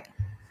there. Right.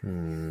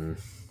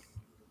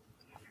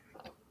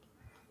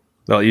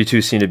 Well, you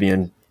two seem to be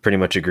in pretty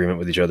much agreement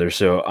with each other,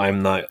 so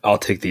I'll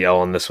take the L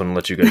on this one and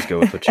let you guys go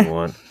with what you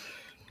want.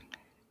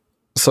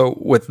 So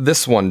with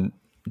this one,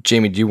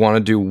 Jamie, do you want to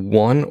do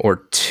 1 or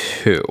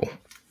 2?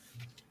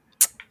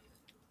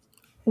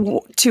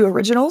 2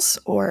 originals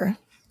or?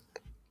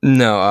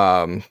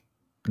 No,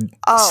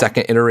 Oh,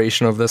 second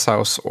iteration of this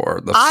house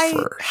or the I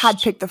first? had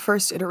picked the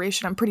first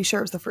iteration. I'm pretty sure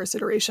it was the first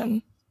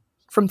iteration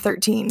from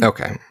 13.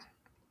 Okay.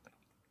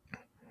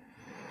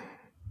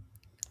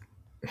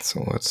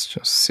 So let's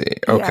just see. Yeah,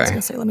 I was Okay. going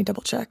to say, let me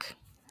double check.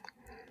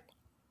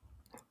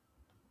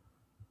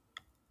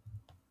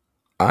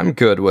 I'm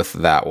good with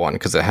that one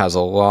because it has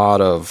a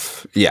lot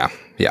of, yeah,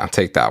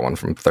 take that one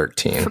from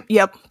 13.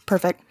 Yep,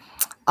 perfect.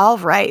 All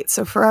right.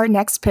 So for our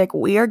next pick,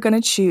 we are going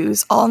to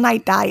choose All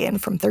Night Die-In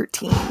from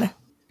 13.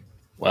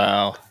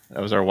 Wow.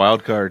 That was our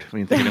wild card.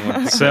 When you think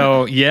anyone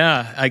So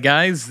yeah,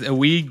 guys,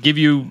 we give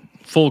you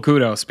full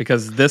kudos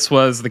because this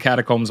was the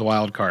Catacombs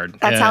wild card.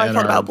 That's how I in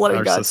felt our- about Blood and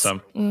our Guts.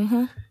 system.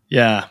 Mm-hmm.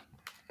 Yeah.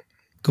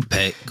 Good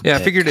pick. Good Yeah, I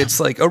pick. figured it's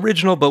like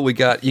original, but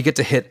you get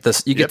to hit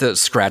this, you get to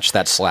scratch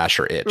that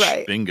slasher itch.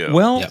 Right. bingo.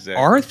 Well, Exactly.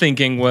 our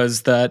thinking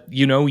was that,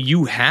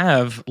 you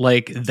have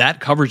like that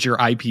covers your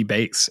IP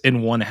base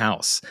in one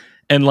house.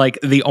 And like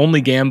the only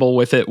gamble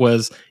with it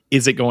was,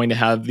 is it going to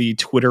have the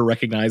Twitter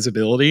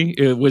recognizability?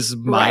 It was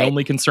my Right.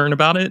 only concern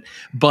about it.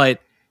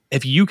 But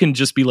if you can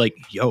just be like,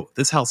 yo,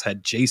 this house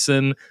had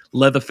Jason,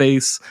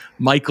 Leatherface,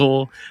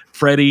 Michael,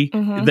 Freddie,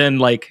 Mhm. then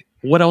like,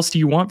 what else do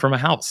you want from a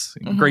house?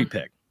 Mhm. Great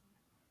pick.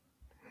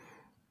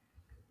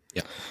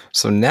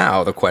 So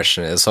now the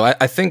question is, so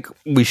I think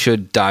we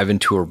should dive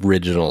into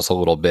originals a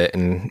little bit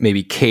and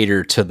maybe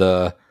cater to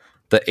the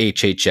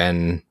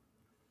HHN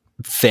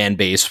fan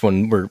base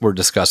when we're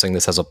discussing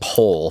this as a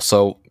poll.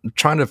 So I'm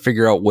trying to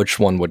figure out which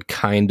one would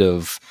kind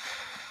of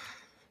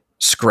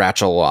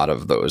scratch a lot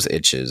of those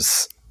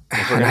itches.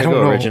 If we're And gonna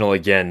go original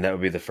again, that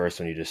would be the first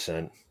one you just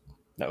sent.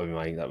 That would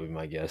be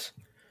my guess.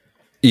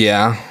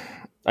 Yeah.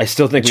 I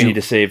still think we need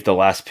to save the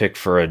last pick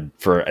for an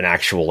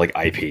actual like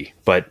IP.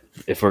 But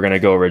if we're gonna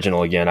go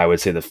original again, I would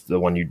say the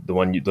one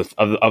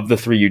of the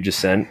 3 you just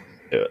sent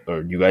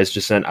or you guys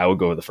just sent, I would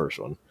go with the first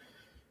one.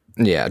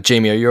 Yeah.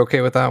 Jamie, are you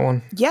okay with that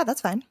one? Yeah,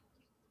 that's fine.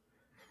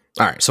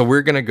 All right, so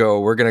we're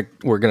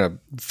gonna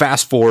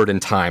fast forward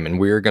in time, and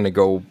we're gonna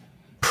go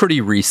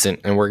pretty recent,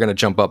 and we're gonna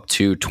jump up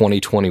to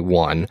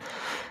 2021,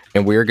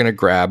 and we're gonna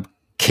grab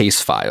Case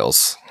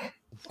Files,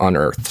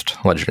 Unearthed,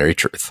 Legendary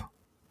Truth.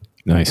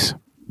 Nice.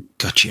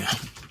 Gotcha.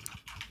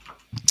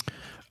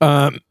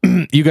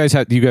 You guys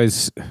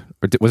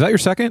was that your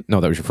second? No,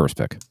 that was your first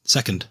pick.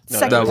 Second.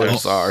 Second. That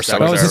was our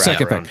second. That was the round.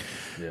 second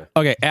pick.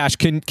 Okay, Ash,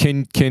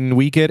 can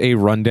we get a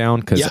rundown?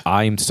 Because Yeah.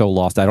 I'm so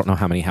lost. I don't know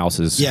how many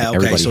houses. Yeah, okay.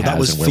 everybody So that has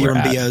was and where Fear we're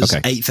and at. Beer's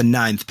Okay. 8th and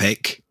 9th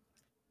pick.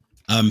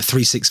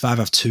 365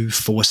 have 2,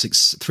 4,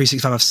 6.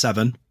 365 have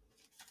 7.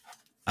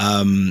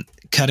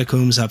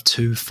 Catacombs have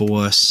 2,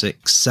 4,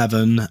 6,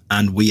 7,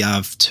 and we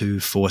have 2,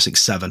 4,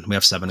 6, 7. We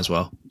have 7 as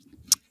well.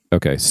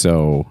 Okay,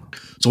 so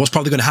what's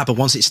probably going to happen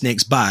once it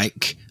snakes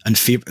back, and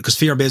because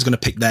Fear and Beer is going to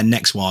pick their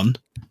next one,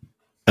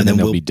 and then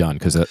they'll we'll be done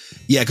because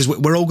because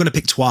we're all going to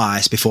pick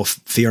twice before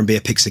Fear and Beer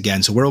picks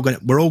again. So we're all going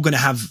to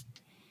have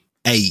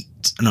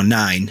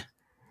 9.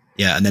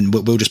 Yeah, and then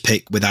we'll just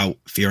pick without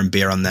Fear and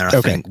Beer on there.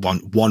 I think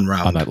one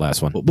round on that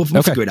last one. We'll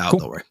figure it out. Cool.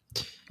 Don't worry.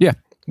 Yeah.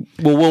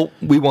 Well,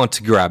 we want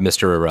to grab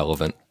Mr.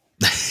 Irrelevant.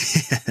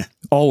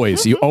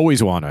 Always, you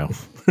always want to.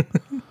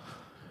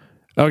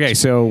 Okay,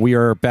 so we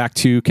are back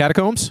to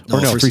Catacombs? No,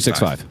 Or no,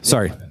 365. 365.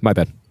 Sorry, my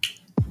bad.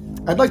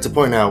 I'd like to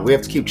point out we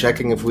have to keep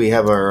checking if we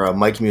have our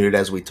mic muted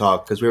as we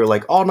talk, because we were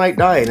like all night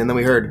dying, and then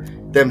we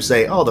heard them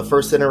say, "Oh, the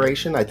first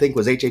iteration I think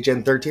was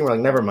HHN 13." We're like,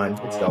 never mind,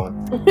 it's going.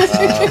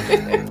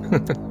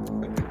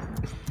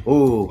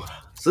 Ooh,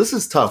 so this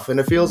is tough, and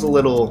it feels a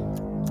little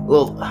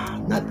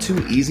not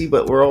too easy,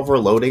 but we're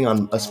overloading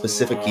on a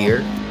specific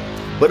year,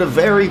 but a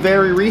very,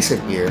 very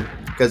recent year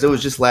because it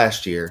was just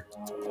last year.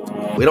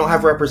 We don't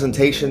have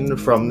representation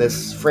from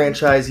this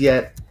franchise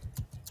yet,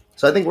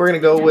 so I think we're gonna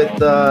go with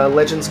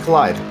Legends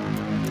Collide.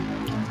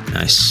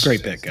 Nice.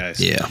 Great pick,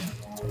 guys. Yeah.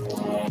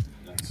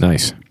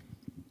 Nice.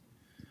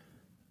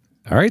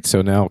 All right,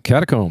 so now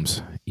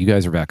Catacombs. You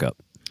guys are back up.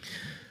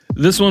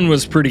 This one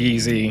was pretty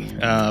easy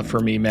for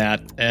me,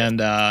 Matt,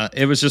 and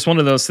it was just one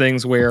of those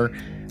things where,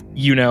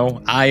 you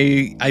know,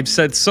 I've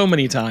said so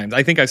many times,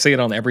 I think I say it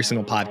on every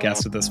single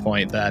podcast at this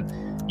point, that,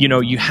 you know,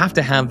 you have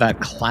to have that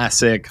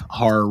classic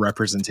horror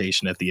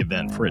representation at the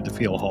event for it to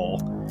feel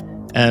whole.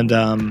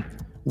 And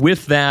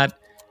with that,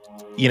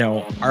 you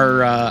know,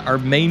 our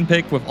main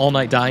pick with All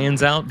Night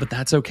Die-Ins out, but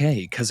that's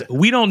okay, because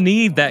we don't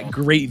need that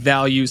great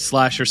value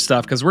slasher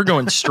stuff, because we're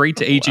going straight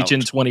to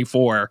HHN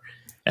 24,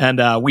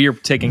 and we are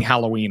taking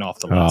Halloween off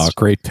the list. Oh,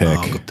 great pick.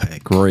 Oh, good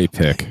pick. Great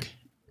pick.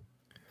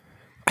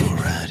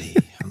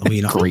 Alrighty.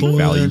 Halloween off Great the board.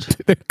 value.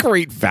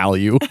 Great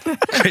value.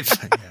 Great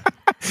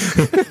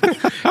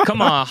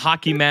Come on,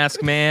 hockey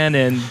mask man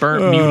and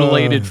burnt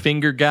mutilated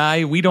finger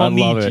guy. We don't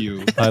need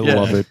you. I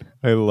love it.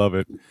 I love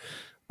it.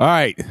 All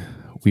right.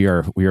 We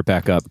are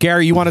back up.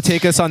 Gary, you want to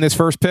take us on this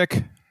first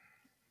pick?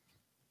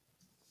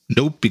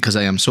 Nope, because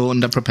I am so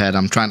underprepared.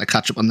 I'm trying to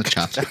catch up on the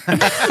chat.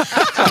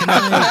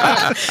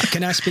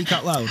 Can I speak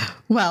out loud?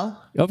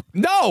 Well,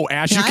 No,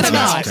 Ash, you I don't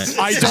cannot. know. I don't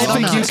I think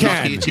don't you know.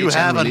 can. You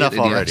have enough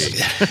already.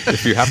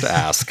 If you have to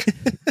ask.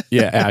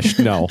 Yeah, Ash,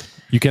 no.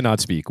 You cannot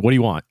speak. What do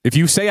you want? If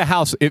you say a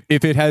house,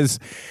 if it has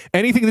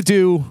anything to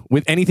do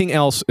with anything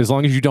else, as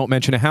long as you don't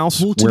mention a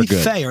house, Well, to we're be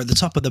good. fair, at the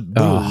top of the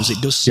rules,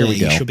 it does here say we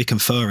you go. should be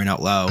conferring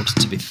out loud,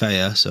 to be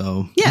fair.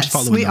 So Yes, just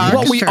following we the are.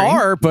 rules. Well, we Conferring.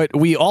 are, but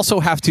we also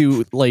have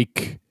to,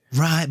 like...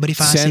 Right, but if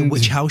I say Send-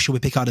 which house should we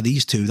pick out of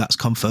these two, that's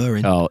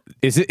conferring. Oh,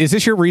 is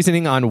this your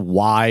reasoning on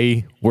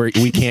why we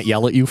can't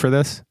yell at you for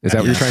this? Is that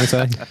what you're trying to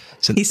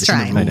say? He's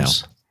trying. I know.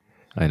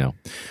 I know.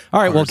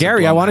 All right, well, Or is it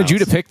Gary, I wanted you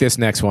to Blumhouse? pick this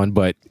next one,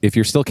 but if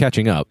you're still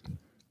catching up,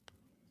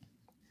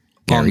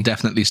 I'm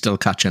definitely still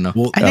catching up.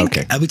 Well, I think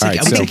Okay. I would All take, right,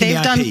 I would so- take they've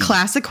the done IP.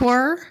 classic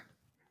horror.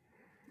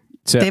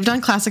 so, They've done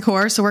classic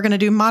horror, so we're going to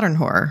do modern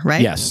horror,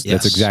 right? yes, Yes.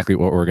 that's exactly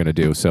what we're going to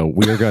do. So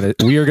we are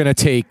going to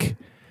take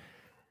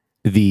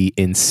the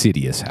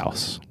Insidious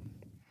house.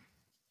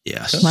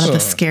 Yes. One of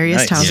the scariest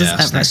nice. houses Yes,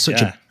 ever.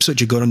 that's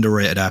such a good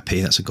underrated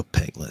IP. That's a good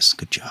pick, Liz.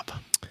 Good job.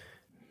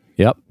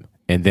 Yep.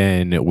 And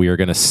then we are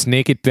going to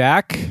snake it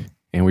back,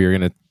 and we are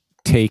going to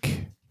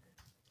take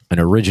an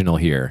original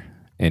here.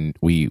 And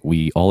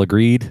we all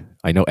agreed.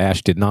 I know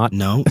Ash did not.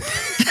 No,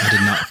 I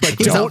did not.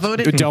 He's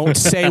outvoted. Don't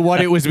say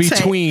what it was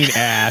between,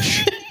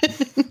 Ash.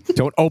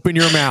 Don't open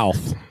your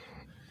mouth.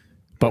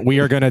 But we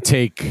are going to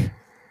take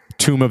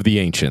Tomb of the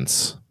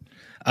Ancients.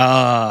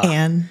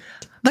 And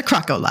the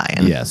Croco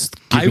Lion. Yes.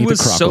 Give I me the was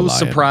so Crocodile.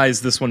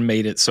 surprised this one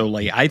made it so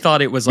late. I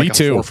thought it was like Me a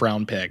too. 4th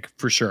round pick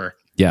for sure.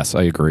 Yes,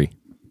 I agree.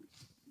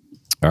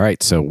 All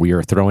right, so we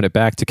are throwing it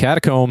back to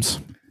Catacombs.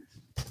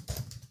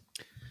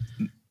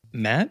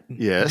 Matt?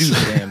 Yes. Do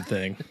the damn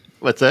thing.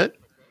 What's that?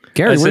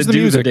 Gary, I where's said the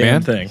do music, the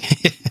damn man? thing.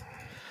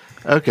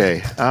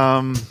 Okay.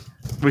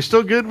 We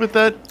still good with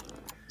that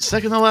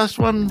second to last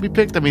one we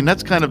picked? I mean,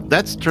 that's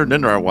turned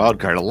into our wild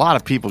card. A lot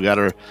of people got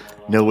to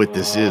know what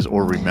this is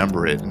or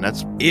remember it, and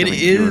that's It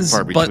few and is,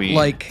 far but between.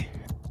 like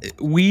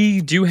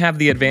we do have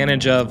the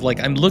advantage of like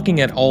I'm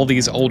looking at all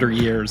these older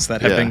years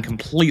that have Yeah. been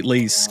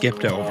completely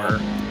skipped over.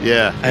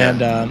 yeah,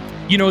 And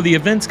you know, the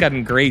event's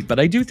gotten great, but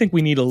I do think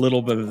we need a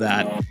little bit of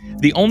that.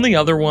 The only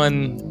other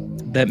one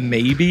that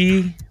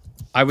maybe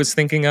I was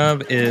thinking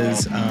of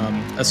is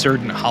a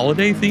certain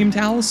holiday themed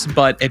house.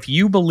 But if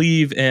you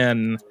believe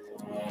in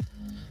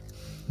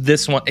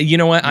this one, you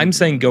know what? I'm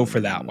saying go for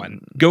that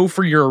one. Go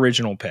for your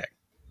original pick.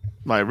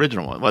 my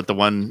original one. What, the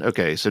one?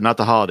 Okay, so not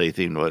the holiday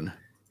themed one.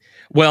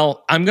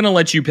 Well, I'm going to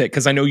let you pick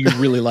because I know you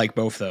really like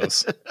both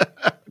those.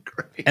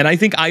 And I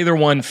think either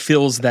one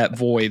fills that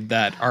void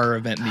that our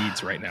event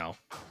needs right now.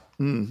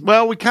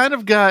 Well, we kind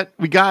of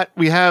we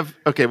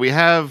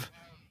have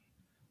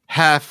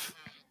half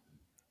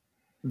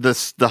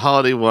the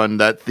holiday one,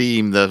 that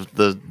theme,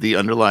 the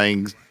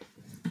underlying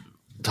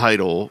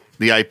title,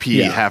 the IP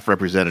half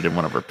represented in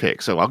one of our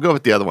picks. So I'll go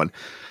with the other one.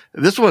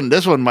 This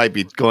one might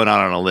be going out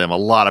on a limb. A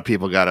lot of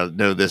people got to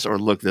know this or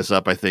look this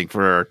up, I think,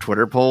 for our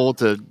Twitter poll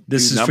to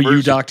This do is for you,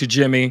 numbers. Dr.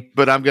 Jimmy.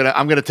 But I'm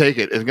gonna take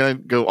it. It's gonna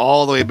go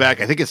all the way back.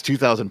 I think it's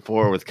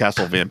 2004 with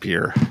Castle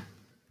Vampire.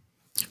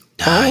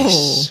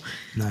 Nice.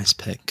 Nice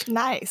pick.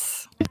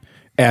 Nice.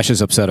 Ash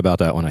is upset about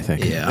that one, I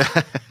think. Yeah.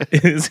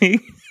 Is he?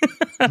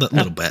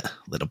 Little bit.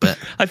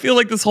 I feel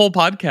like this whole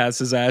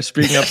podcast is Ash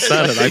being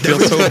upset and I feel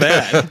so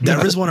bad.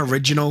 There is one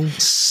original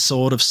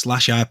sort of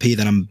slash IP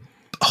that I'm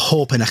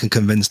hoping I can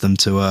convince them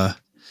to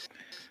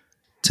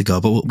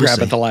go, but we'll Grab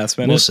see. at the last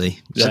minute. We'll see.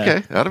 Yeah.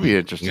 Okay, that'll be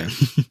interesting.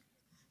 Yeah.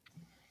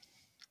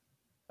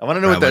 I want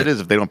to know what that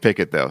is if they don't pick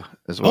it though.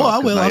 As well. Oh, I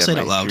will. I'll say it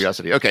my out loud.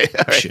 Curiosity. Okay.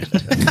 All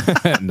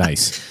right.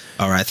 Nice.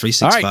 All right,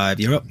 365.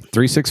 You're up.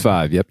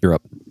 365. Yep, you're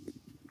up.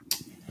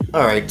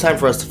 All right, time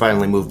for us to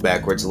finally move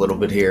backwards a little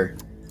bit here.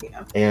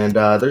 And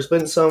there's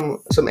been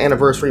some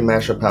anniversary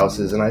mashup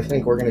houses, and I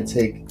think we're going to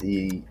take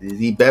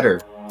the better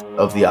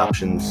of the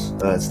options.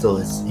 Still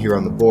is here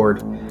on the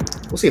board.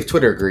 We'll see if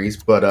Twitter agrees,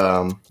 but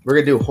we're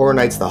going to do Horror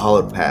Nights: The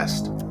Hollowed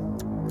Past.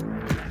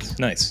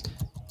 Nice.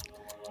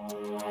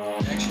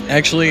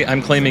 Actually,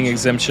 I'm claiming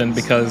exemption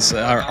because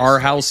our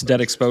house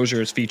Dead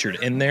Exposure is featured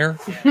in there,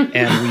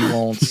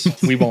 and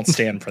we won't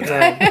stand for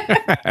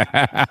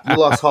that. You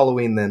lost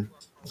Halloween then.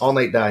 All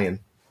Night Dying.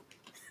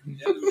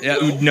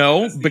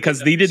 No, because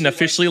they didn't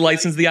officially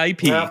license the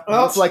IP.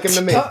 Looks like him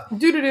to me.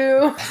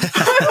 Doo-doo-doo.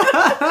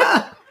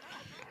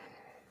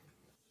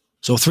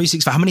 So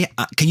 365. How many?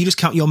 Can you just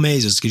count your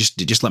mazes? Can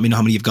you just let me know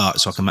how many you've got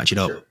so I can match it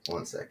up. Sure.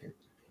 1 second.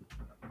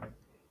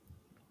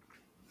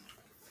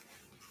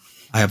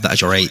 I have that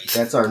as your 8th.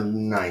 That's our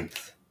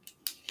 9th.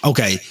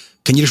 Okay.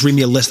 Can you just read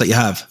me a list that you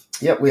have?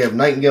 Yep, we have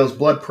Nightingale's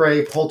Blood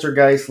Prey,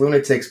 Poltergeist,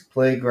 Lunatic's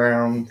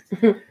Playground,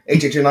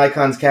 HHN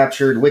Icons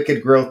Captured,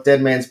 Wicked Growth,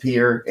 Dead Man's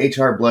Pier,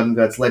 HR Blood and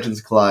Guts, Legends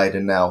Collide,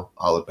 and now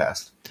Hollowed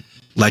Past.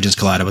 Legends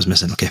Collide, I was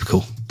missing. Okay,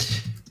 cool.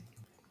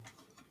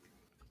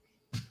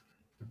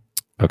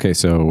 Okay,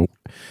 so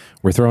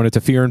we're throwing it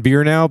to Fear and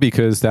Beer now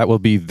because that will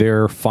be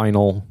their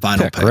final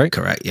pick, right?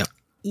 Correct, yep.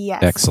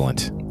 Yes.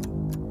 Excellent.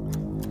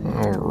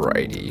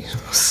 Alrighty.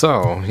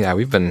 So, yeah,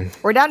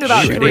 we're down to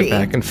about shooting 3.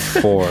 back and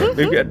forth.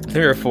 We've got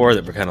 3 or 4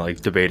 that we're kind of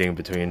like debating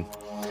between.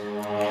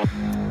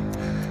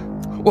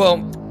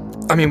 Well,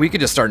 I mean, we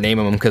could just start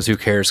naming them because who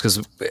cares?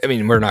 Because, I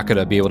mean, we're not going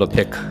to be able to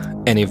pick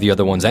any of the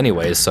other ones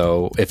anyway.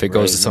 So if it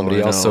goes to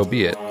somebody else, so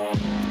be it.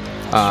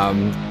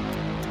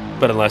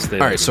 But unless they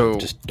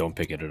just don't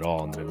pick it at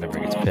all and then it never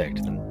gets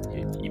picked, then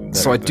even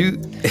better. So I do.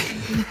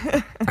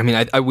 I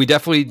mean, we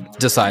definitely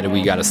decided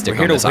we got to stick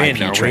on this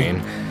IP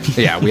train.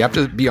 Yeah, we have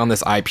to be on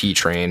this IP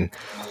train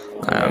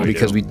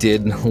because we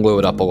did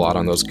load up a lot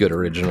on those good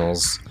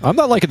originals. I'm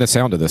not liking the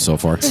sound of this so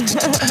far.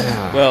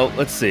 Well,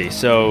 let's see.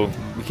 So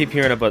we keep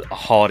hearing about a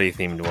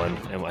holiday-themed one,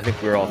 and I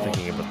think we're all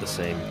thinking about the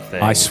same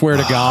thing. I swear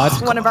to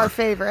God. One of our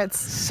favorites.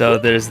 So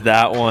there's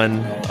that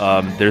one.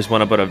 There's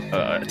one about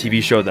a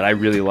TV show that I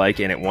really like,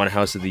 and it won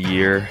House of the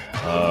Year.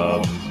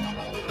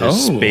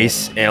 There's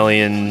space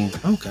alien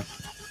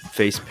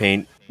face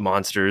paint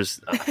monsters.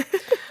 I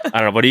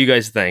don't know. What do you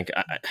guys think?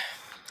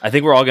 I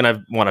think we're all going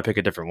to want to pick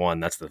a different one.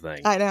 That's the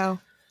thing. I know.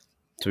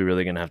 So we're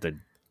really going to have to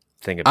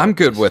think about I'm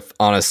good with,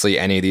 honestly,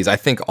 any of these. I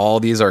think all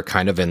these are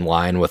kind of in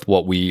line with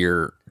what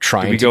we're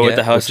trying to get. Do we go with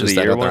the House of the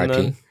Year one,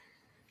 then?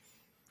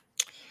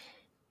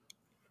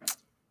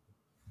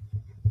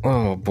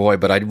 Oh, boy,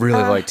 but I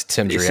really liked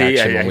Tim's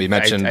reaction when we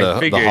mentioned the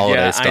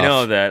holiday stuff. I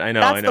know that. I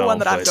know. That's the one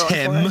that I'm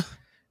going for.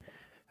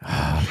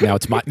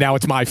 Now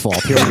it's my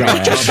fault. Here we go,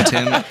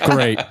 Ash.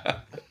 Great.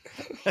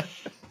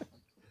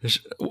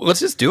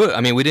 Let's just do it.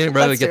 I mean, we didn't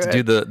really get to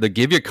do the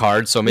give you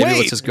card, so maybe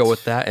let's just go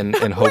with that and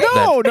hope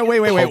that.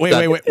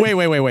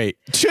 No, wait.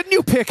 Shouldn't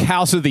you pick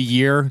House of the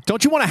Year?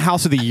 Don't you want a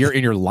House of the Year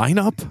in your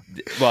lineup?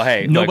 Well,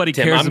 hey, nobody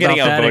Tim, cares I'm getting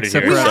about that outvoted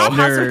except here. We for have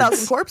House of nerds.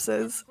 1,000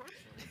 Corpses.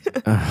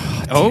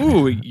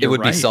 It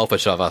would be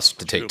selfish of us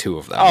to take 2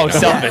 of them. Oh,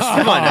 selfish.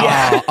 Come on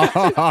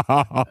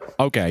now.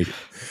 Okay.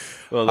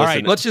 Well,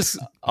 listen, all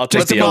right, I'll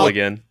take the L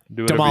again.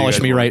 Demolish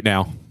me right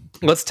now.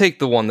 Let's take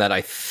the one that I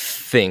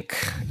think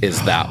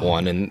is that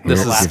one. And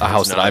this is a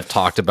house that I've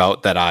talked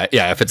about that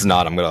if it's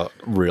not, I'm going to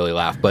really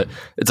laugh. But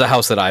it's a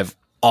house that I've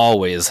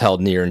always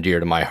held near and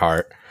dear to my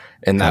heart.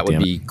 And that would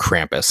be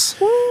Krampus.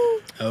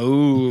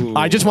 Oh.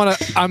 I'm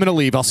going to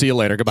leave. I'll see you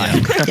later. Goodbye.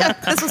 Yeah,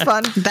 this was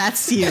fun.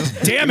 That's you.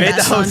 Damn it. Made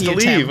the host to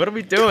leave. What are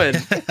we doing?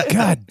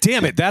 God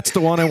damn it. That's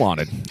the one I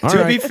wanted.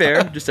 To be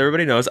fair, just so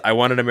everybody knows, I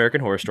wanted American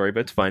Horror Story,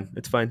 but it's fine.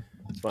 It's fine.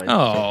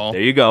 Oh.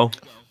 There you go.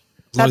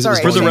 That's all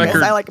right. For the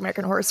record, I like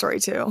American Horror Story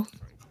too.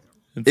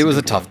 It was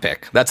a tough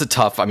pick. That's a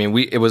tough. I mean,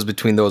 it was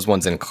between those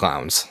ones and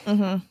Clowns.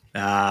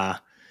 Mm-hmm.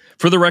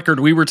 For the record,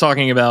 we were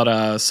talking about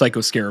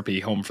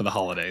Psychoscarapy, Home for the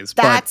Holidays.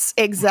 That's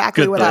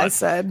exactly what I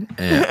said.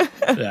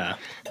 Yeah.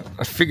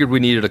 I figured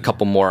we needed a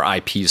couple more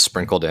IPs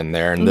sprinkled in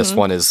there, and this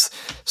one is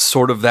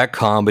sort of that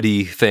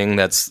comedy thing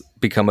that's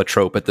become a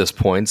trope at this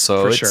point.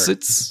 So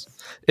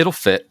it'll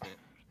fit.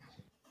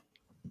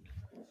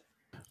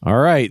 All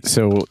right,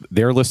 so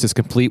their list is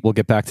complete. We'll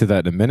get back to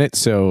that in a minute.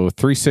 So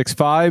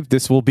 365,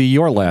 this will be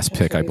your last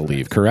pick, I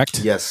believe, correct?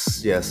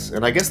 Yes.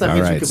 And I guess that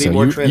means we could be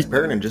more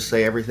transparent and just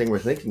say everything we're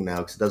thinking now,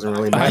 because it doesn't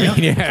really matter. I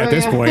mean, at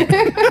this point.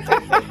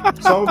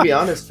 So I'm going to be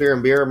honest, Fear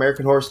and Beer,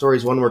 American Horror Story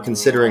is one we're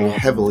considering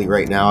heavily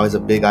right now as a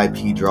big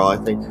IP draw. I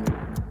think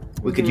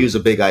we could use a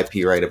big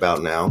IP right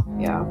about now.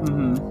 Yeah.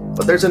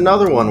 But there's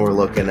another one we're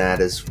looking at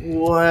as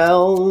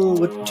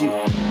well.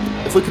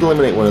 If we could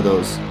eliminate one of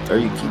those, are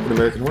you keeping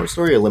American Horror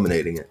Story or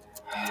eliminating it?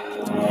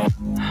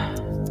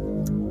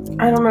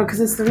 I don't know, because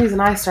it's the reason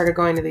I started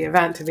going to the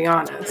event, to be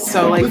honest.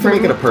 So, like, we can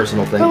make it a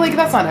personal thing. But, like,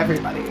 that's not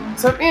everybody.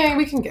 So, yeah,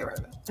 we can get rid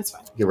of it. It's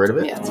fine. Get rid of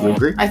it? Yeah, it's You fine.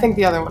 agree? I think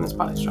the other one is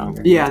probably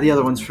stronger. Yeah, the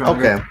other one's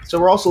stronger. Okay, so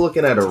we're also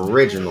looking at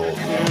originals.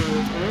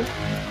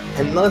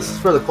 And less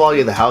for the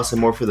quality of the house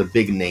and more for the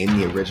big name,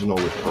 the original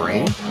with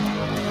brain.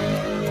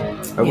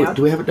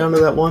 Do we have it down to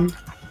that one?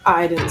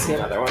 I didn't see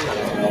another one that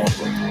I would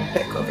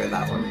pick over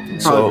that one.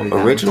 So,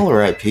 original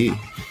or IP?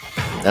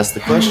 That's the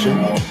question.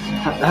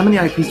 How many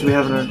IPs do we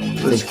have in our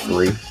list? I think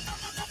 3.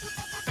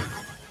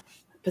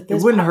 But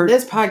this, It wouldn't hurt.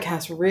 This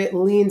podcast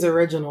leans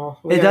original.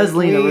 It does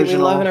lean original. We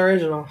love an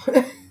original.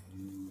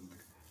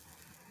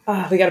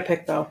 We got to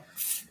pick, though.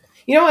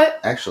 You know what?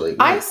 Actually,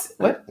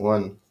 what?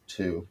 1,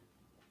 2.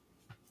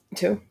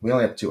 2? We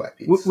only have 2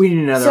 IPs. We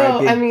need another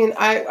IP. I mean,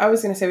 I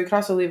was going to say we could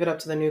also leave it up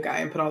to the new guy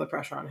and put all the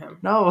pressure on him.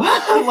 No.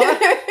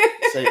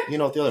 Say, you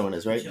know what the other one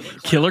is, right?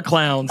 Killer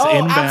Clowns Oh,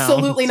 inbound.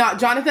 absolutely not.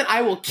 Jonathan,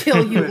 I will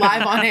kill you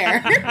live on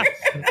air.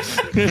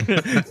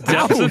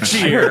 Depths of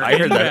fear. I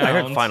heard that. I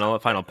heard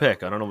inbound. final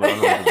pick. I don't know what It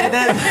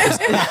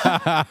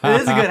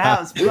is a good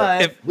house,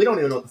 but We don't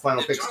even know what the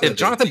final pick is. If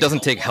Jonathan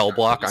doesn't take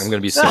Hellblock, I'm going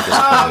to be so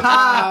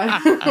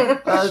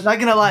disappointed. not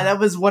gonna lie, that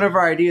was one of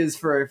our ideas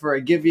for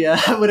a give you.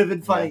 It would have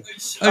been funny.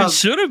 It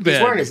should have He's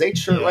wearing been. his H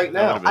shirt right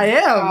now. I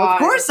am, of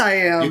course, I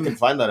am. You can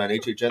find that on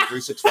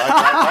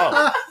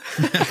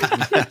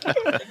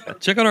HHN365.com.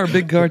 Check out our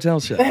big cartel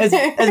show.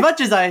 As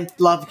much as I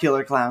love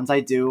Killer Clowns,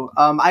 I do.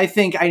 I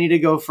think I need to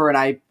go for an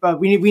IP.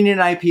 We need an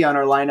IP on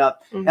our lineup,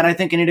 and I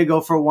think I need to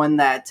go for one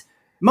that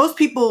most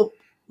people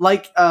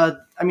like. I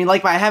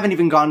haven't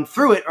even gone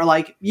through it, or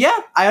like, yeah,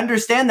 I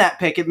understand that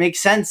pick. It makes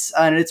sense,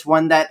 and it's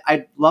one that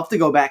I'd love to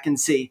go back and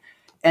see.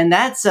 And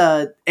that's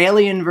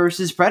Alien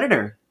versus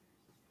Predator.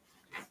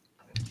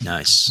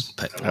 Nice.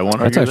 I won't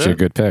That's argue actually a that.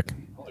 good pick.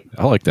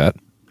 I like that.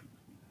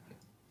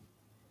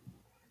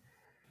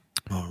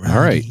 All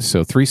right.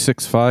 So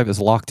 365 is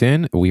locked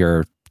in. We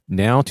are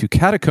now to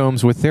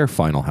Catacombs with their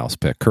final house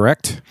pick,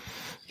 correct?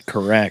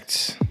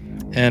 Correct.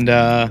 And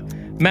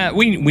Matt,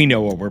 we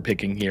know what we're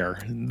picking here.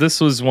 This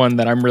was one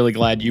that I'm really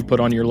glad you put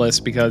on your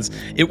list because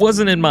it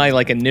wasn't in my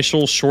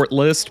initial short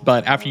list,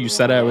 but after you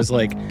said it, I was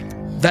like,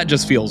 that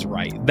just feels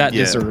right. That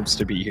deserves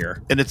to be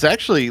here. And it's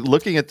actually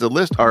looking at the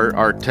list,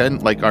 our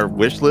 10, our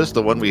wish list,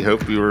 the one we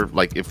hoped we were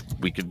if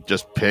we could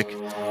just pick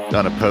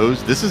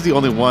unopposed. This is the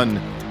only one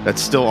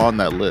that's still on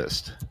that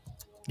list.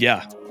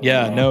 Yeah,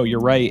 no, you're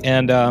right.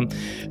 And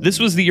this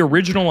was the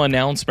original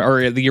announcement,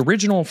 or the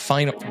original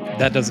final.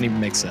 That doesn't even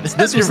make sense.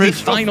 This was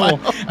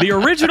the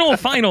original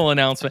final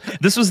announcement.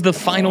 This was the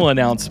final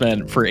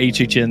announcement for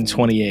HHN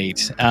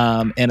 28,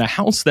 and a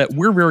house that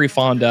we're very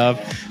fond of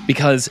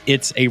because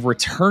it's a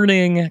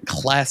returning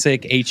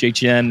classic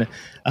HHN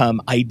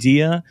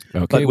idea,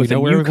 but with a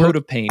new coat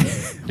of paint.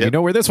 You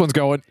know where this one's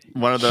going.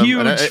 One of them.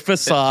 Huge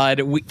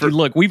facade.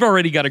 Look, we've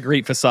already got a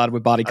great facade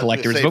with Body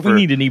Collectors, but we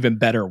need an even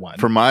better one.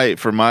 For my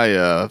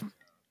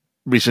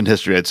recent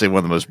history, I'd say one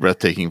of the most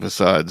breathtaking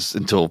facades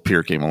until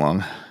Pier came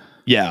along.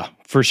 Yeah,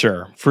 for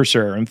sure.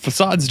 And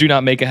facades do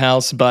not make a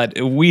house, but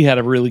we had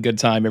a really good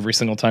time every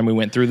single time we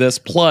went through this.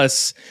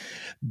 Plus,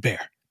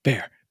 bear.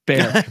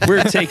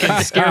 We're taking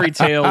Scary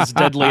Tales,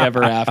 Deadly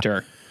Ever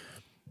After.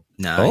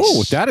 Nice.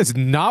 Oh, that is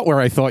not where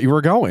I thought you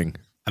were going.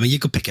 I mean, you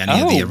could pick any of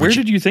the original. Where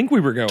did you think we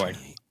were going?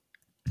 Is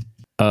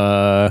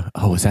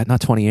that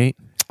not 28?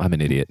 I'm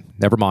an idiot.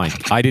 Never mind.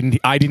 I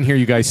didn't hear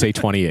you guys say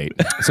 28.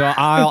 So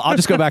I'll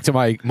just go back to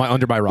my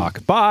under my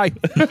rock. Bye.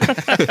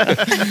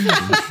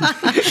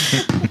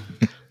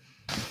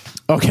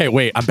 Okay,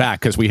 wait. I'm back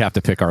because we have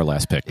to pick our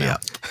last pick now. Yeah.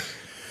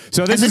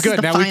 So this is good.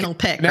 The now final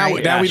pick. Now,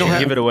 Right? now we don't have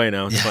give it away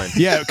now. It's fine.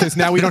 Yeah, because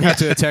now we don't have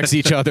to text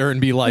each other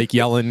and be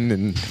yelling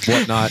and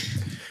whatnot.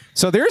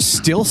 So there's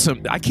still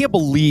some. I can't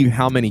believe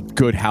how many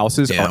good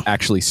houses are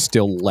actually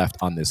still left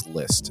on this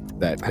list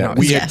that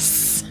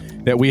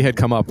we had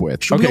come up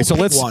with. Should we all so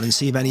pick let's one and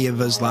see if any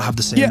of us have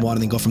the same one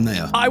and then go from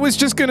there. I was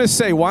just gonna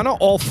say, why not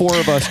all 4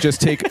 of us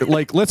just take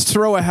let's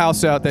throw a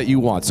house out that you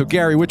want. So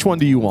Gary, which one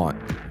do you want?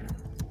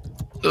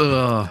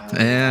 No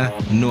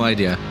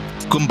idea.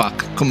 Come back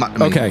to me.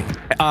 Okay,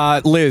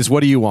 Liz,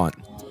 what do you want?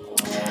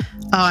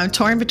 I'm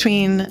torn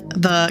between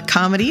the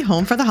comedy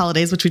Home for the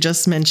Holidays, which we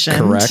just mentioned.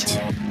 Correct.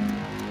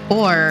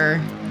 Or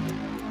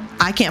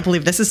I can't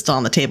believe this is still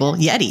on the table.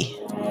 Yeti.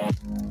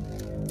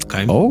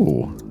 Okay.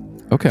 Oh,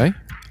 okay.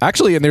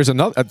 Actually, and there's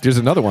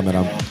another one that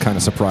I'm kind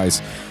of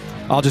surprised.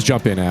 I'll just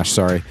jump in, Ash.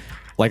 Sorry.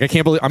 I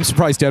can't believe I'm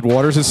surprised Dead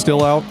Waters is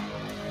still out.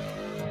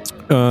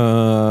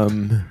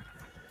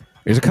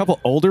 There's a couple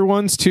older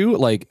ones too,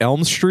 like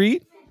Elm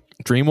Street,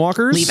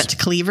 Dreamwalkers. Leave It to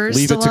Cleaver.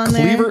 Leave It to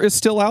Cleaver is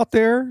still out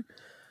there.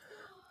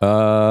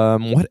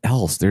 What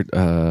else?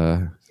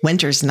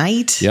 Winter's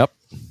Night. Yep.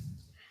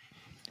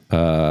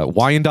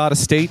 Wyandotte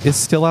Estate is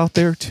still out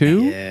there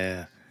too.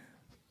 Yeah.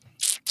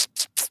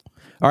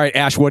 All right,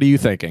 Ash, what are you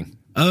thinking?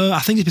 I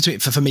think it's between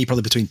for me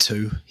probably between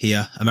 2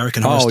 here.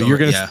 American Horror Story. You're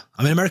gonna. Yeah.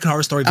 I mean, American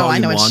Horror Story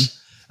Volume 1.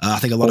 I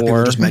think a lot of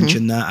people just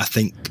mentioned that. I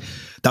think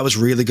that was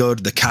really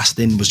good. The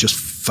casting was just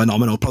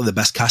phenomenal. Probably the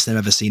best casting I've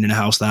ever seen in a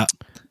house. That.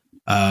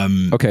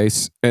 Okay,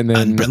 and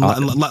then La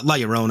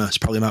Llorona is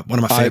probably one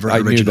of my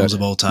favorite originals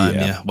of all time.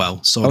 Yeah,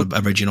 well, sort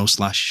of original /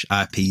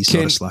 IP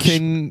sort of slash.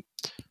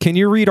 Can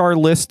you read our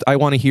list? I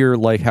want to hear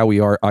like how we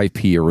are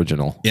IP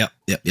original. Yep.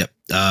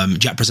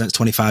 Jack Presents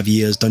 25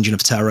 Years, Dungeon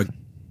of Terror,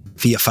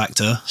 Fear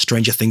Factor,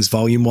 Stranger Things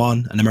Volume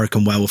 1, An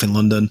American Werewolf in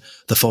London,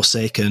 The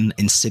Forsaken,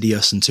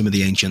 Insidious, and Tomb of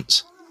the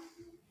Ancients.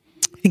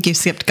 I think you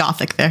skipped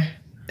Gothic there.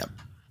 Yep.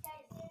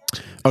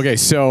 Okay,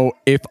 so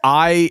if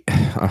I'm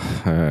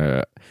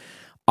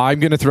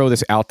going to throw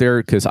this out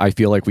there because I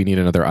feel like we need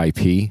another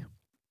IP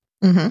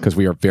because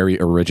we are very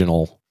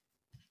original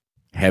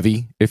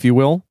heavy, if you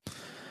will.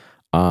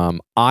 I'm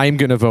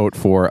going to vote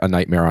for A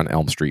Nightmare on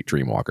Elm Street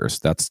Dreamwalkers.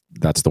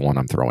 That's the one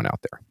I'm throwing out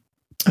there.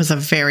 It was a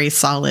very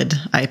solid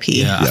IP.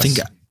 Yeah, yes. I think,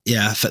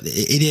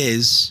 it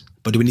is,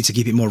 but do we need to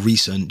keep it more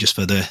recent just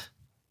for the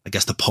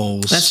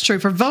polls? That's true.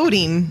 For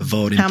voting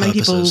how many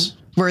purposes.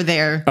 People were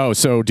there? Oh,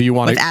 so do you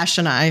want with Ash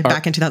and I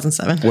back in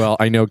 2007? Well,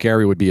 I know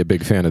Gary would be a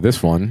big fan of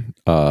this one.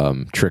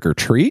 Trick or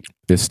Treat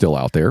is still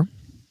out there.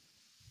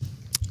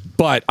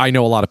 But I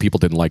know a lot of people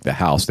didn't like the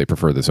house. They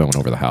prefer the zone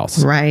over the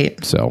house.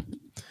 Right. So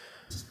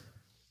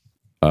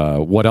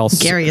what else?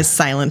 Gary is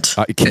silent.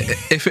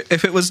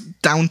 If it was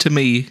down to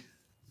me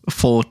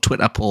for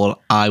Twitter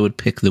poll, I would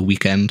pick The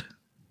Weeknd.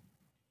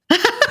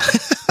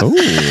 Oh,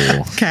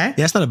 okay.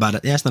 Yeah, it's not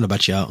a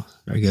bad shout.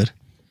 Very good.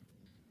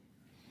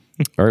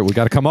 All right, we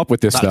got to come up with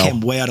this. That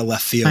came way out of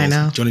left field. I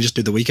know. Do you want to just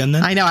do The Weeknd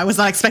then? I know. I was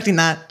not expecting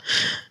that.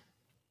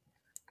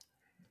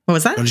 What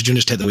was that? Did you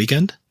just take The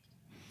Weeknd?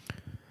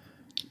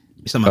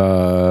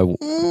 Well,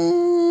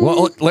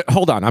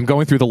 hold on. I'm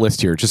going through the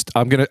list here.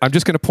 I'm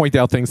just gonna point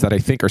out things that I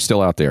think are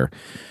still out there.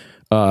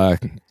 Well,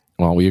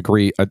 we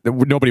agree.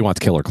 Nobody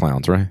wants Killer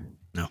Clowns, right?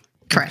 No.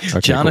 Correct.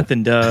 Okay,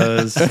 Jonathan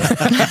does.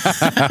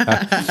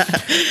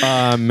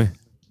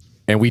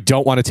 And we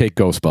don't want to take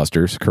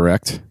Ghostbusters,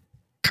 correct?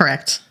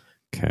 Correct.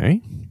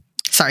 Okay.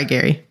 Sorry,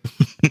 Gary.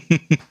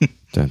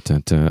 Dun,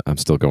 dun, dun. I'm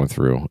still going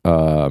through.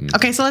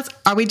 Okay, so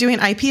are we doing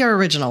IP or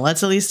original?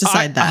 Let's at least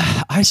decide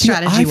that. I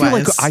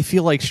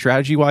feel like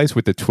strategy-wise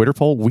with the Twitter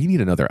poll, we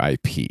need another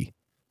IP.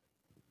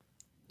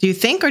 Do you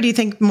think, or do you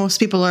think most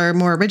people are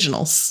more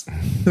originals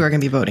who are going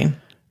to be voting?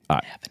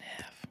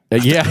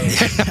 Yeah.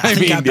 I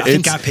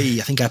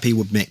think IP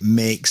would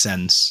make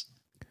sense.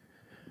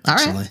 All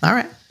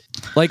right.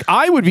 Like,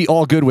 I would be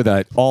all good with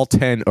that all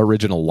 10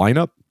 original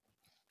lineup.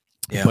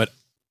 Yeah. But,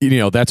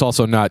 that's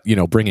also not,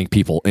 bringing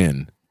people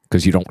in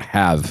because you don't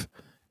have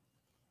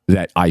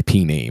that IP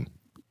name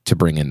to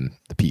bring in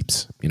the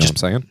peeps. You know what I'm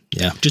saying?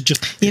 Yeah.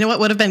 Just you know what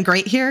would have been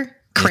great here?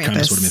 Krampus.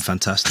 Krampus would have been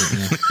fantastic.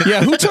 Yeah.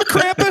 Yeah, who took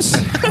Krampus?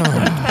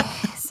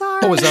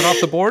 Oh, was that off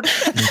the board?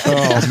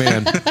 Oh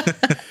man.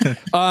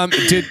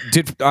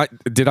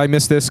 Did I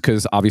miss this?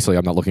 Because obviously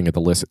I'm not looking at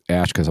the list,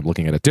 Ash, because I'm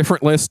looking at a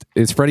different list.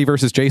 Is Freddy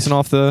versus Jason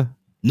off the?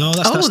 No,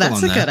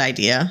 that's a good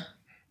idea.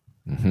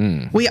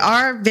 Mm-hmm. We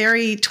are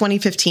very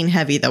 2015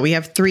 heavy, though. We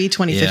have 3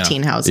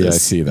 2015 houses. Yeah, I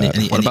see that.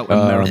 What about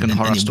American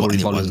Horror Story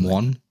Volume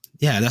 1?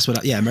 Yeah, that's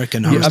what.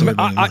 American Horror Story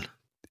Volume 1.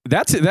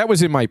 That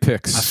was in my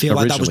picks. I feel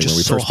like that was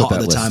just so hot at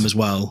the time as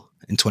well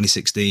in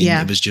 2016.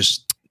 Yeah. It was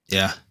just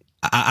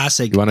I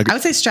say I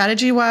would say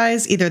strategy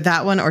wise, either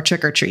that one or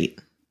Trick or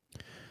Treat.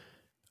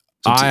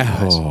 You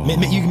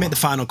can make the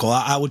final call.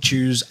 I would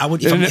choose.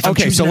 If I'm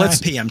choosing an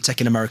IP, I'm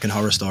taking American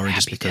Horror Story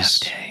just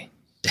because.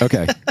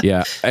 Okay,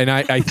 yeah, and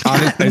I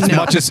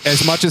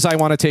as much as I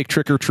want to take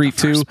Trick or Treat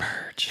 2,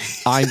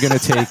 I'm going to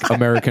take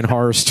American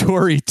Horror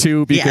Story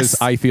 2 because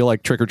I feel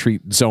like Trick or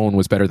Treat Zone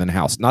was better than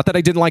House. Not that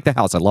I didn't like the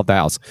House; I love the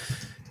House,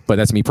 but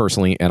that's me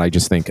personally, and I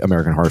just think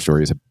American Horror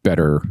Story is a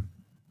better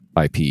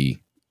IP,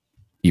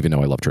 even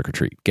though I love Trick or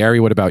Treat. Gary,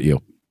 what about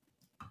you?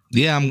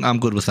 Yeah, I'm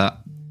good with that.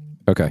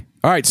 Okay,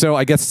 all right. So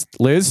I guess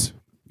Liz,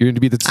 you're going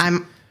to be the.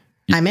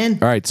 I'm in.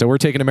 All right, so we're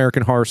taking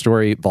American Horror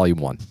Story Volume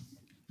 1.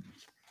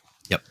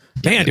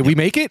 Man, did we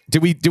make it?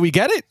 Did we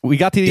get it? We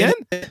got to the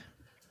end?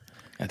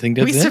 I think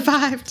that's we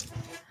survived.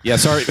 Yeah,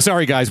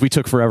 sorry guys, we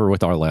took forever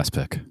with our last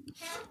pick.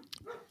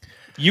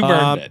 You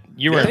earned it.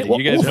 You earned it.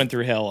 You guys went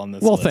through hell on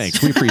this list.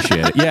 Thanks. We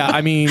appreciate it. Yeah,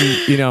 I mean,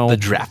 the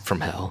draft from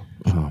hell.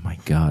 Oh my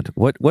god.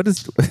 What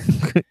is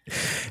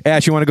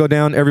Ash, you want to go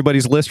down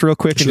everybody's list real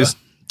quick and just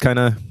kind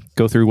of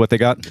go through what they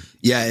got?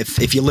 Yeah,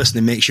 if you're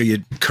listening, make sure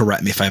you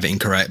correct me if I have it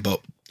incorrect, but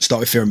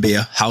start with Fear and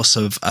Beer, House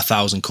of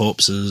 1,000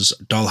 Corpses,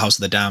 Dollhouse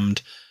of the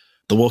Damned,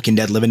 The Walking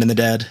Dead, Living in the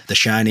Dead, The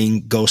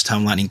Shining, Ghost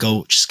Town, Lightning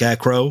Gulch,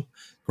 Scarecrow,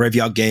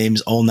 Graveyard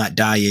Games, All Night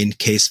Dying,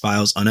 Case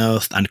Files,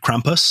 Unearthed, and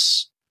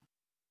Krampus.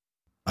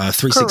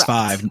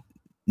 365,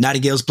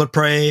 Nightingale's Blood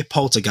Prey,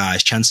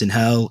 Poltergeist, Chance in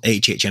Hell,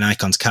 HHN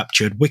Icons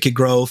Captured, Wicked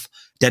Growth,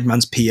 Dead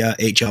Man's Pier,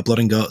 HR Blood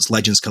and Guts,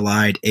 Legends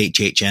Collide,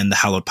 HHN The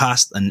Hallowed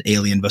Past, and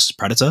Alien vs.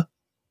 Predator.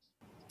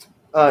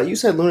 You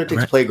said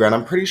Lunatic's Playground.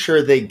 I'm pretty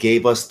sure they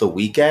gave us The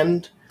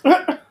Weeknd.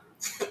 Yeah,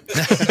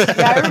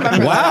 I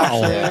remember.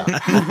 Wow.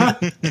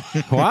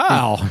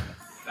 Wow.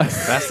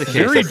 That's the case.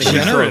 Very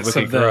generous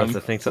of them. Oh, I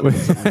think something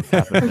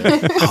happened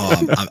there.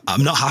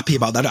 I'm not happy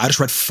about that. I just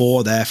read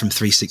 4 there from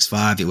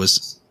 365. It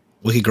was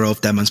Wicked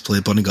Grove, Dead Man's Play,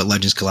 Bunny got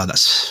Legends Collide.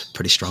 That's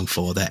pretty strong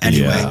for there.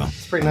 Anyway,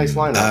 It's a pretty nice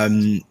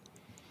lineup.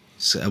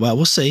 So, well,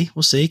 we'll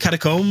see.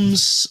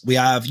 Catacombs. We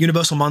have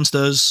Universal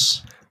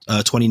Monsters,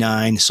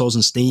 29, Swords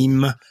and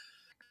Steam,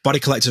 Body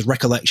Collectors,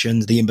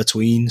 Recollections, The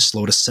In-Between,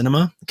 Slaughter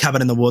Cinema,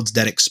 Cabin in the Woods,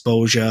 Dead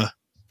Exposure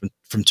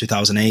from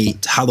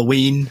 2008,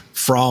 Halloween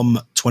from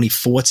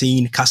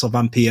 2014, Castle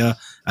Vampire,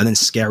 and then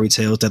Scary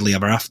Tales, Deadly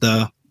Ever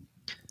After.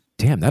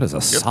 Damn, that is a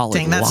solid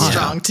Dang, that's lineup.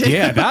 strong, too.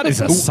 Yeah, that is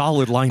a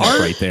solid lineup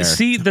right there.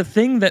 See, the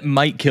thing that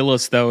might kill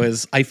us though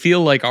is I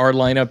feel like our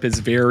lineup is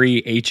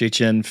very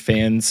HHN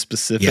fan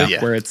specific,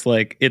 Yeah. where it's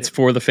like it's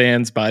for the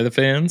fans by the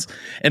fans,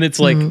 and it's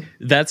like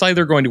that's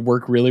either going to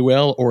work really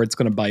well or it's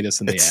going to bite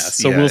us in the ass.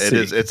 So we'll see.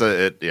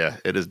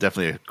 It is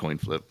definitely a coin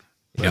flip.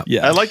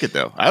 Yeah. I like it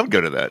though. I would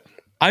go to that.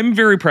 I'm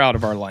very proud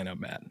of our lineup,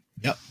 Matt.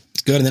 Yep,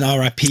 it's good. And then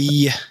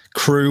RIP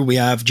crew, we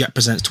have Jet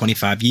Presents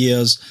 25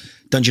 Years,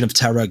 Dungeon of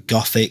Terror,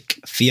 Gothic,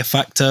 Fear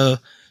Factor,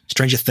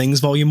 Stranger Things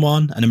Volume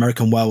 1, An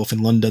American Werewolf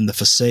in London, The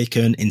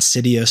Forsaken,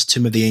 Insidious,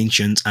 Tomb of the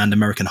Ancients, and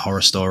American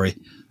Horror Story,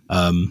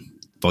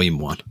 Volume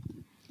 1.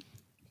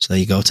 So there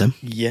you go, Tim.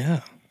 Yeah.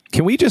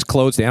 Can we just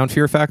close down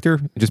Fear Factor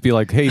and just be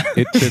like, hey,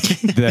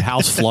 the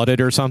house flooded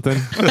or something?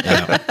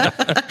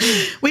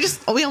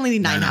 We only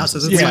need 9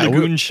 houses. It's Yeah, fine.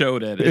 Lagoon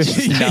showed it. It's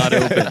just not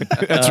open.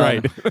 That's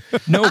right.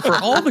 No, for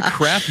all the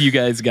crap you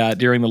guys got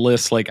during the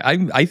list, like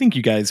I think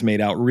you guys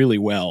made out really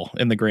well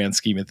in the grand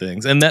scheme of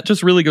things, and that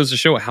just really goes to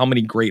show how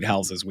many great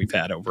houses we've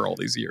had over all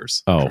these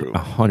years. Oh,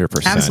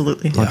 100%.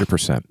 Absolutely.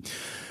 100%.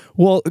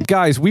 Well,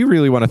 guys, we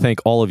really want to thank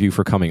all of you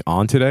for coming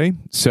on today.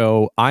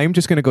 So I'm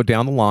just going to go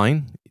down the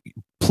line.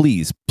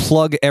 Please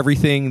plug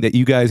everything that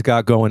you guys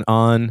got going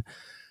on.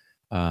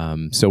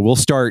 So we'll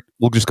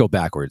just go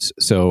backwards.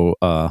 So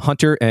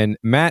Hunter and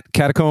Matt,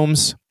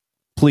 Catacombs,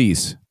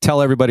 please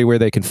tell everybody where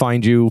they can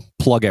find you.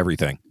 Plug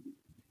everything.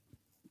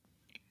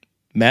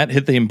 Matt,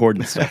 hit the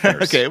important stuff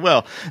first. Okay,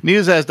 well,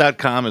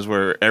 newsas.com is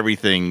where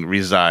everything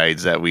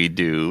resides that we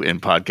do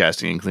in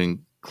podcasting,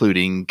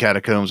 including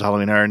Catacombs,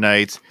 Halloween Horror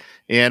Nights.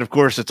 And of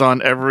course, it's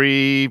on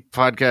every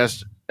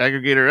podcast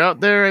aggregator out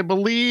there, I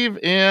believe.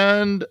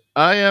 And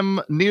I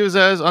am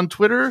Newsas on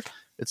Twitter.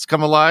 It's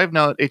come alive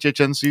now that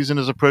HHN season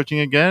is approaching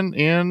again.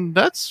 And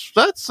that's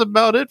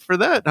about it for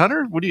that.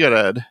 Hunter, what do you got to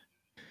add?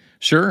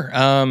 Sure.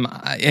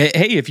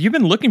 Hey, if you've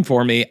been looking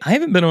for me, I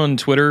haven't been on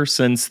Twitter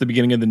since the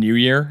beginning of the new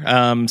year.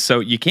 So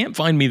you can't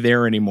find me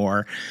there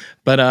anymore.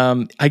 But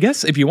I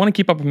guess if you want to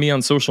keep up with me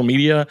on social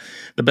media,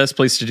 the best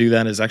place to do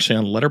that is actually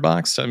on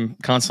Letterboxd. I'm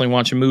constantly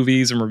watching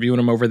movies and reviewing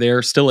them over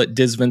there, still at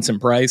Diz Vincent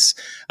Price.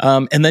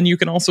 And then you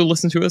can also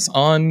listen to us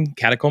on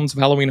Catacombs of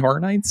Halloween Horror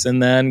Nights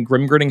and then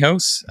Grim Grinning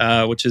Hosts,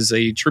 which is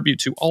a tribute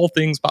to all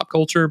things pop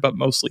culture, but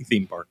mostly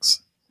theme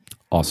parks.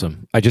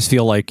 Awesome. I just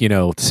feel like,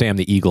 Sam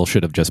the Eagle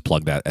should have just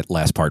plugged that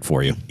last part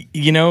for you.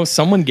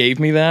 Someone gave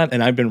me that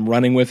and I've been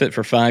running with it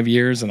for 5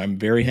 years and I'm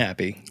very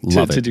happy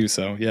to do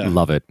so. Yeah.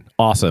 Love it.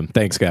 Awesome.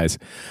 Thanks, guys.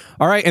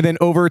 All right. And then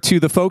over to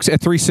the folks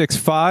at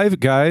 365.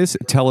 Guys,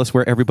 tell us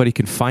where everybody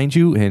can find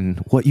you and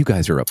what you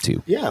guys are up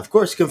to. Yeah, of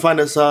course. You can find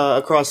us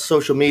across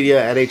social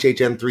media at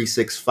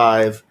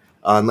HHN365.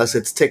 Unless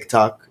it's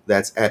TikTok,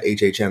 that's at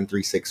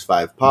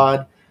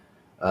HHN365pod.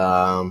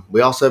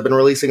 We also have been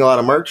releasing a lot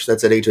of merch.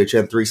 That's at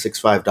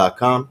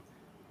HHN365.com.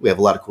 We have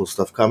a lot of cool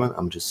stuff coming.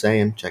 I'm just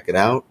saying, check it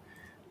out.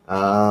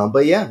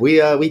 But yeah,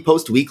 we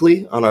post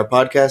weekly on our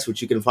podcast,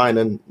 which you can find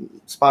on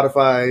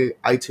Spotify,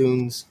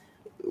 iTunes,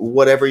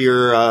 whatever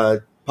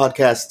your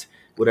podcast,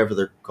 whatever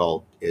they're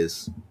called,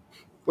 is.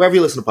 Wherever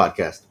you listen to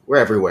podcasts, we're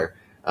everywhere.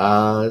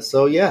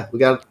 So yeah, we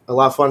got a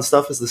lot of fun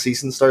stuff as the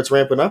season starts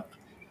ramping up.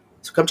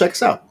 So come check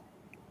us out.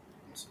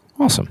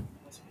 Awesome.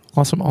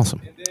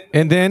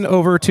 And then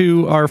over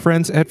to our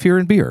friends at Fear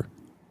and Beer.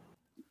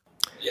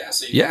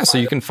 Yeah, so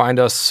you can find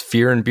us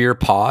Fear and Beer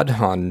Pod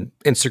on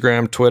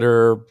Instagram,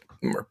 Twitter,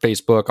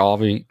 Facebook,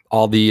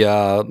 all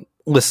the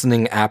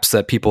listening apps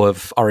that people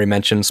have already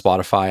mentioned,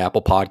 Spotify,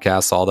 Apple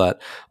Podcasts, all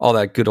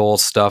that good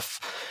old stuff.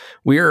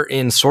 We're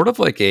in sort of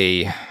like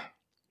a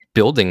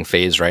building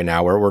phase right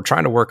now where we're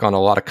trying to work on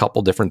a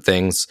couple different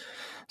things.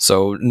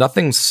 So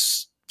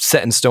nothing's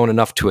set in stone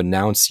enough to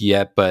announce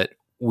yet, but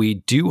we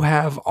do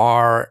have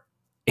our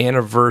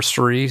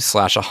anniversary /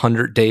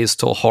 100 days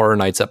till Horror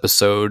Nights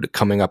episode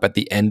coming up at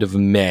the end of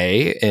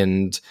May,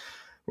 and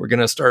we're going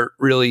to start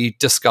really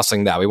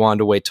discussing that. We wanted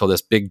to wait till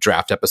this big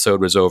draft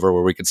episode was over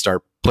where we could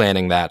start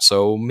planning that.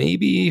 So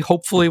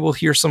hopefully we'll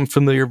hear some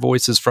familiar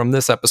voices from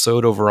this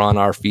episode over on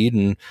our feed,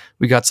 and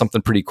we got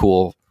something pretty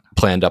cool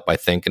planned up, I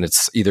think, and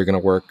it's either going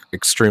to work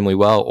extremely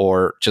well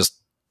or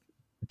just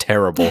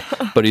terrible.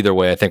 But either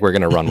way, I think we're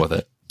going to run with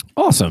it.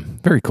 Awesome.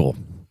 Very cool.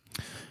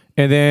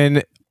 And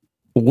then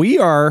we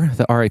are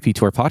the RIP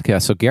Tour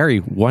podcast. So Gary,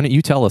 why don't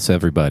you tell us,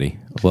 everybody,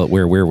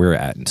 where we're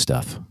at and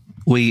stuff?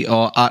 We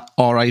are at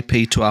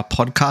RIP to our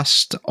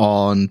podcast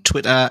on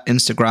Twitter,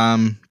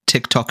 Instagram,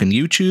 TikTok, and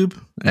YouTube.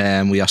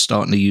 We are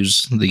starting to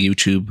use the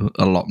YouTube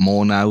a lot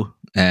more now.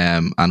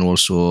 And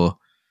also,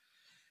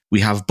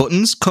 we have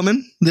buttons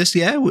coming this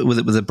year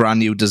with a brand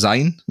new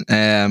design.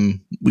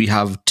 We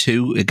have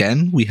two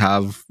again. We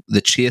have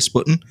the chase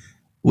button,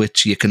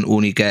 which you can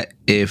only get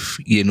if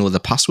you know the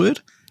password,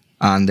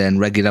 and then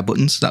regular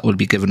buttons that will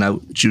be given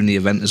out during the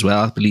event as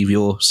well. I believe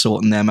you're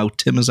sorting them out,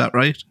 Tim. Is that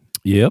right?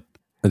 Yep.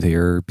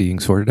 They're being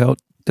sorted out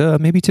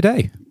maybe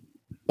today.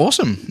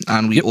 Awesome.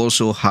 And we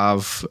also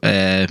have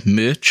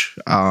merch.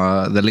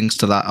 The links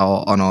to that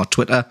are on our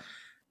Twitter.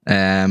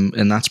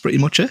 And that's pretty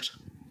much it.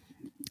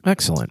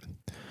 Excellent.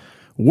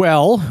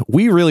 Well,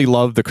 we really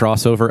love the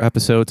crossover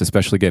episodes,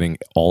 especially getting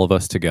all of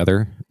us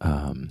together.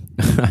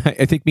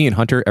 I think me and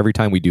Hunter, every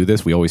time we do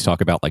this, we always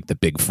talk about like the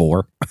big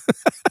four.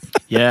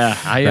 Yeah.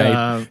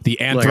 The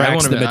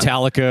Anthrax, the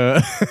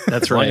Metallica.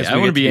 That's right. I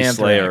want to be Anthrax.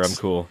 Slayer. I'm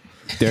cool.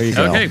 There you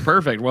go. Okay,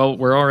 perfect. Well,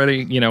 we're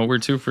already, we're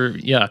two for,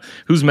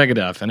 who's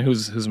Megadeth and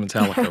who's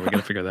Metallica? We got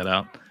to figure that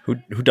out. Who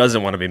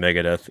doesn't want to be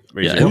Megadeth?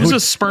 Yeah, who's a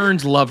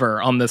spurned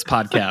lover on this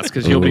podcast?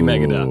 Because you'll be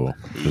Megadeth.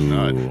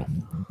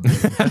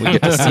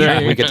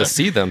 We get to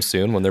see them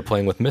soon when they're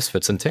playing with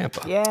Misfits in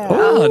Tampa. Yeah.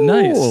 Oh,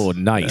 nice. Oh,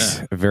 nice.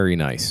 Yeah. Very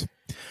nice.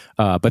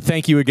 But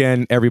thank you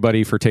again,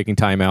 everybody, for taking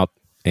time out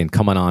and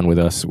coming on with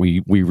us.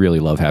 We really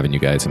love having you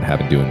guys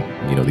and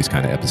doing these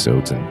kind of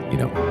episodes and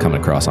coming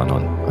across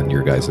on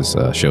your guys'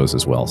 shows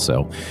as well.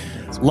 So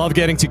love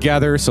getting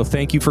together. So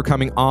thank you for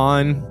coming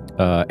on.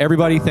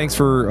 Everybody, thanks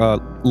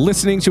for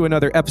listening to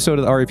another episode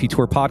of the RAP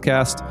Tour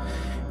podcast,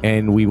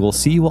 and we will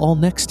see you all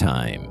next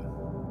time.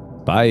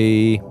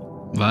 Bye.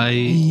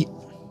 Bye.